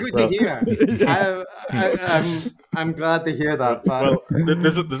 That's good to hear. I'm glad to hear that. Well,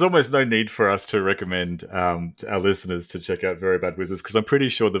 there's almost no need for us to recommend to our listeners to check out Very Bad Wizards, because I'm pretty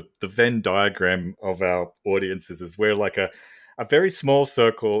sure the Venn diagram of our audiences is where like a very small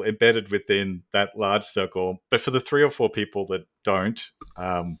circle embedded within that large circle. But for the 3 or 4 people that don't,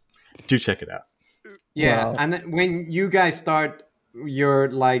 do check it out. Yeah. Wow. And then when you guys start your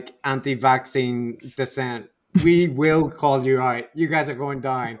like anti-vaccine descent, we will call you out. You guys are going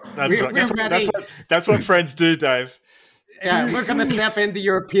down. That's what friends do, Dave. Yeah, we're going to step into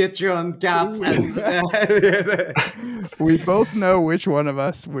your Patreon gap. We both know which one of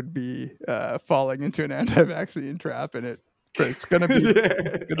us would be falling into an anti-vaccine trap, and it But it's gonna be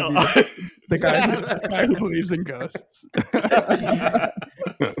the guy who believes in ghosts.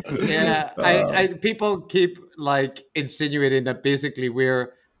 Yeah, people keep like insinuating that basically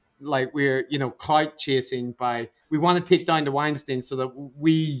we're clout chasing by we want to take down the Weinstein so that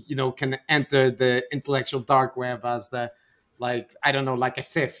we can enter the intellectual dark web as the I don't know, like a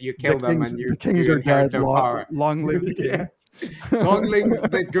Sith. You kill them and the kings you are inherit dead. their power. Long live the king. Long live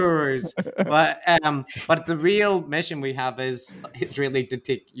the gurus. But the real mission we have is really to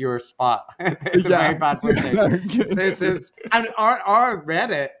take your spot. It's a very bad mistake. This is and our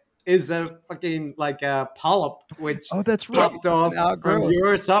Reddit is a fucking like a polyp which that's popped off from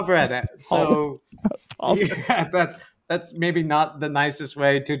your subreddit. So that's maybe not the nicest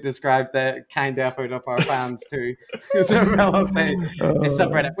way to describe the kind effort of our fans to develop a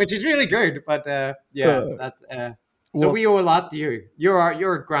subreddit, which is really good. But so we owe a lot to you.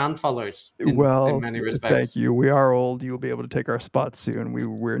 You're grandfathers in many respects. Thank you. We are old. You'll be able to take our spot soon.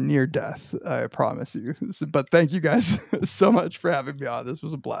 We're near death, I promise you. But thank you guys so much for having me on. This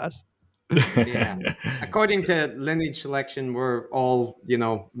was a blast. Yeah. According to lineage selection, we're all,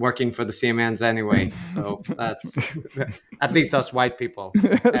 working for the same ends anyway. So that's at least us white people.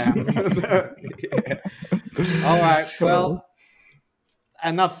 All right. Well,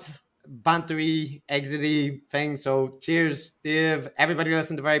 enough bantery, exity thing. So cheers, Dave. Everybody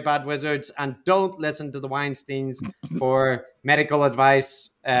listen to Very Bad Wizards and don't listen to the Weinsteins for medical advice,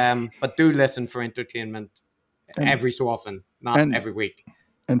 but do listen for entertainment every so often, not every week.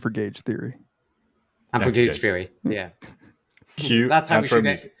 And for gauge theory. And for gauge theory, yeah. Cute. That's how we should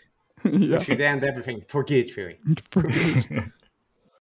end everything. For gauge theory.